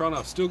get the chrono.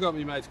 I've still got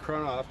my mate's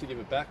chrono. I have to give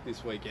it back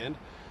this weekend.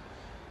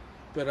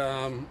 But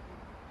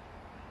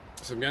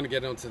so I'm going to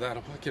get onto that.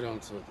 I might get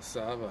onto it the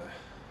Savo.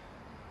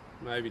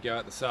 maybe go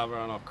at the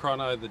servo and I'll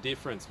chrono the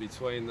difference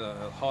between the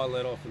high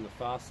let off and the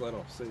fast let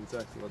off, see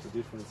exactly what the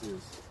difference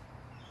is.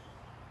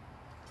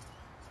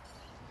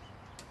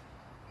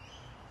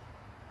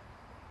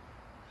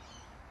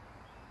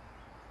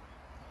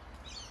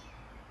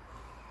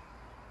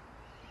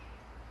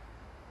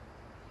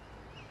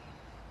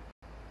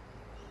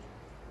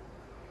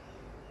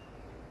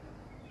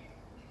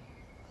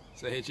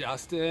 See you,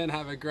 Justin.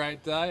 Have a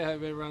great day.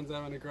 Hope everyone's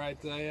having a great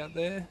day out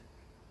there.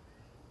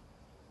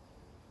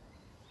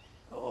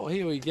 Oh,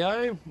 here we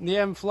go.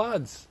 Niam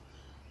floods.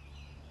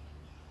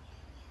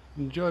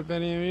 Enjoyed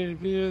many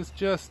interviews.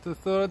 Just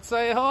thought I'd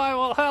say hi.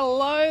 Well,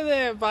 hello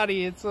there,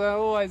 buddy. It's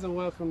always a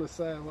welcome to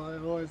say hello.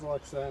 I always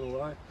like saying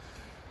hello.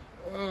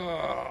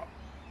 Oh,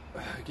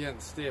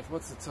 getting stiff.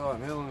 What's the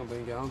time? How long have I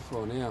been going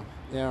for now?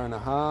 Hour and a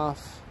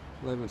half.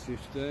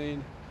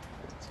 11:15.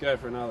 Let's go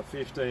for another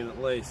 15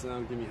 at least, and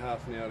that'll give me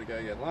half an hour to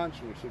go get lunch,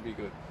 and we should be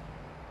good.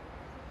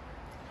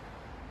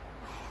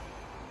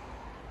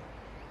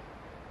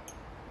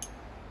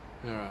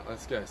 Alright,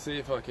 let's go. See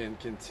if I can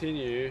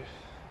continue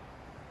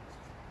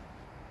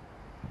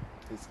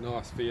this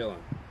nice feeling.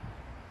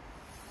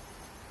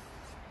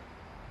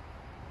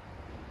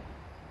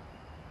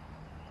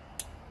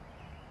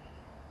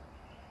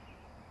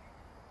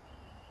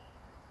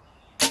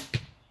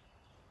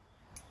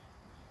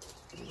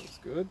 That's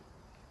good.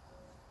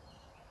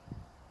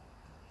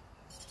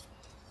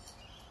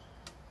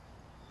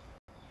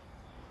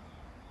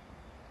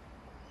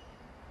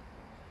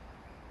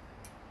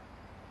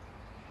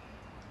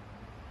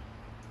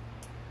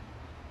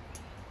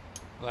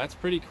 Well, that's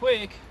pretty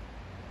quick.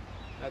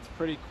 That's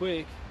pretty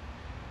quick.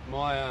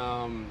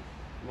 My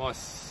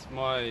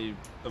my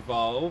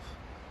Evolve,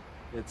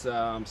 it's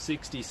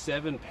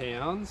 67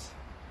 pounds.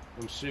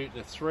 I'm shooting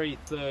a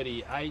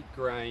 338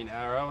 grain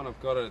arrow, and I've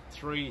got it at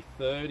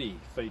 330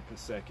 feet per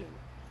second.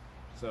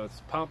 So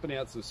it's pumping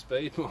out some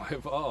speed. My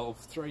Evolve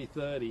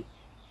 330.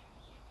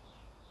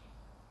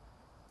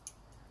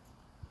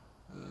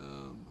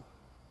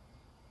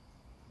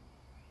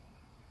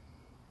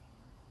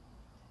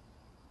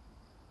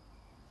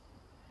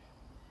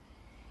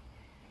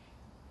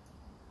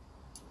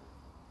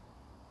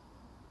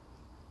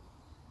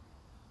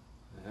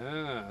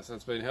 So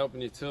it's been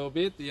helping you too a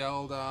bit, the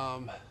old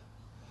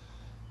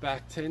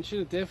back tension.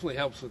 It definitely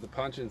helps with the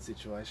punching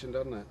situation,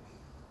 doesn't it?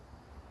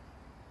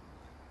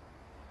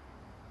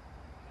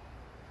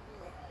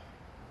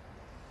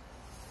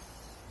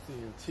 The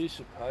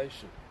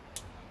anticipation.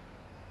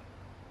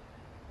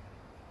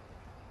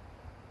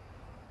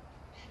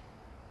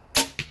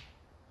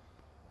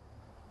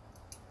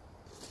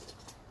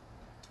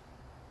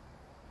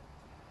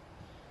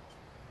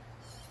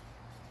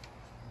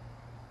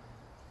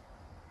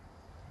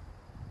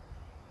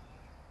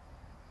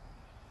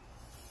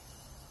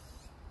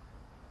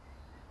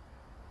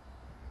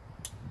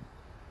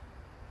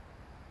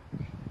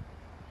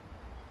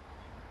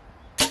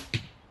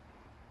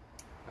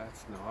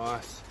 That's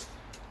nice.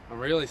 I'm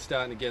really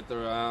starting to get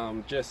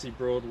the Jesse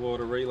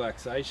Broadwater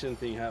relaxation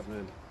thing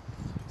happening.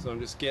 So I'm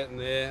just getting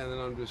there, and then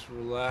I'm just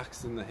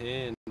relaxing the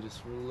hand, and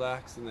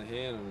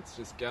it's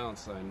just going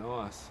so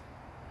nice.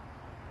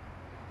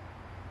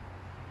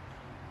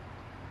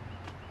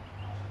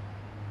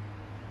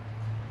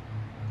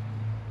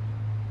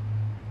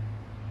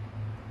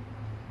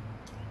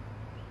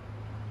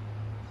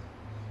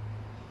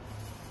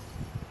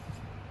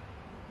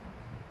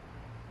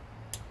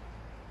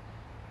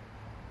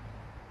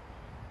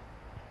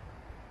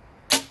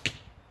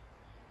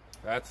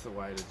 That's the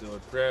way to do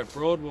it.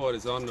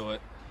 Broadwater's onto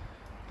it.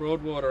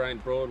 Broadwater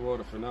ain't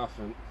Broadwater for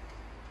nothing.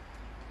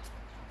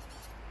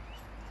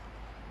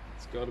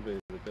 It's got to be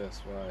the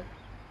best way.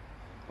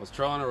 I was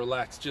trying to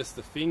relax just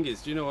the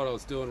fingers. Do you know what I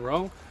was doing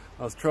wrong?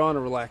 I was trying to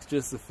relax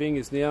just the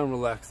fingers. Now I'm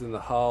relaxing the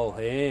whole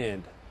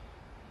hand.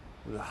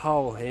 And the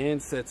whole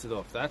hand sets it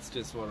off. That's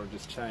just what I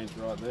just changed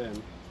right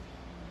then.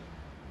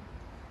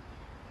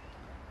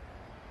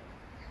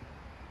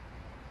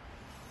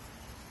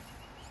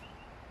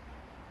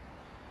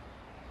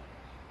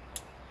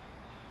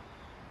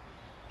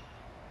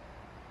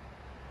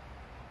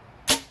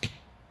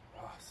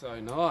 So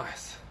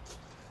nice.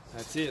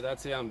 That's it.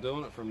 That's how I'm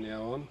doing it from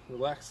now on.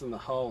 Relaxing the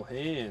whole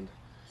hand.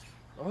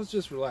 I was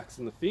just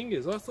relaxing the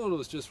fingers. I thought it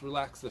was just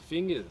relax the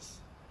fingers.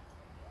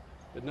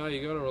 But no,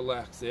 you got to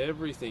relax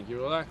everything. You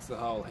relax the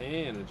whole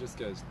hand, it just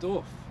goes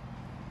doof.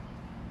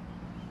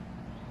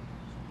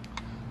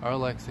 I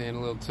relax the hand a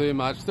little too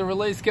much. The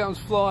release comes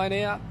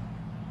flying out.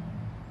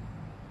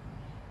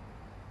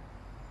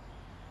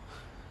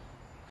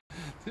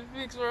 To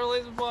fix the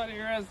release button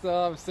your ass.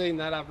 Oh, I've seen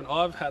that happen.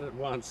 I've had it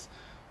once.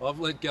 I've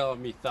let go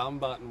of my thumb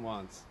button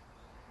once.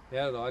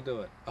 How did I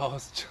do it?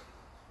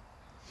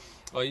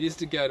 I used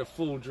to go to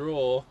full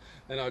draw,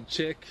 and I'd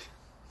check.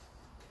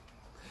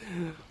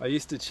 I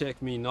used to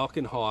check me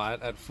knocking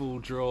height at full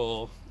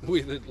draw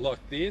with it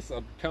like this.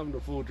 I'd come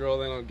to full draw,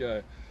 then I'd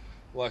go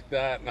like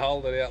that and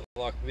hold it out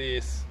like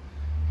this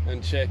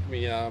and check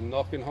me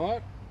knocking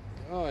height.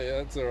 Oh yeah,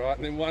 that's alright.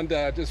 And then one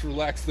day I just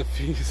relaxed the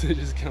fingers, they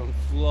just come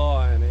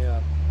flying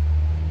out.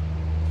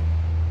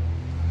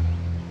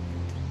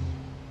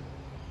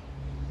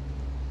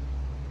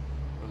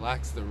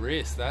 Relax the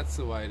wrist, that's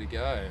the way to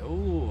go.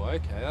 Oh,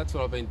 okay, that's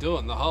what I've been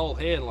doing. The whole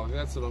hand, like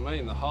that's what I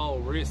mean. The whole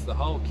wrist, the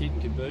whole kit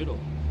and caboodle.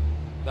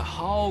 The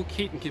whole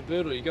kit and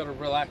caboodle. You got to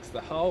relax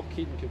the whole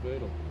kit and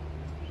caboodle.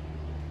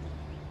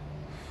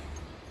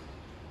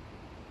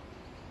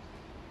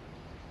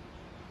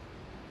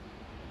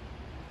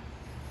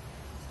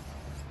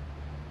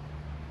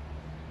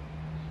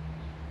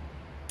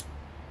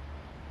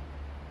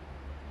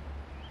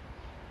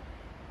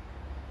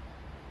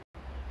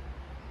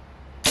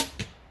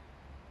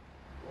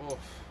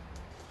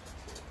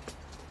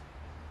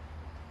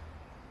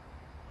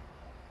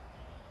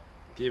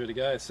 Give it a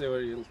go, see what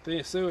you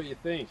think. See what you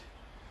think.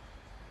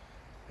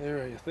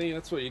 There you think.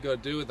 That's what you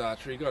got to do with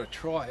archery. You got to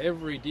try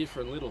every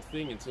different little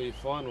thing until you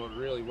find what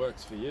really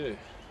works for you.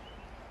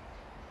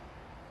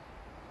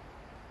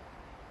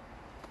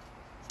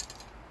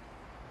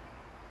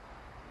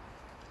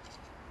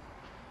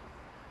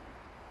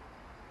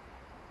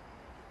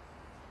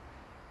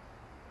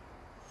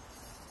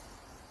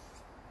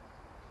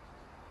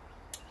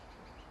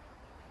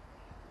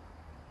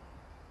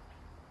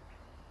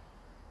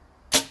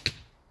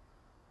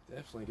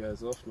 Definitely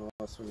goes off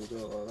nice when you do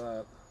it like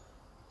that.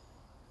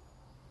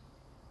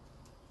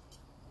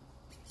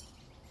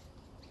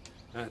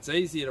 And it's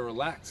easier to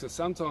relax, because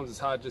sometimes it's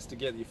hard just to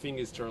get your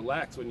fingers to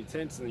relax. When you're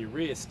tensing your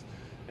wrist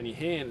and your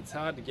hand, it's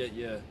hard to get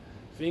your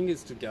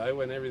fingers to go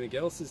when everything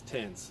else is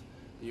tense.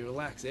 You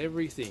relax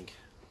everything.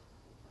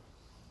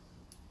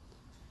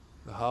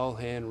 The whole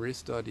hand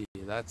wrist idea,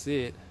 that's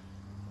it.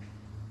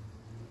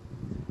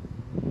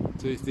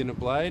 Too thin a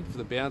blade for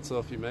the bounce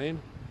off, you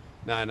mean?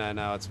 No,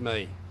 it's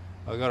me.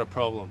 I got a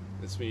problem.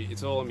 It's me.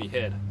 It's all in my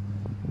head.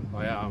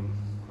 I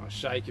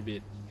shake a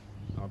bit.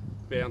 I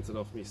bounce it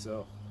off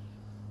myself.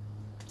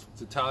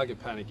 It's a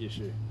target panic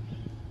issue.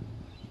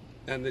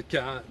 And it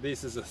can't.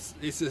 This is a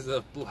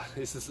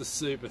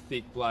super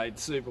thick blade,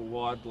 super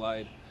wide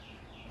blade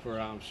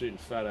for shooting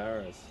fat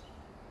arrows.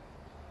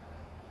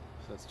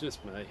 So it's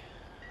just me.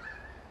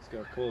 Just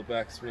got to pull it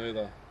back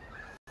smoother.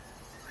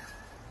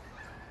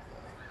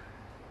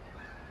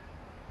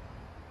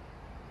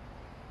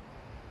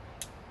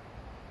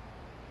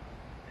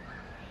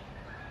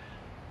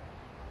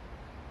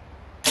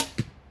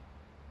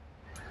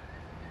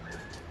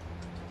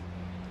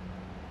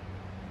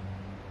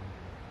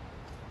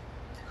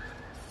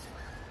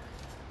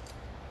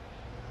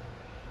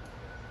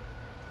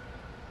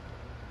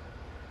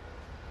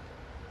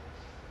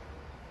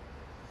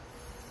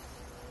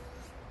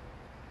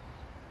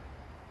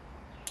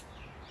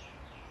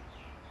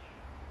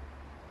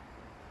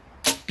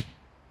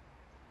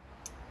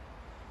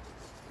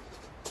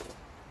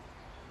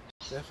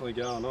 Definitely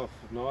going off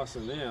nicer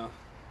now.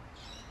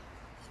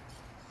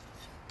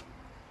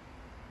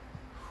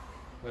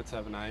 Let's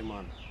have an aim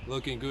one.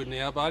 Looking good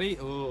now, buddy.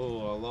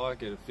 Oh, I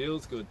like it. It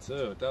feels good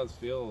too. It does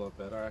feel a lot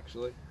better,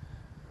 actually.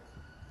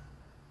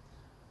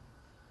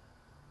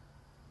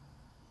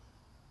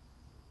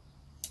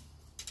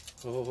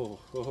 Oh,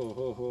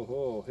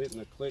 hitting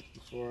the click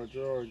before I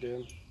draw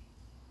again.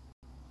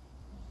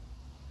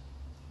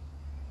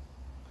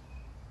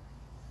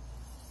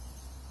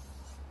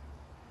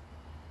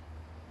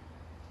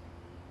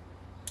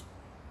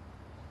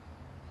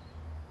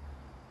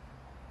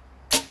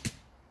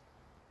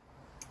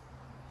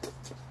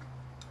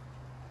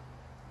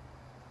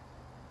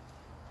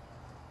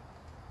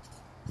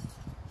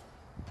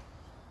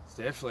 It's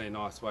definitely a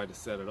nice way to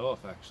set it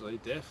off, actually.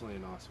 Definitely a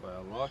nice way.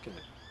 I'm liking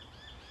it.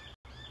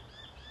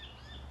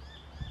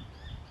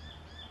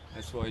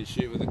 That's why you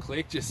shoot with a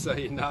click, just so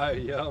you know.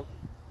 Yup.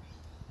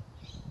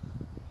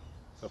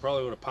 So I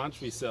probably would have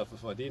punched myself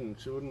if I didn't,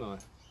 shouldn't I?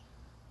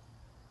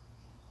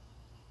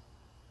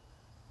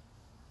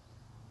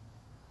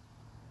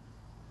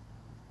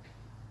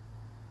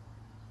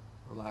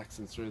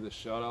 Relaxing through the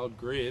shot. Old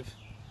Griv,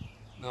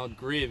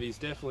 he's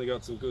definitely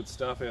got some good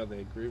stuff out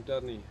there, Griv,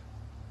 doesn't he?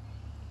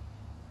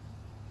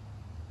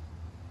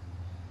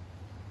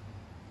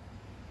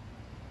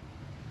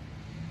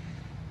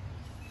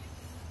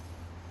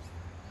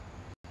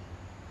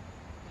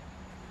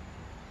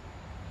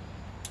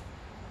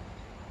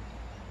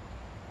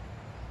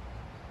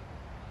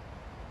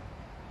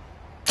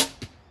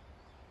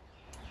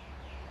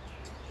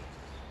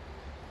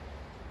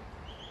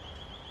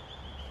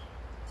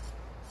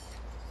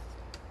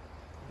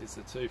 It's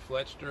the 2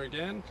 Fletcher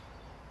again.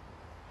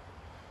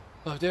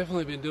 I've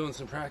definitely been doing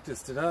some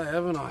practice today,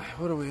 haven't I?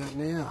 What are we at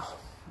now?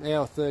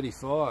 Hour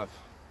 35.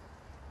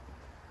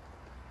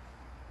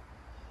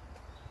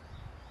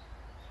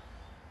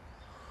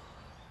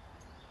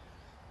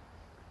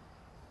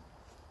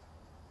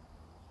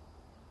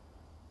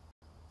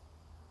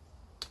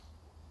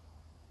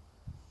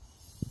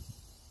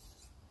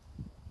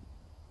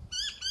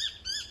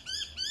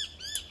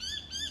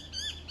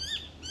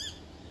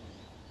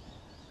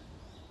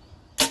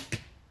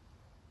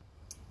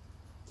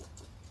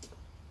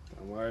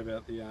 Don't worry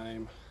about the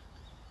aim.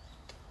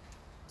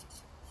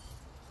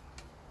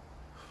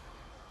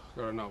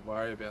 Gotta not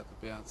worry about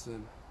the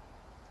bouncing.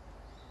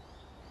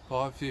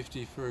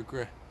 550 for a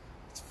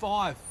It's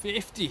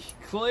 $5.50.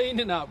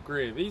 Cleaning up,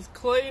 Griv. He's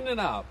cleaning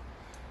up.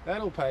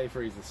 That'll pay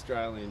for his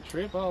Australian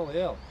trip. Holy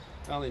hell.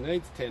 Only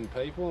needs 10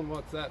 people, and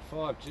what's that?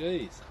 5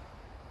 G's.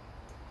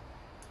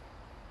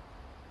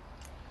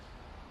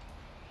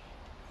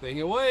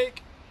 Thing a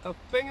week. A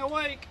thing a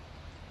week.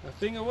 A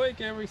thing a week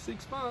every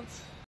 6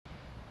 months.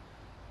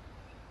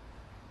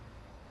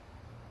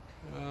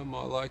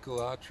 My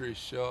local archery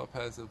shop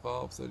has a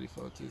valve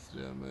 35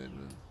 twisted out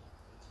movement.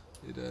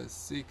 It has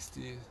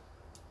 60.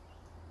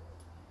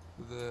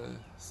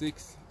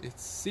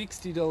 It's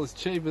 $60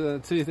 cheaper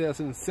than the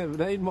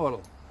 2017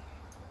 model.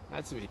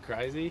 That's a bit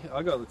crazy.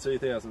 I got the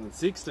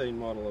 2016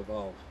 model of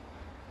valve.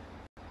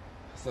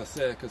 As I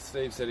said, because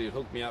Steve said he'd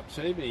hook me up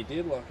cheap, and he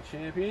did, like a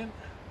champion.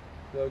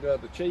 So I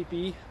got the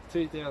cheapy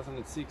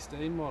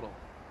 2016 model.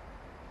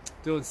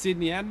 Doing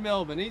Sydney and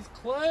Melbourne. He's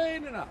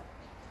cleaning up.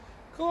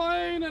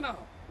 Cleaning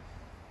up.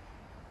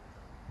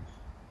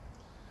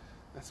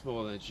 That's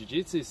more than a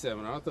jiu-jitsu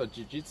seminar. I thought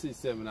jiu-jitsu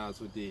seminars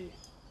were dear.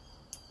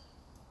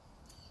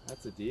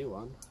 That's a dear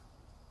one.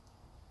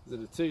 Is it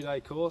a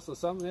 2-day course or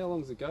something? How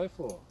long does it go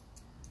for?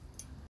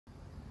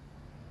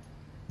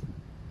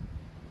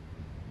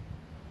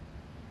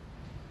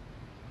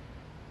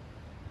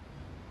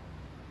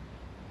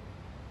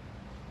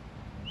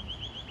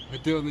 We're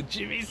doing the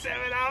Jimi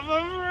seminar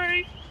for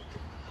free.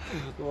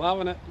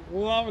 Loving it,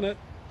 loving it.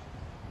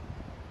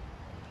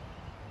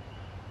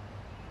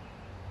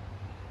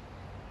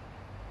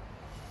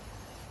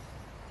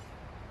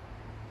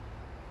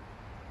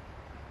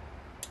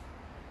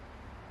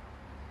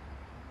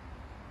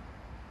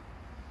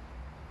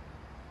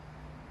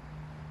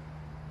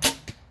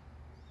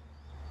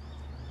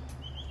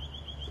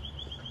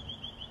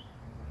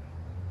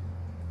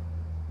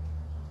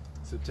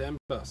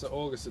 September, so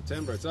August,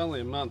 September, it's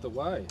only a month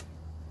away.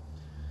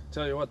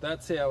 Tell you what,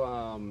 that's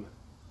how,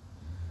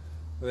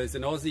 there's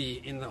an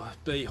Aussie in the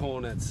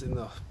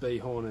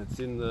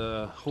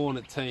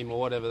Hornet team, or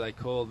whatever they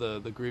call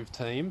the Griv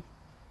team.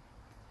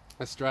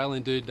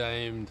 Australian dude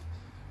named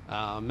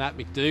Matt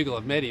McDougall.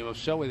 I've met him, I've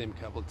shot with him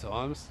a couple of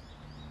times.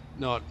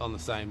 Not on the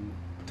same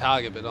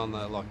target, but on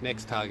the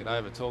next target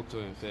over, talked to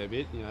him a fair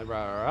bit, you know,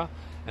 rah rah rah.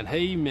 And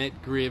he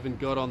met Griv and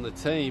got on the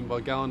team by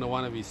going to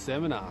one of his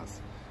seminars.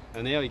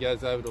 And now he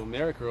goes over to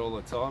America all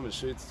the time and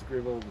shoots the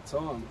Griv all the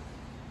time.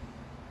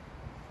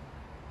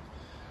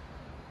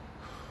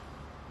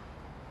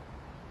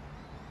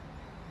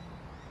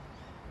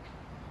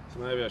 So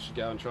maybe I should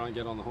go and try and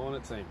get on the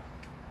Hornet team.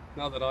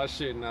 Not that I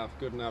shoot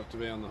good enough to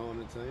be on the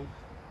Hornet team.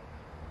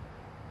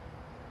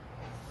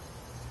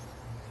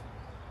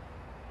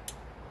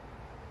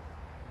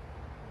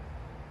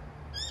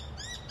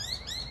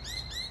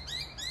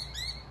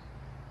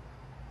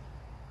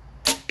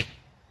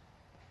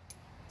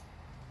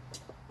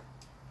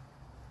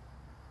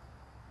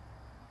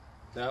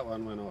 That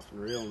one went off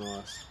real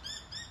nice.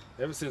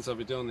 Ever since I've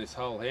been doing this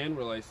whole hand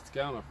release, it's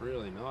going off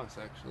really nice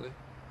actually.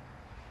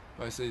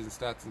 Bow season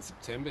starts in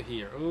September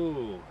here.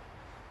 Ooh,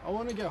 I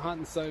want to go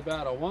hunting so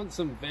bad. I want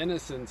some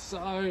venison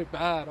so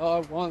bad. I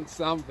want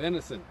some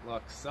venison,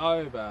 like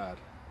so bad.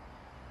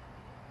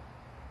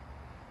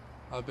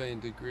 I've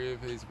been to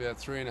Griv, he's about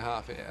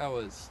 3.5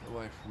 hours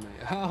away from me.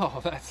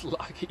 Oh, that's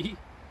lucky.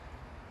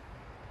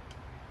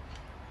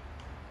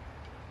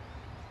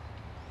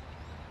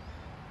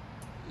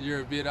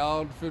 You're a bit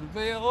old for to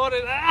be a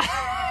Hornet.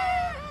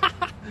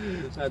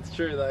 That's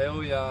true, they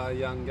all are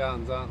young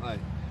guns, aren't they?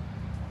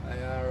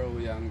 They are all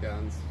young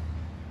guns.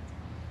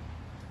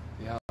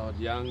 The old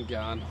young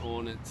gun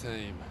Hornet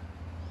team.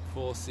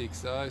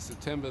 460,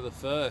 September the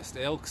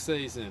 1st, elk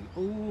season.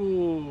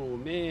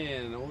 Ooh,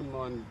 man, I wouldn't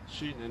mind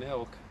shooting an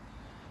elk.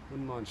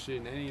 Wouldn't mind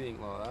shooting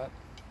anything like that.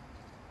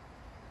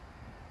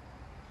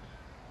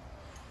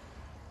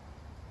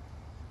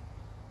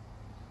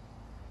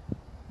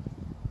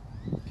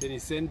 Can you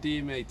send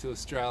deer meat to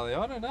Australia?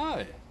 I don't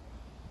know.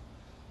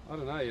 I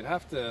don't know. You'd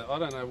have to. I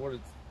don't know what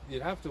it's.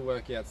 You'd have to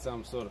work out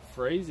some sort of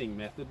freezing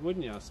method,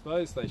 wouldn't you? I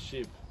suppose they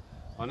ship.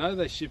 I know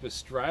they ship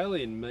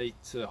Australian meat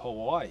to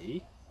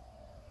Hawaii.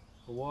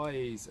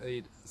 Hawaii's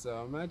eat. So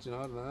I imagine.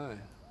 I don't know.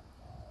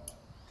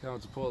 Come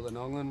to Port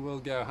Nongland. We'll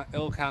go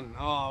elk hunting.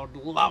 Oh, I would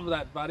love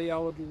that, buddy. I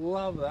would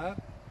love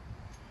that.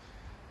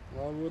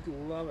 I would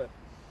love it.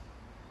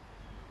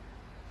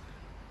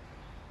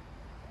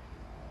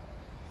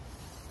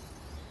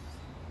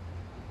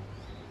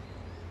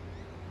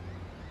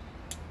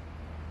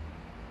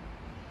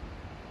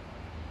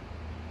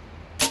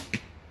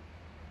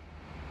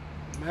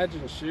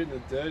 Imagine shooting a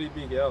dirty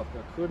big elk.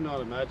 I could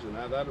not imagine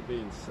that. That would be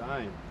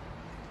insane.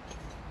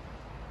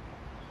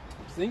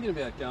 I was thinking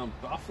about going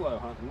buffalo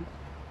hunting.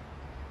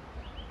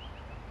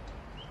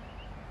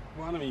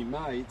 One of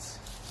my mates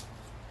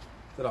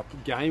that I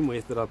game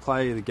with, that I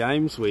play the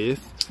games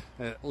with,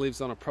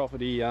 lives on a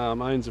property,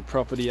 owns a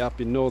property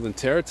up in Northern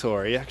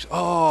Territory. Actually,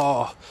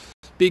 oh,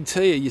 Big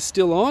T, are you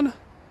still on?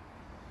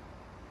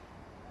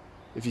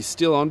 If you're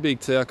still on, Big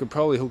T, I could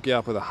probably hook you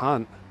up with a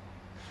hunt.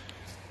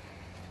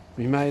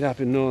 We made up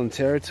in Northern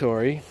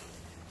Territory.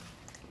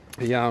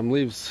 He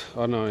lives,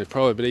 I don't know,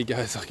 probably, but he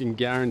goes, I can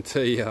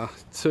guarantee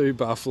 2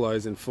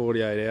 buffaloes in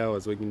 48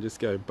 hours. We can just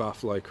go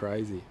buffalo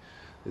crazy.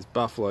 There's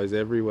buffaloes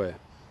everywhere.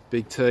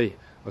 Big T.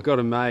 I've got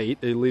a mate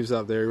who lives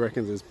up there. He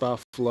reckons there's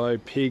buffalo,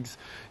 pigs.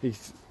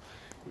 He's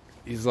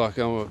like,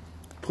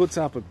 puts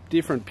up a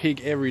different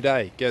pig every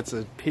day. Gets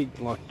a pig,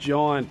 like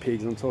giant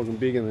pigs. I'm talking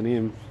bigger than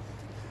him.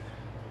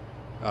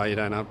 Oh, you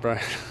don't up, bro?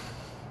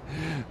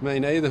 Me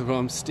neither, but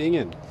I'm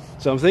stinging.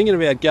 So I'm thinking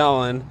about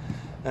going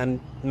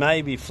and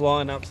maybe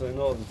flying up to the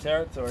Northern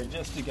Territory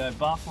just to go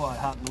buffalo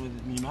hunting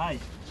with me mate.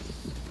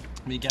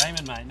 Me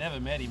gaming mate. Never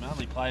met him,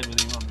 only played with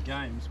him on the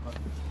games, but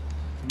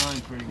know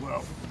him pretty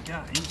well for the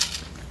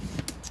games.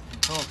 I'm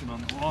talking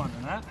on the line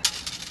and that.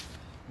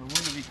 But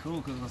wouldn't it be cool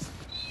because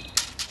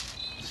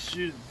I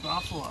shoot a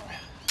buffalo?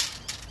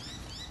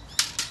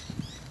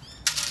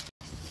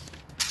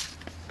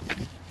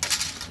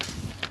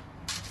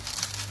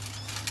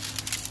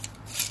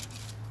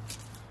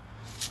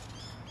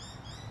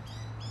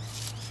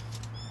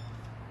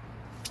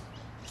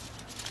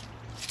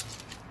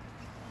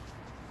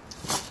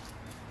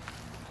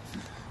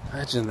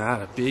 Imagine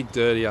that, a big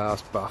dirty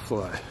ass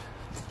buffalo.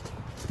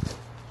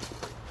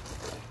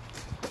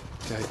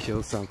 Go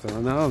kill something. I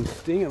know I'm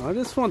stinging. I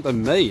just want the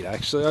meat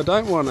actually. I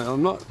don't want it.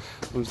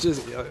 I'm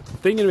just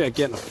thinking about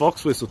getting a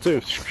fox whistle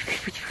too.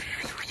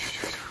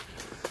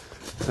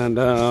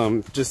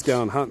 And just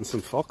going hunting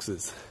some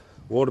foxes.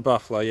 Water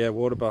buffalo, yeah,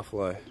 water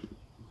buffalo.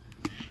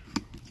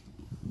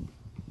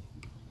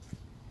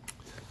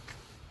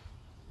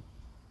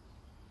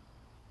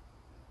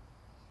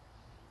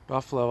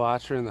 Buffalo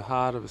archer in the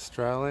heart of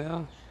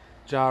Australia.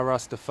 Jar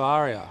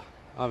Rastafari.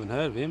 I haven't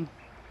heard of him.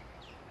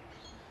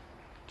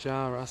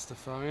 Jar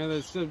Rastafari.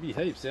 There's going to be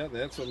heaps out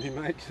there. That's what me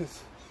mate just...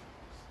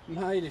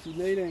 Mate, if you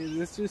need any,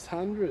 there's just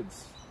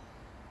hundreds.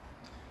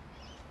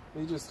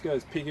 He just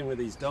goes picking with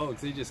his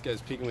dogs. He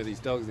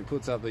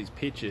puts up these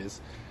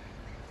pictures.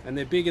 And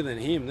they're bigger than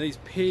him. These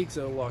pigs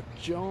are like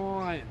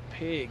giant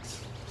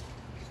pigs.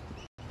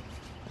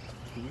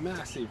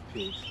 Massive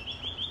pigs.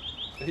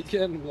 He get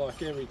them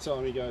like every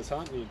time he goes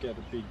hunting, you get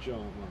a big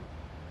giant one.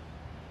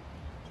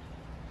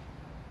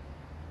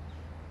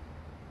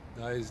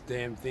 Those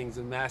damn things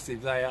are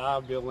massive. They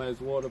are, Bill. Those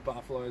water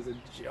buffaloes are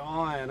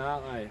giant,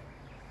 aren't they?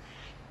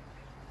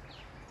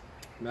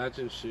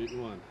 Imagine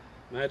shooting one.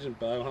 Imagine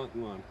bow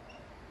hunting one.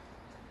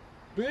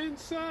 Be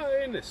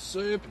insane. They're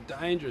super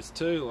dangerous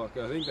too. Like,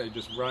 I think they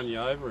just run you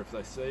over if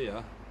they see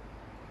you.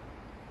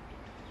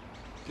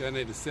 Gonna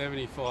need a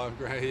 75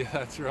 grade. Yeah,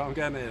 that's right. I'm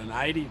gonna need an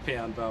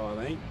 80-pound bow,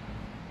 I think.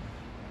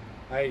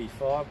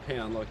 85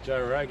 pound like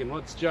Joe Rogan.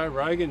 What's Joe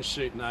Rogan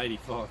shooting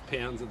 85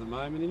 pounds at the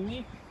moment, isn't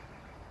he?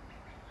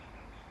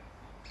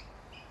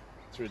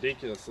 It's a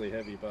ridiculously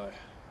heavy bow.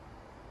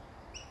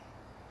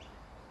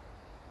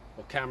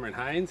 Or Cameron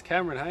Haynes.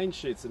 Cameron Haynes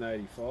shoots an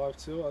 85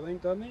 too, I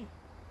think, doesn't he?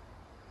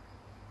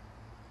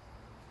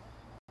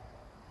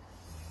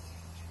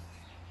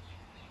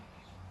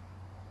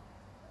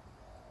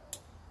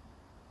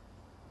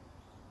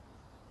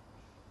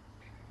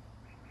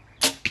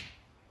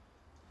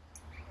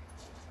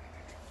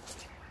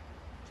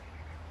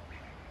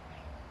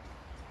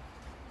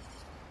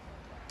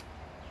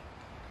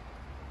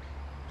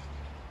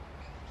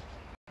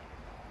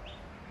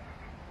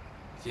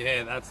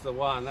 Yeah, that's the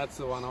one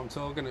I'm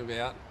talking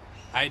about.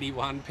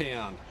 81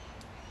 pound.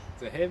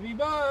 It's a heavy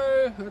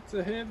bow. That's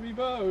a heavy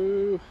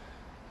bow.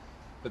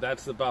 But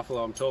that's the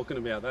buffalo I'm talking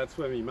about. That's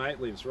where my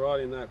mate lives, right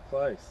in that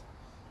place.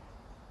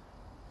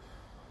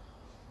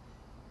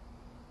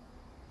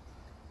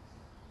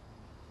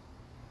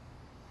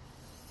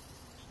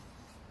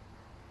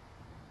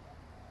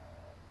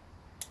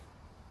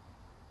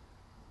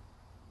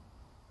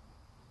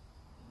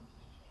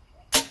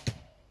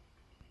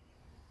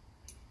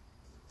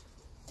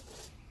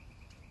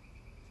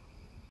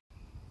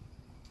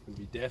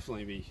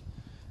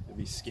 It'd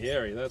be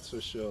scary, that's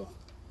for sure.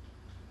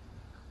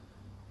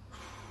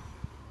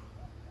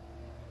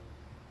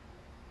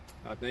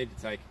 I'd need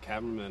to take a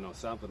cameraman or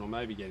something, or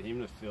maybe get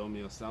him to film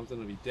me or something.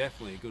 It'd be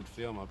definitely a good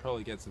film. I'd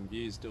probably get some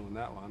views doing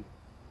that one.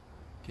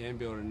 Can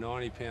build a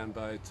 90-pound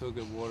bow, took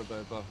a water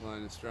bow buffalo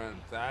in Australia.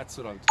 That's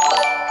what I'm talking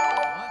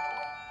about.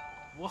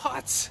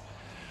 What?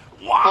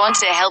 Want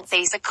to help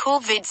these are cool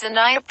vids and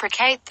I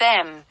appreciate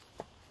them.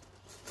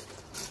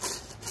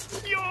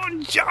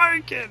 You're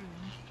joking!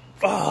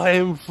 Oh, I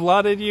am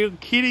flooded. You're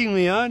kidding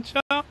me, aren't you?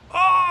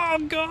 Oh,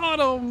 God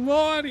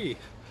almighty.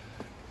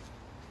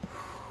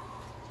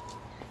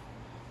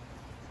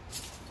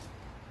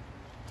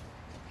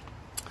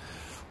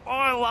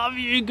 I love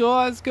you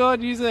guys.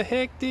 God, you're a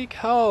hectic.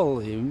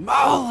 Holy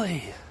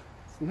moly.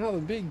 It's another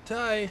big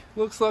day.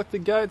 Looks like the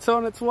goat's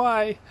on its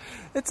way.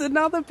 It's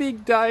another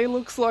big day.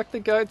 Looks like the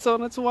goat's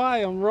on its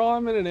way. I'm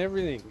rhyming and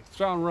everything.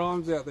 Throwing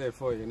rhymes out there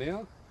for you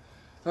now.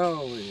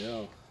 Holy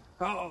hell.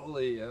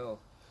 Holy hell.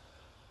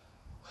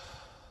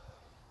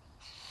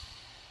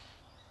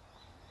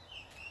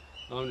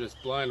 I'm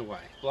just blown away,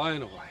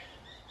 blown away.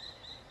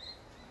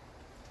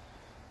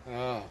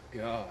 Oh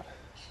God.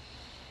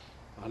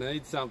 I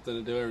need something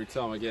to do every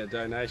time I get a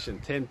donation.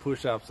 10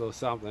 push-ups or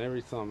something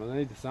every time. I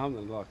need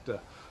something like to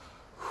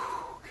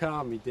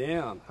calm me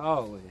down.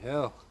 Holy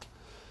hell.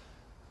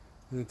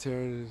 And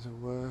turn it into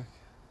work.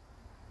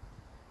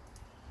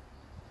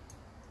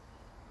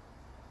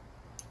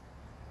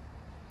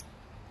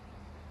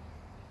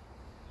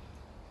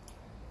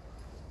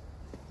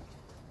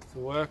 To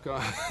work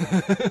on.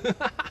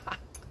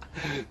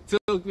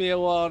 Took me a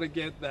while to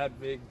get that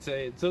big T.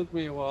 It took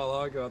me a while.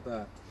 I got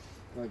that.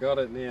 I got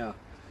it now.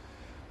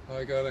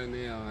 I got it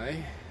now, eh?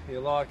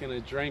 You're liking a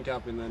drink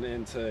up in the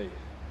NT.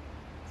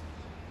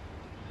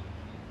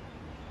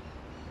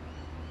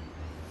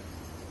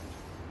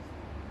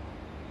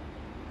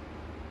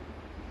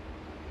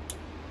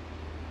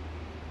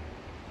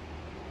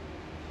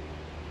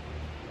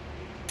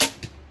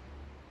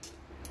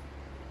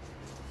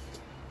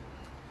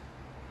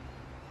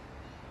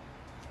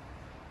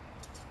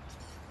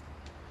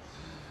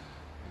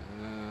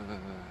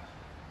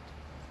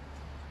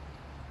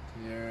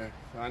 You're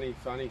a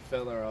funny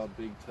fella, old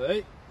Big T.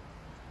 Okay.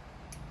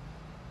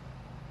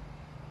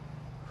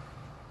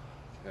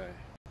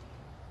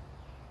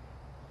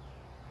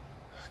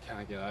 I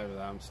can't get over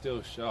that. I'm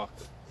still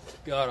shocked.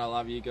 God, I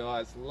love you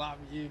guys. Love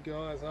you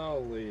guys.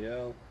 Holy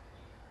hell.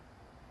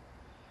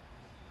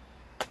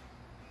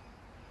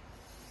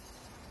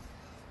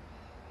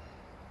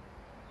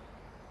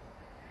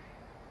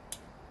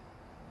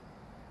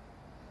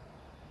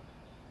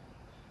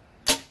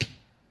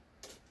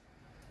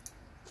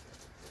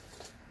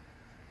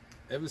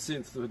 Ever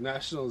since the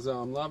Nationals,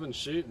 I'm loving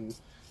shooting.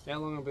 How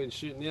long I've been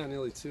shooting now?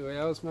 Nearly 2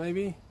 hours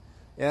maybe?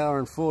 Hour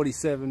and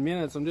 47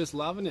 minutes. I'm just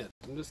loving it.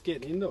 I'm just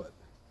getting into it.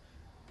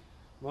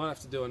 Might have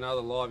to do another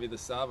livey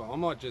this summer. I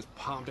might just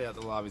pump out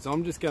the liveys.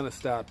 I'm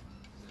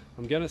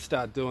gonna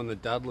start doing the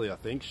Dudley, I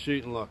think.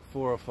 Shooting like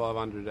 400 or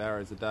 500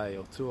 arrows a day,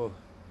 or 2 or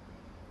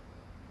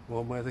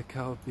warm weather,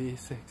 cold beer,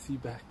 sexy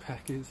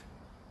backpackers.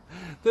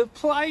 The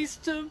place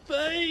to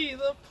be!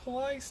 The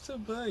place to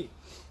be!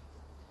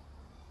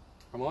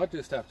 I might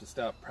just have to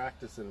start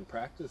practicing and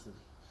practicing.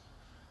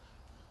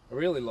 I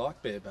really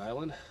like bear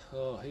bailing.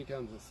 Oh, here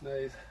comes a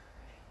sneeze.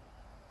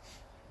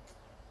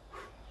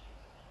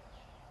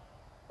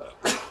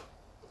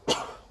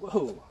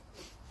 Whoa.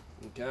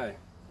 Okay.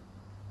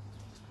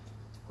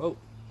 Whoa.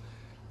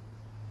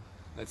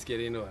 Let's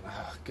get into it.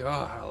 Oh,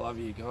 God, I love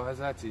you guys.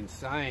 That's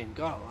insane.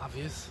 God, I love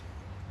yous.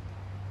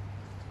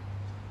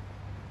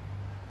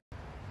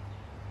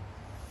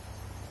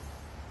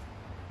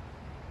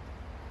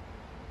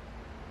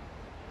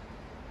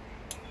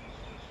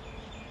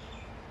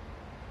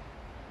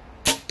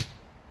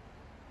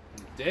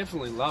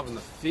 Definitely loving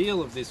the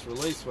feel of this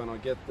release when I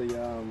get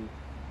the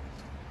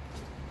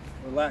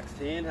relaxed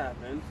hand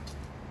happening.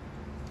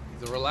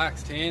 The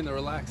relaxed hand, the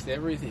relaxed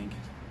everything.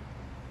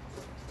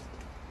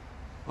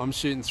 I'm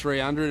shooting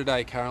 300 a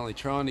day currently,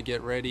 trying to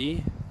get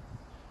ready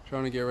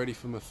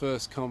for my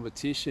first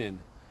competition.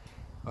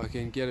 I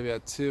can get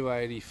about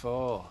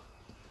 284.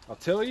 I'll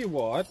tell you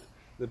what,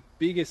 the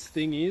biggest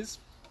thing is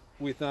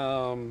with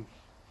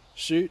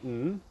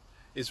shooting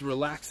is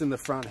relaxing the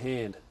front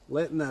hand,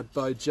 letting that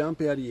bow jump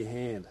out of your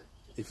hand.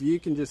 If you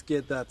can just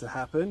get that to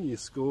happen, your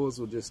scores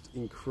will just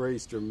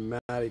increase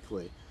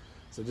dramatically.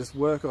 So just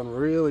work on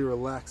really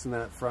relaxing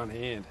that front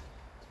hand.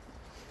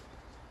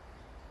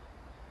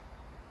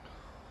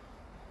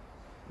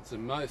 It's the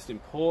most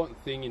important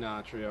thing in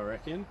archery, I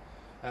reckon,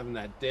 having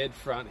that dead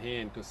front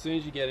hand, because as soon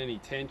as you get any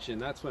tension,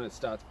 that's when it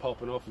starts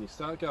popping off and you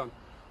start going,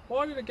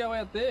 why did it go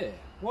out there?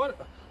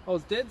 What? I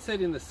was dead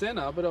set in the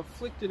center, but I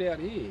flicked it out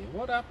here.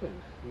 What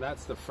happened? And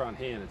that's the front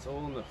hand. It's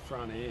all in the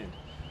front hand.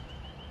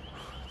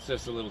 It's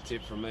just a little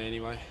tip from me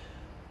anyway.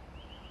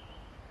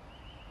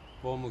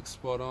 Form looks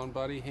spot on,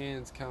 buddy.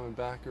 Hands coming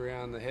back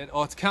around the head.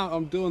 Oh,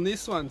 I'm doing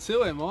this one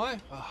too, am I?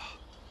 Oh,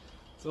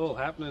 it's all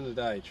happening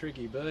today.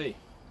 Tricky B.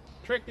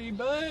 Tricky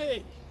B!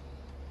 Okay,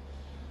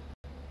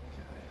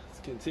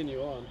 let's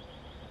continue on.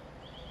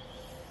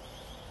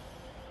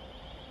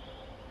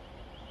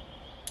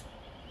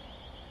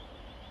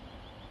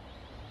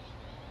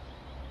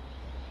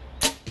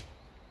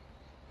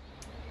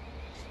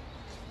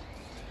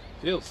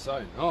 Feels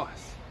so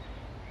nice.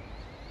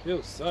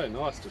 Feels so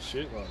nice to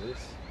shoot like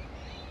this.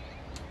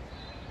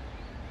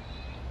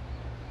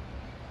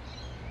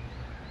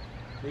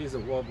 Here's a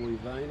wobbly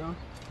veiner.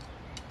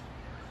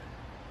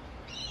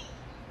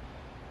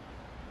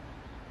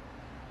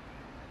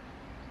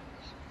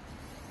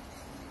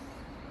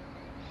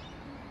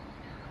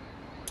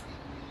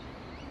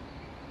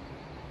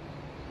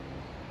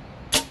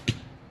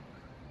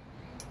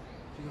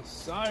 Feels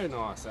so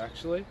nice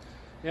actually.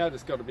 Now I've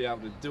just got to be able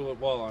to do it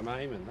while I'm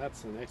aiming.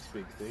 That's the next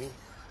big thing.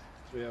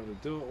 To be able to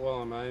do it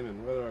while I'm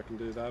aiming. Whether I can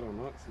do that or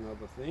not is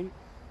another thing.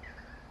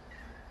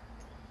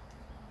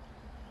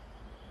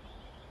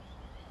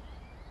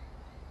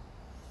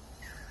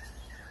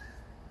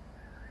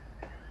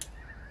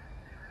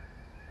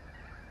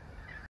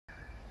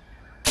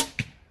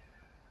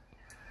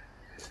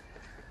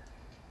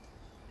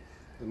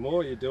 The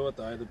more you do it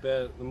though, the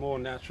better, the more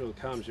natural it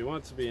comes. You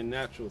want it to be a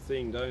natural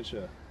thing, don't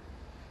you?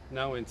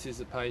 No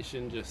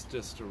anticipation, just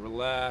to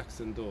relax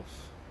and doof.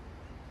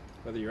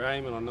 Whether you're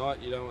aiming or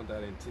not, you don't want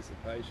that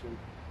anticipation.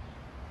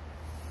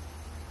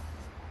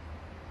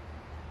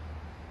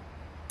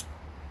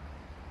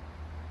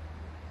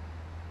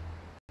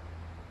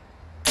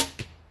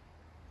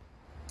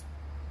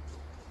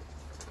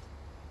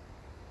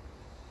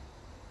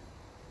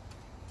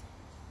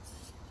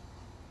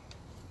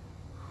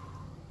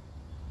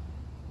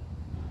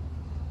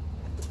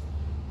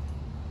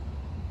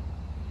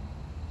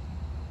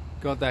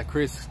 Got that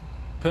Chris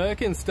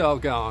Perkins style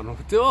going.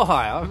 Do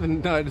I? I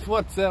haven't noticed.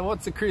 What's that?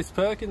 What's the Chris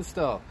Perkins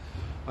style?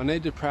 I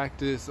need to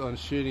practice on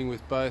shooting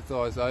with both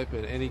eyes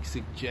open. Any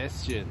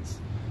suggestions?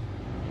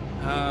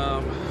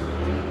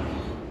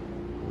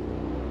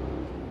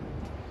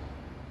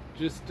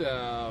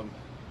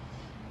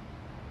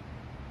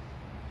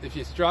 If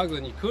you're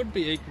struggling, you could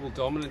be equal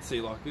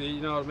dominancy. Like,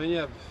 you know what I mean? You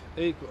have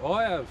equal.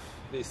 I have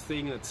this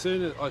thing that as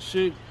soon as I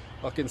shoot,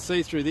 I can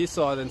see through this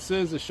side, and as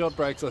soon as the shot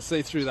breaks, I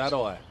see through that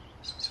eye.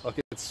 Like,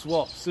 it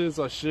swaps as soon as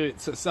I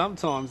shoot. So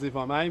sometimes if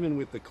I'm aiming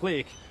with the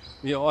click,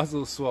 the eyes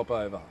will swap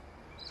over.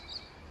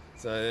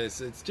 So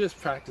it's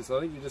just practice. I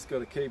think you just got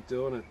to keep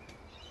doing it.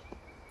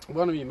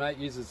 One of your mate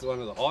uses one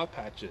of the eye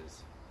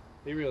patches.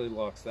 He really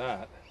likes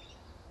that.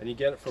 And you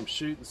get it from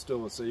shooting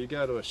stores. So you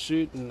go to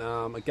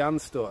a gun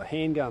store, a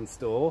handgun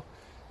store,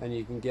 and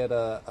you can get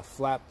a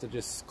flap to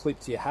just clip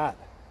to your hat.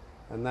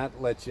 And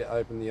that lets you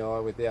open the eye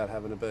without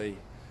having to be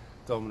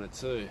dominant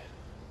too.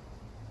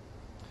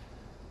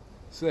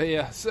 See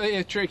ya,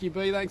 Tricky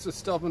B. Thanks for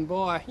stopping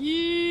by.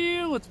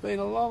 Yeah, it's been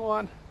a long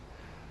one.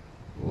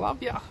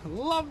 Love ya,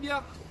 love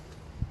ya.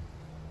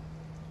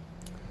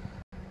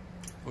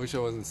 I wish I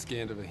wasn't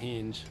scared of a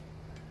hinge.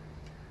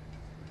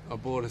 I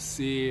bought a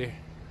sear.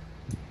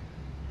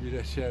 You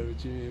just chatted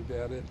with Jimmy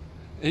about it,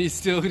 and he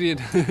still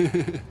did.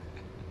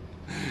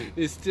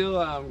 He's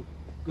still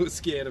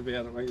scared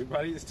about it, mate,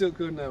 but he still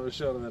couldn't have a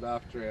shot of it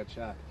after our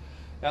chat.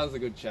 That was a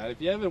good chat.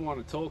 If you ever want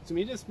to talk to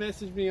me, just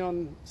message me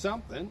on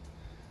something.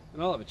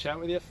 And I'll have a chat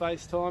with you,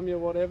 FaceTime you,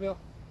 whatever.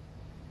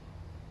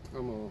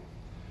 I'm all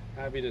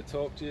happy to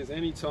talk to you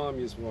anytime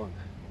you want.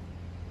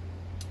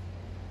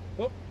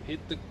 Oh,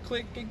 hit the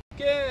click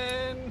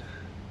again.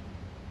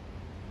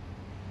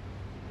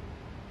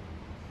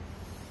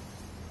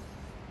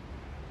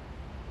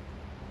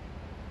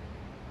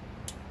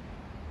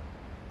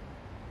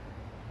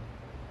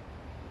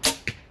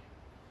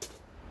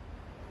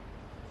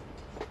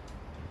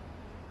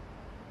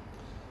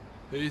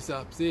 Who's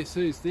up this?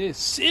 Who's this?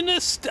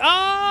 Sinister!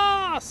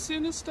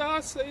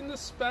 Sinister seen the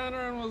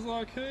spanner and was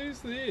like, who's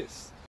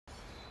this?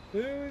 Who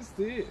is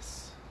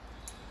this?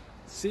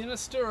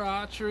 Sinister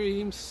Archery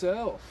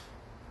himself.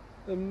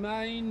 The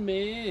main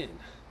man.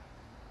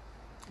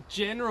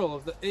 General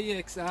of the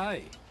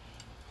EXA.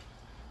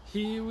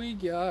 Here we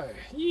go.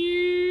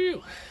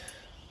 You.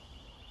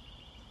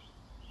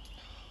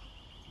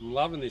 I'm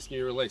loving this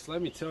new release.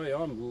 Let me tell you,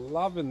 I'm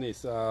loving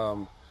this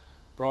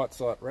Bright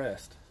Sight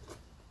Rest.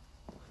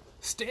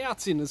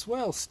 Stout's in as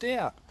well,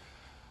 Stout.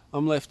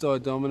 I'm left eye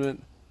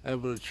dominant,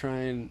 able to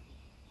train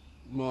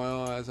my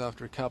eyes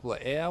after a couple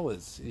of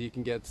hours. You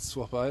can get to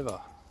swap over.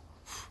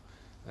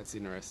 That's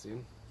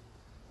interesting.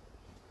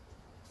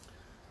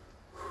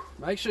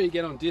 Make sure you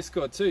get on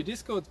Discord too.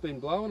 Discord's been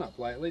blowing up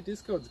lately.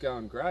 Discord's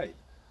going great.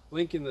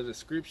 Link in the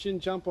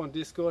description. Jump on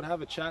Discord,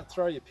 have a chat,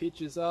 throw your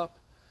pictures up,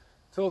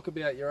 talk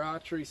about your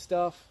archery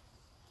stuff.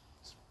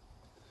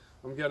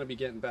 I'm going to be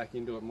getting back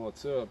into it more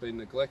too. I've been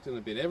neglecting a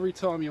bit. Every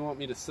time you want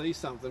me to see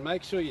something,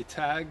 make sure you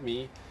tag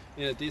me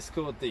in a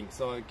Discord thing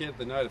so I get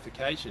the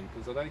notification,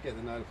 because I don't get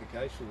the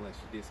notification unless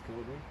you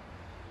Discord me.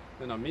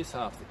 Then I miss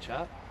half the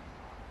chat.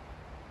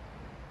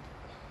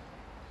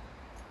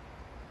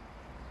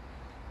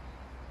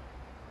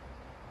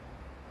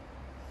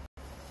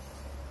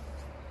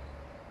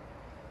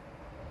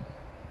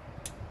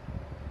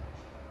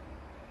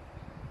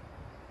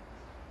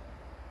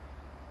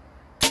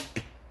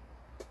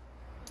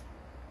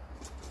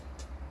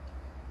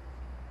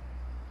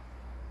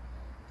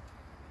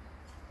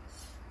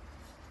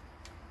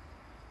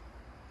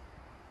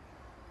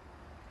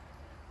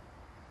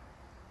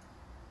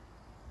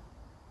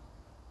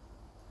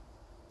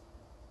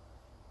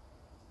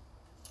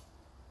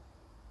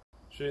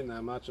 Shooting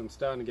that much, I'm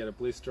starting to get a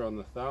blister on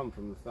the thumb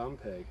from the thumb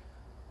peg.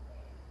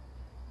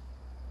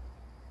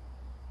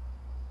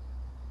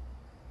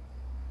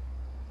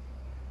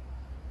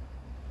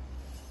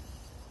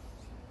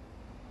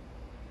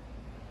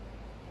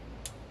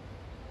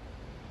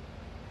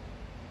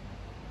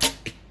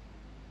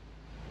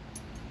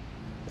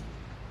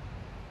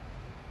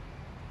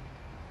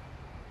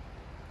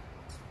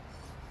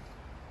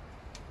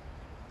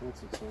 What's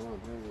the time?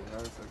 There we go,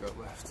 what I got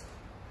left.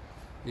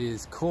 It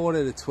is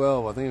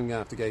 11:45. I think I'm going to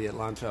have to go get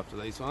lunch after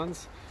these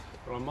ones.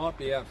 But I might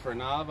be out for an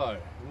arvo.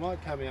 I might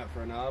come out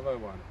for an arvo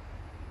one.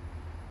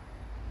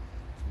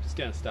 I'm just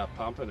going to start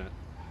pumping it.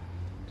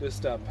 Just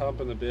start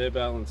pumping the bear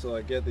barrel until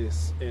I get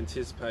this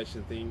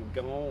anticipation thing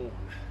going.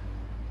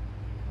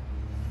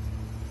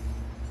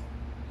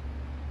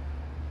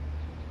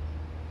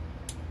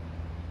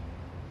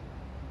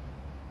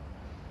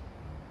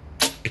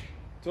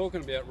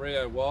 talking about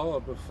Rio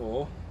Wild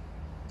before.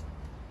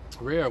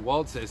 Rio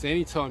Wild says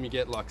anytime you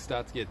get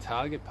start to get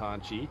target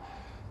punchy,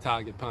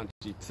 start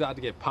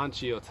to get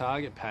punchy or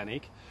target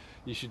panic,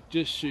 you should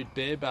just shoot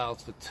bear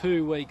barrels for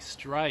 2 weeks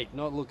straight,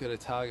 not look at a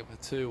target for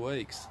 2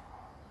 weeks.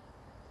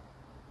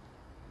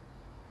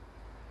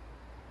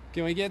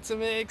 Can we get some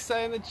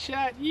EXA in the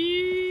chat?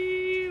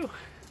 You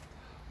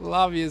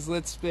love yous.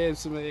 Let's spam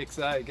some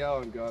EXA. Go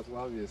on, guys.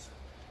 Love yous.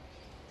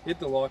 Hit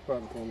the like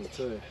button for me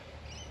too.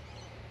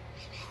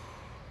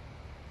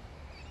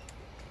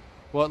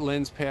 What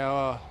lens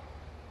power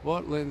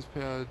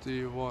do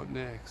you want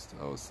next?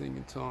 I was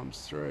thinking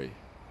 ×3.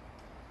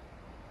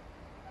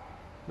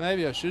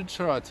 Maybe I should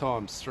try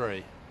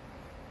 ×3.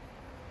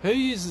 Who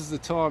uses the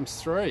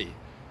 ×3?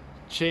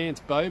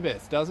 Chance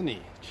Bobeth, doesn't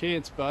he?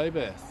 Chance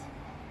Bobeth.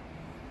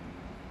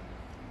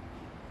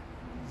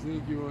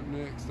 Think you want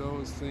next? I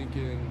was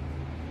thinking.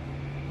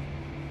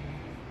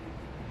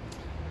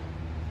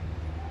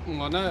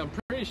 Well, I know, I'm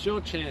pretty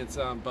sure Chance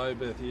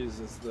Bobeth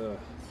uses the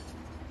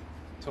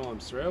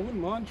 ×3. I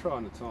wouldn't mind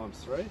trying the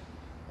 ×3. I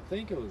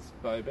think it was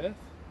Bobeth.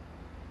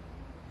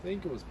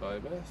 Let's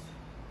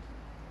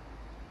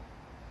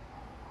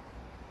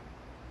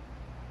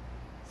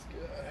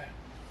go.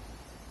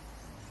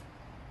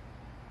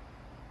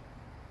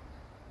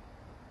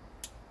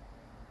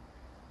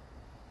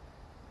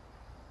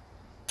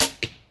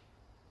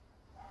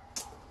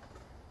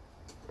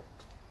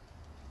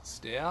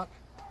 Stout.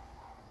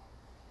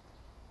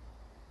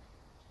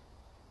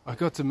 I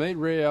got to meet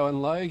Rio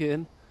and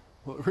Logan.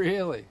 What,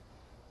 really?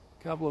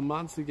 A couple of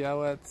months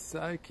ago at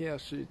SoCal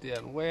shoot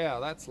down. Wow,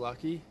 that's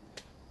lucky.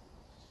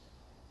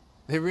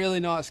 They're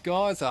really nice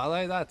guys, are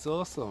they? That's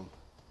awesome.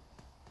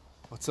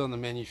 What's on the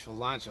menu for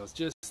lunch? I was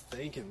just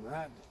thinking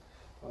that.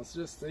 What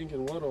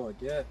do I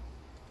get?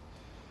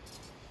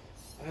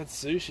 I had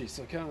sushi,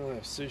 so I can't really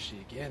have sushi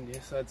again.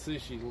 Yes, I had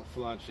sushi for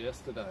lunch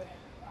yesterday.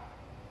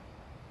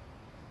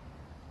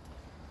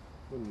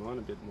 Wouldn't mind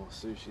a bit more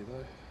sushi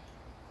though.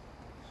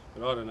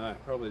 But I don't know,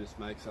 probably just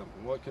make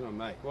something. What can I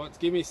make?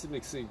 Give me some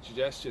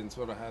suggestions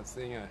what I have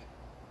thingo.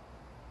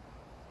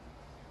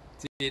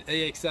 It's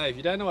EXA. If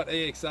you don't know what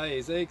EXA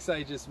is,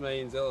 EXA just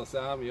means Ellis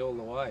Army all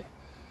the way.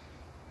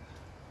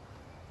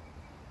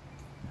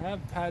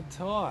 Have pad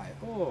Thai.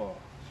 Oh.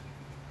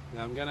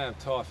 Now I'm going to have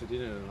Thai for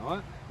dinner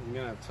tonight. I'm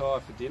going to have Thai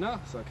for dinner,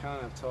 so I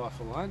can't have Thai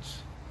for lunch.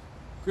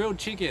 Grilled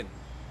chicken.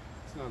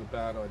 It's not a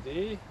bad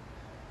idea.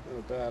 Not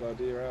a bad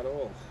idea at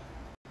all.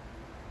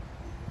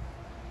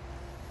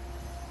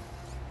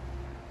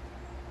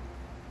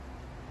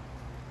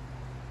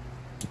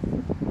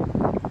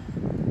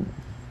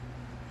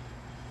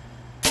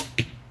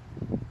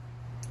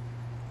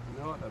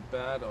 Not a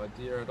bad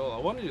idea at all. I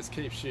want to just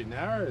keep shooting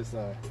arrows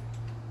though.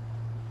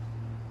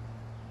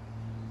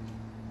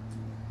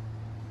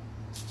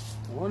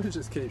 I want to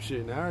just keep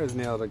shooting arrows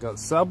now that I got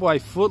Subway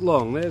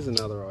footlong. There's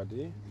another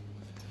idea.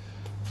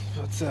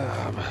 But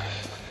I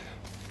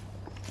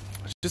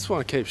just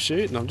want to keep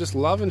shooting. I'm just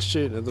loving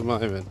shooting at the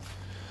moment.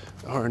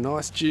 Or a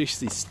nice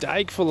juicy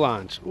steak for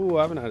lunch. Ooh,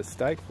 I haven't had a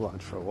steak for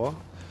lunch for a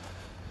while.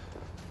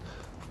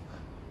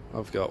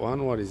 I've got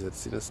one. What is it,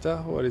 Sinister?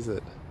 What is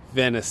it?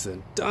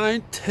 Venison.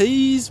 Don't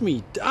tease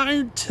me.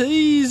 Don't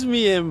tease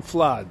me, M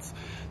Floods.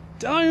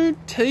 Don't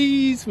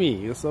tease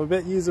me. So I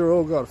bet yous are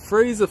all got a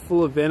freezer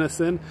full of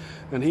venison,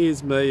 and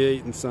here's me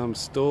eating some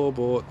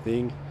store-bought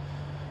thing.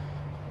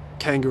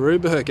 Kangaroo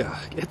burger.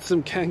 Get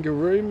some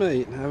kangaroo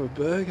meat and have a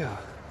burger.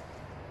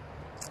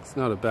 It's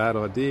not a bad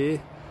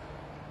idea.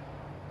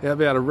 How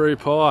about a roux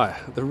pie?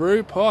 The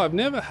roux pie. I've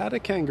never had a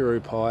kangaroo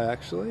pie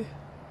actually.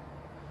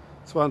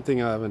 It's one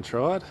thing I haven't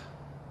tried.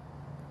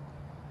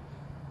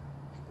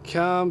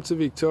 Come to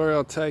Victoria,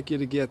 I'll take you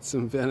to get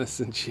some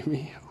venison,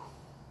 Jimmy.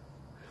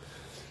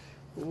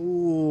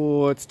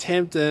 Ooh, it's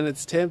tempting,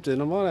 it's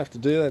tempting. I might have to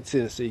do that,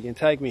 Sinister. You can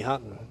take me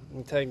hunting. You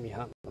can take me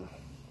hunting.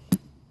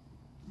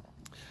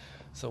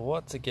 So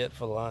what to get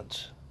for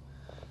lunch?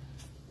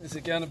 Is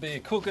it going to be a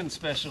cooking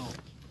special?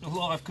 A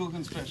live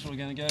cooking special? We're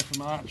going to go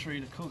from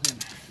archery to cooking.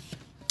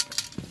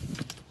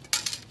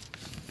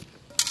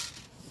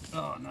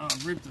 Oh no,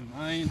 I've ripped a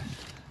vein.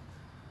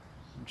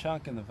 I'm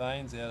chunking the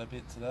veins out a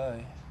bit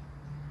today.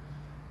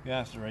 You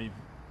have to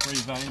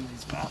re-vein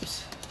these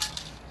vaps.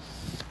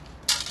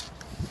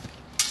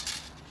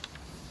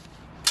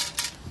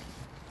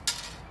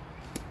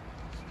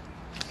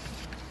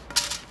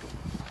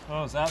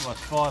 What was that, like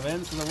 5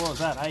 ends? What was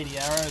that, 80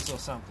 arrows or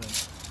something?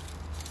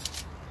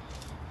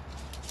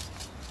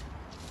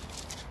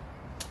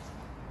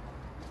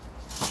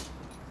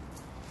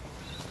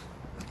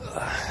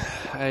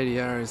 $80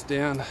 arrows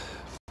down.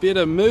 Bit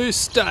of moose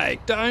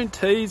steak. Don't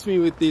tease me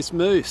with this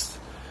moose.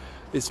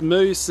 This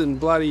moose and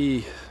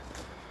bloody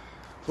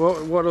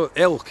what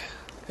elk.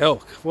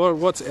 Elk.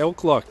 What's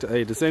elk like to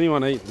eat? Does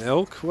anyone eat an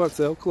elk? What's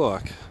elk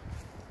like?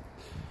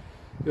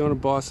 If you want to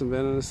buy some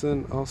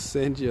venison, I'll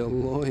send you a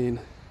loin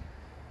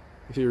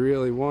if you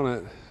really want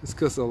it. It's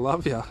because I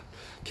love you.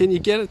 Can you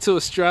get it to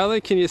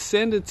Australia? Can you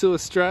send it to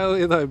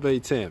Australia though,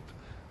 B-Temp?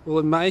 Will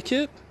it make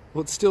it?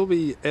 Will it still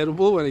be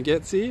edible when it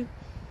gets here?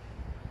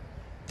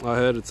 I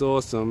heard it's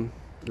awesome.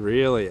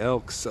 Really,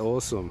 elk's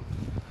awesome.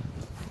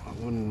 I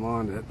wouldn't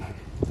mind it.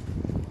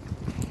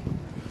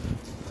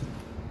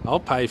 I'll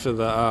pay for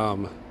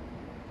the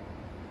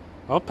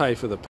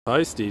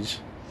postage.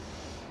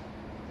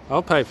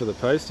 I'll pay for the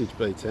postage,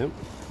 B-Temp.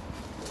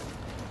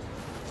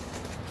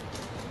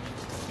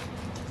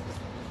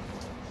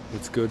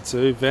 It's good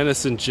too.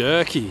 Venison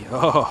jerky.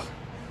 Oh,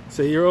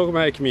 see, you're all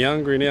making me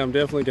hungry now. I'm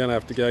definitely going to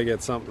have to go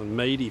get something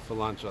meaty for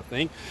lunch, I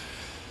think.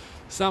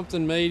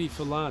 Something meaty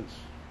for lunch.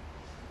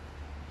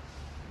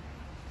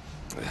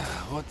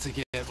 What to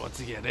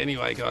get?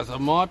 Anyway, guys, I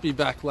might be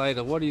back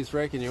later. What do you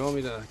reckon? You want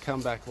me to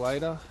come back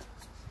later?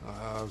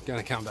 I'm going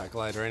to come back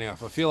later anyway.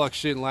 If I feel like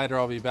shooting later,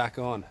 I'll be back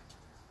on.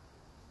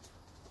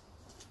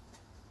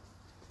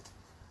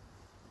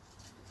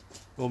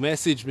 Well,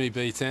 message me,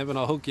 B-Temp, and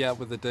I'll hook you up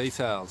with the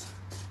details.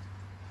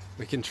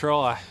 We can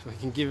try. We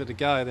can give it a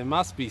go. There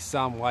must be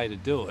some way to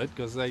do it,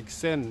 because they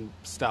send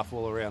stuff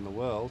all around the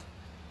world.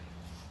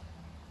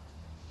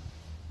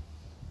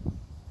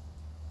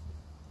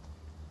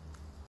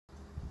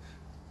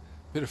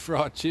 Bit of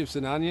fried chips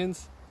and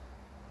onions.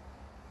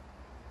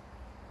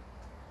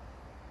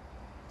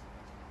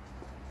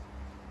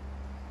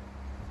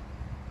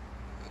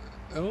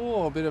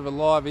 Oh, a bit of a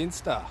live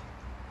Insta.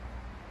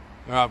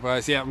 Alright,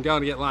 bros, yeah, I'm going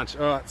to get lunch.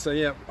 Alright, so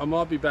yeah, I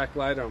might be back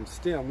later.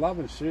 I'm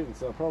loving shooting,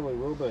 so I probably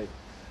will be.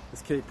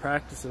 Just keep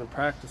practicing and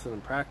practicing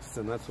and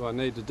practicing. That's what I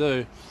need to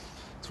do.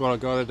 That's what I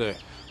got to do.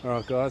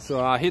 Alright, guys,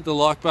 so hit the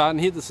like button,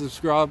 hit the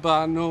subscribe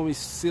button, all these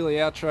silly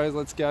outros.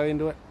 Let's go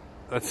into it.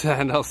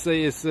 And I'll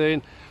see you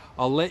soon.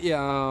 I'll let you,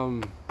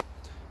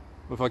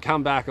 if I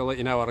come back, I'll let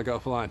you know what I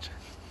got for lunch.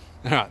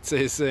 Alright,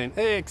 see you soon.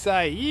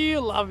 EXA, you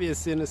love your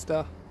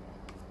Sinister.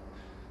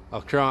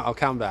 I'll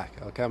come back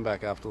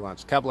after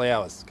lunch. Couple of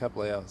hours.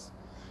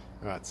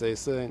 Alright, see you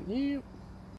soon.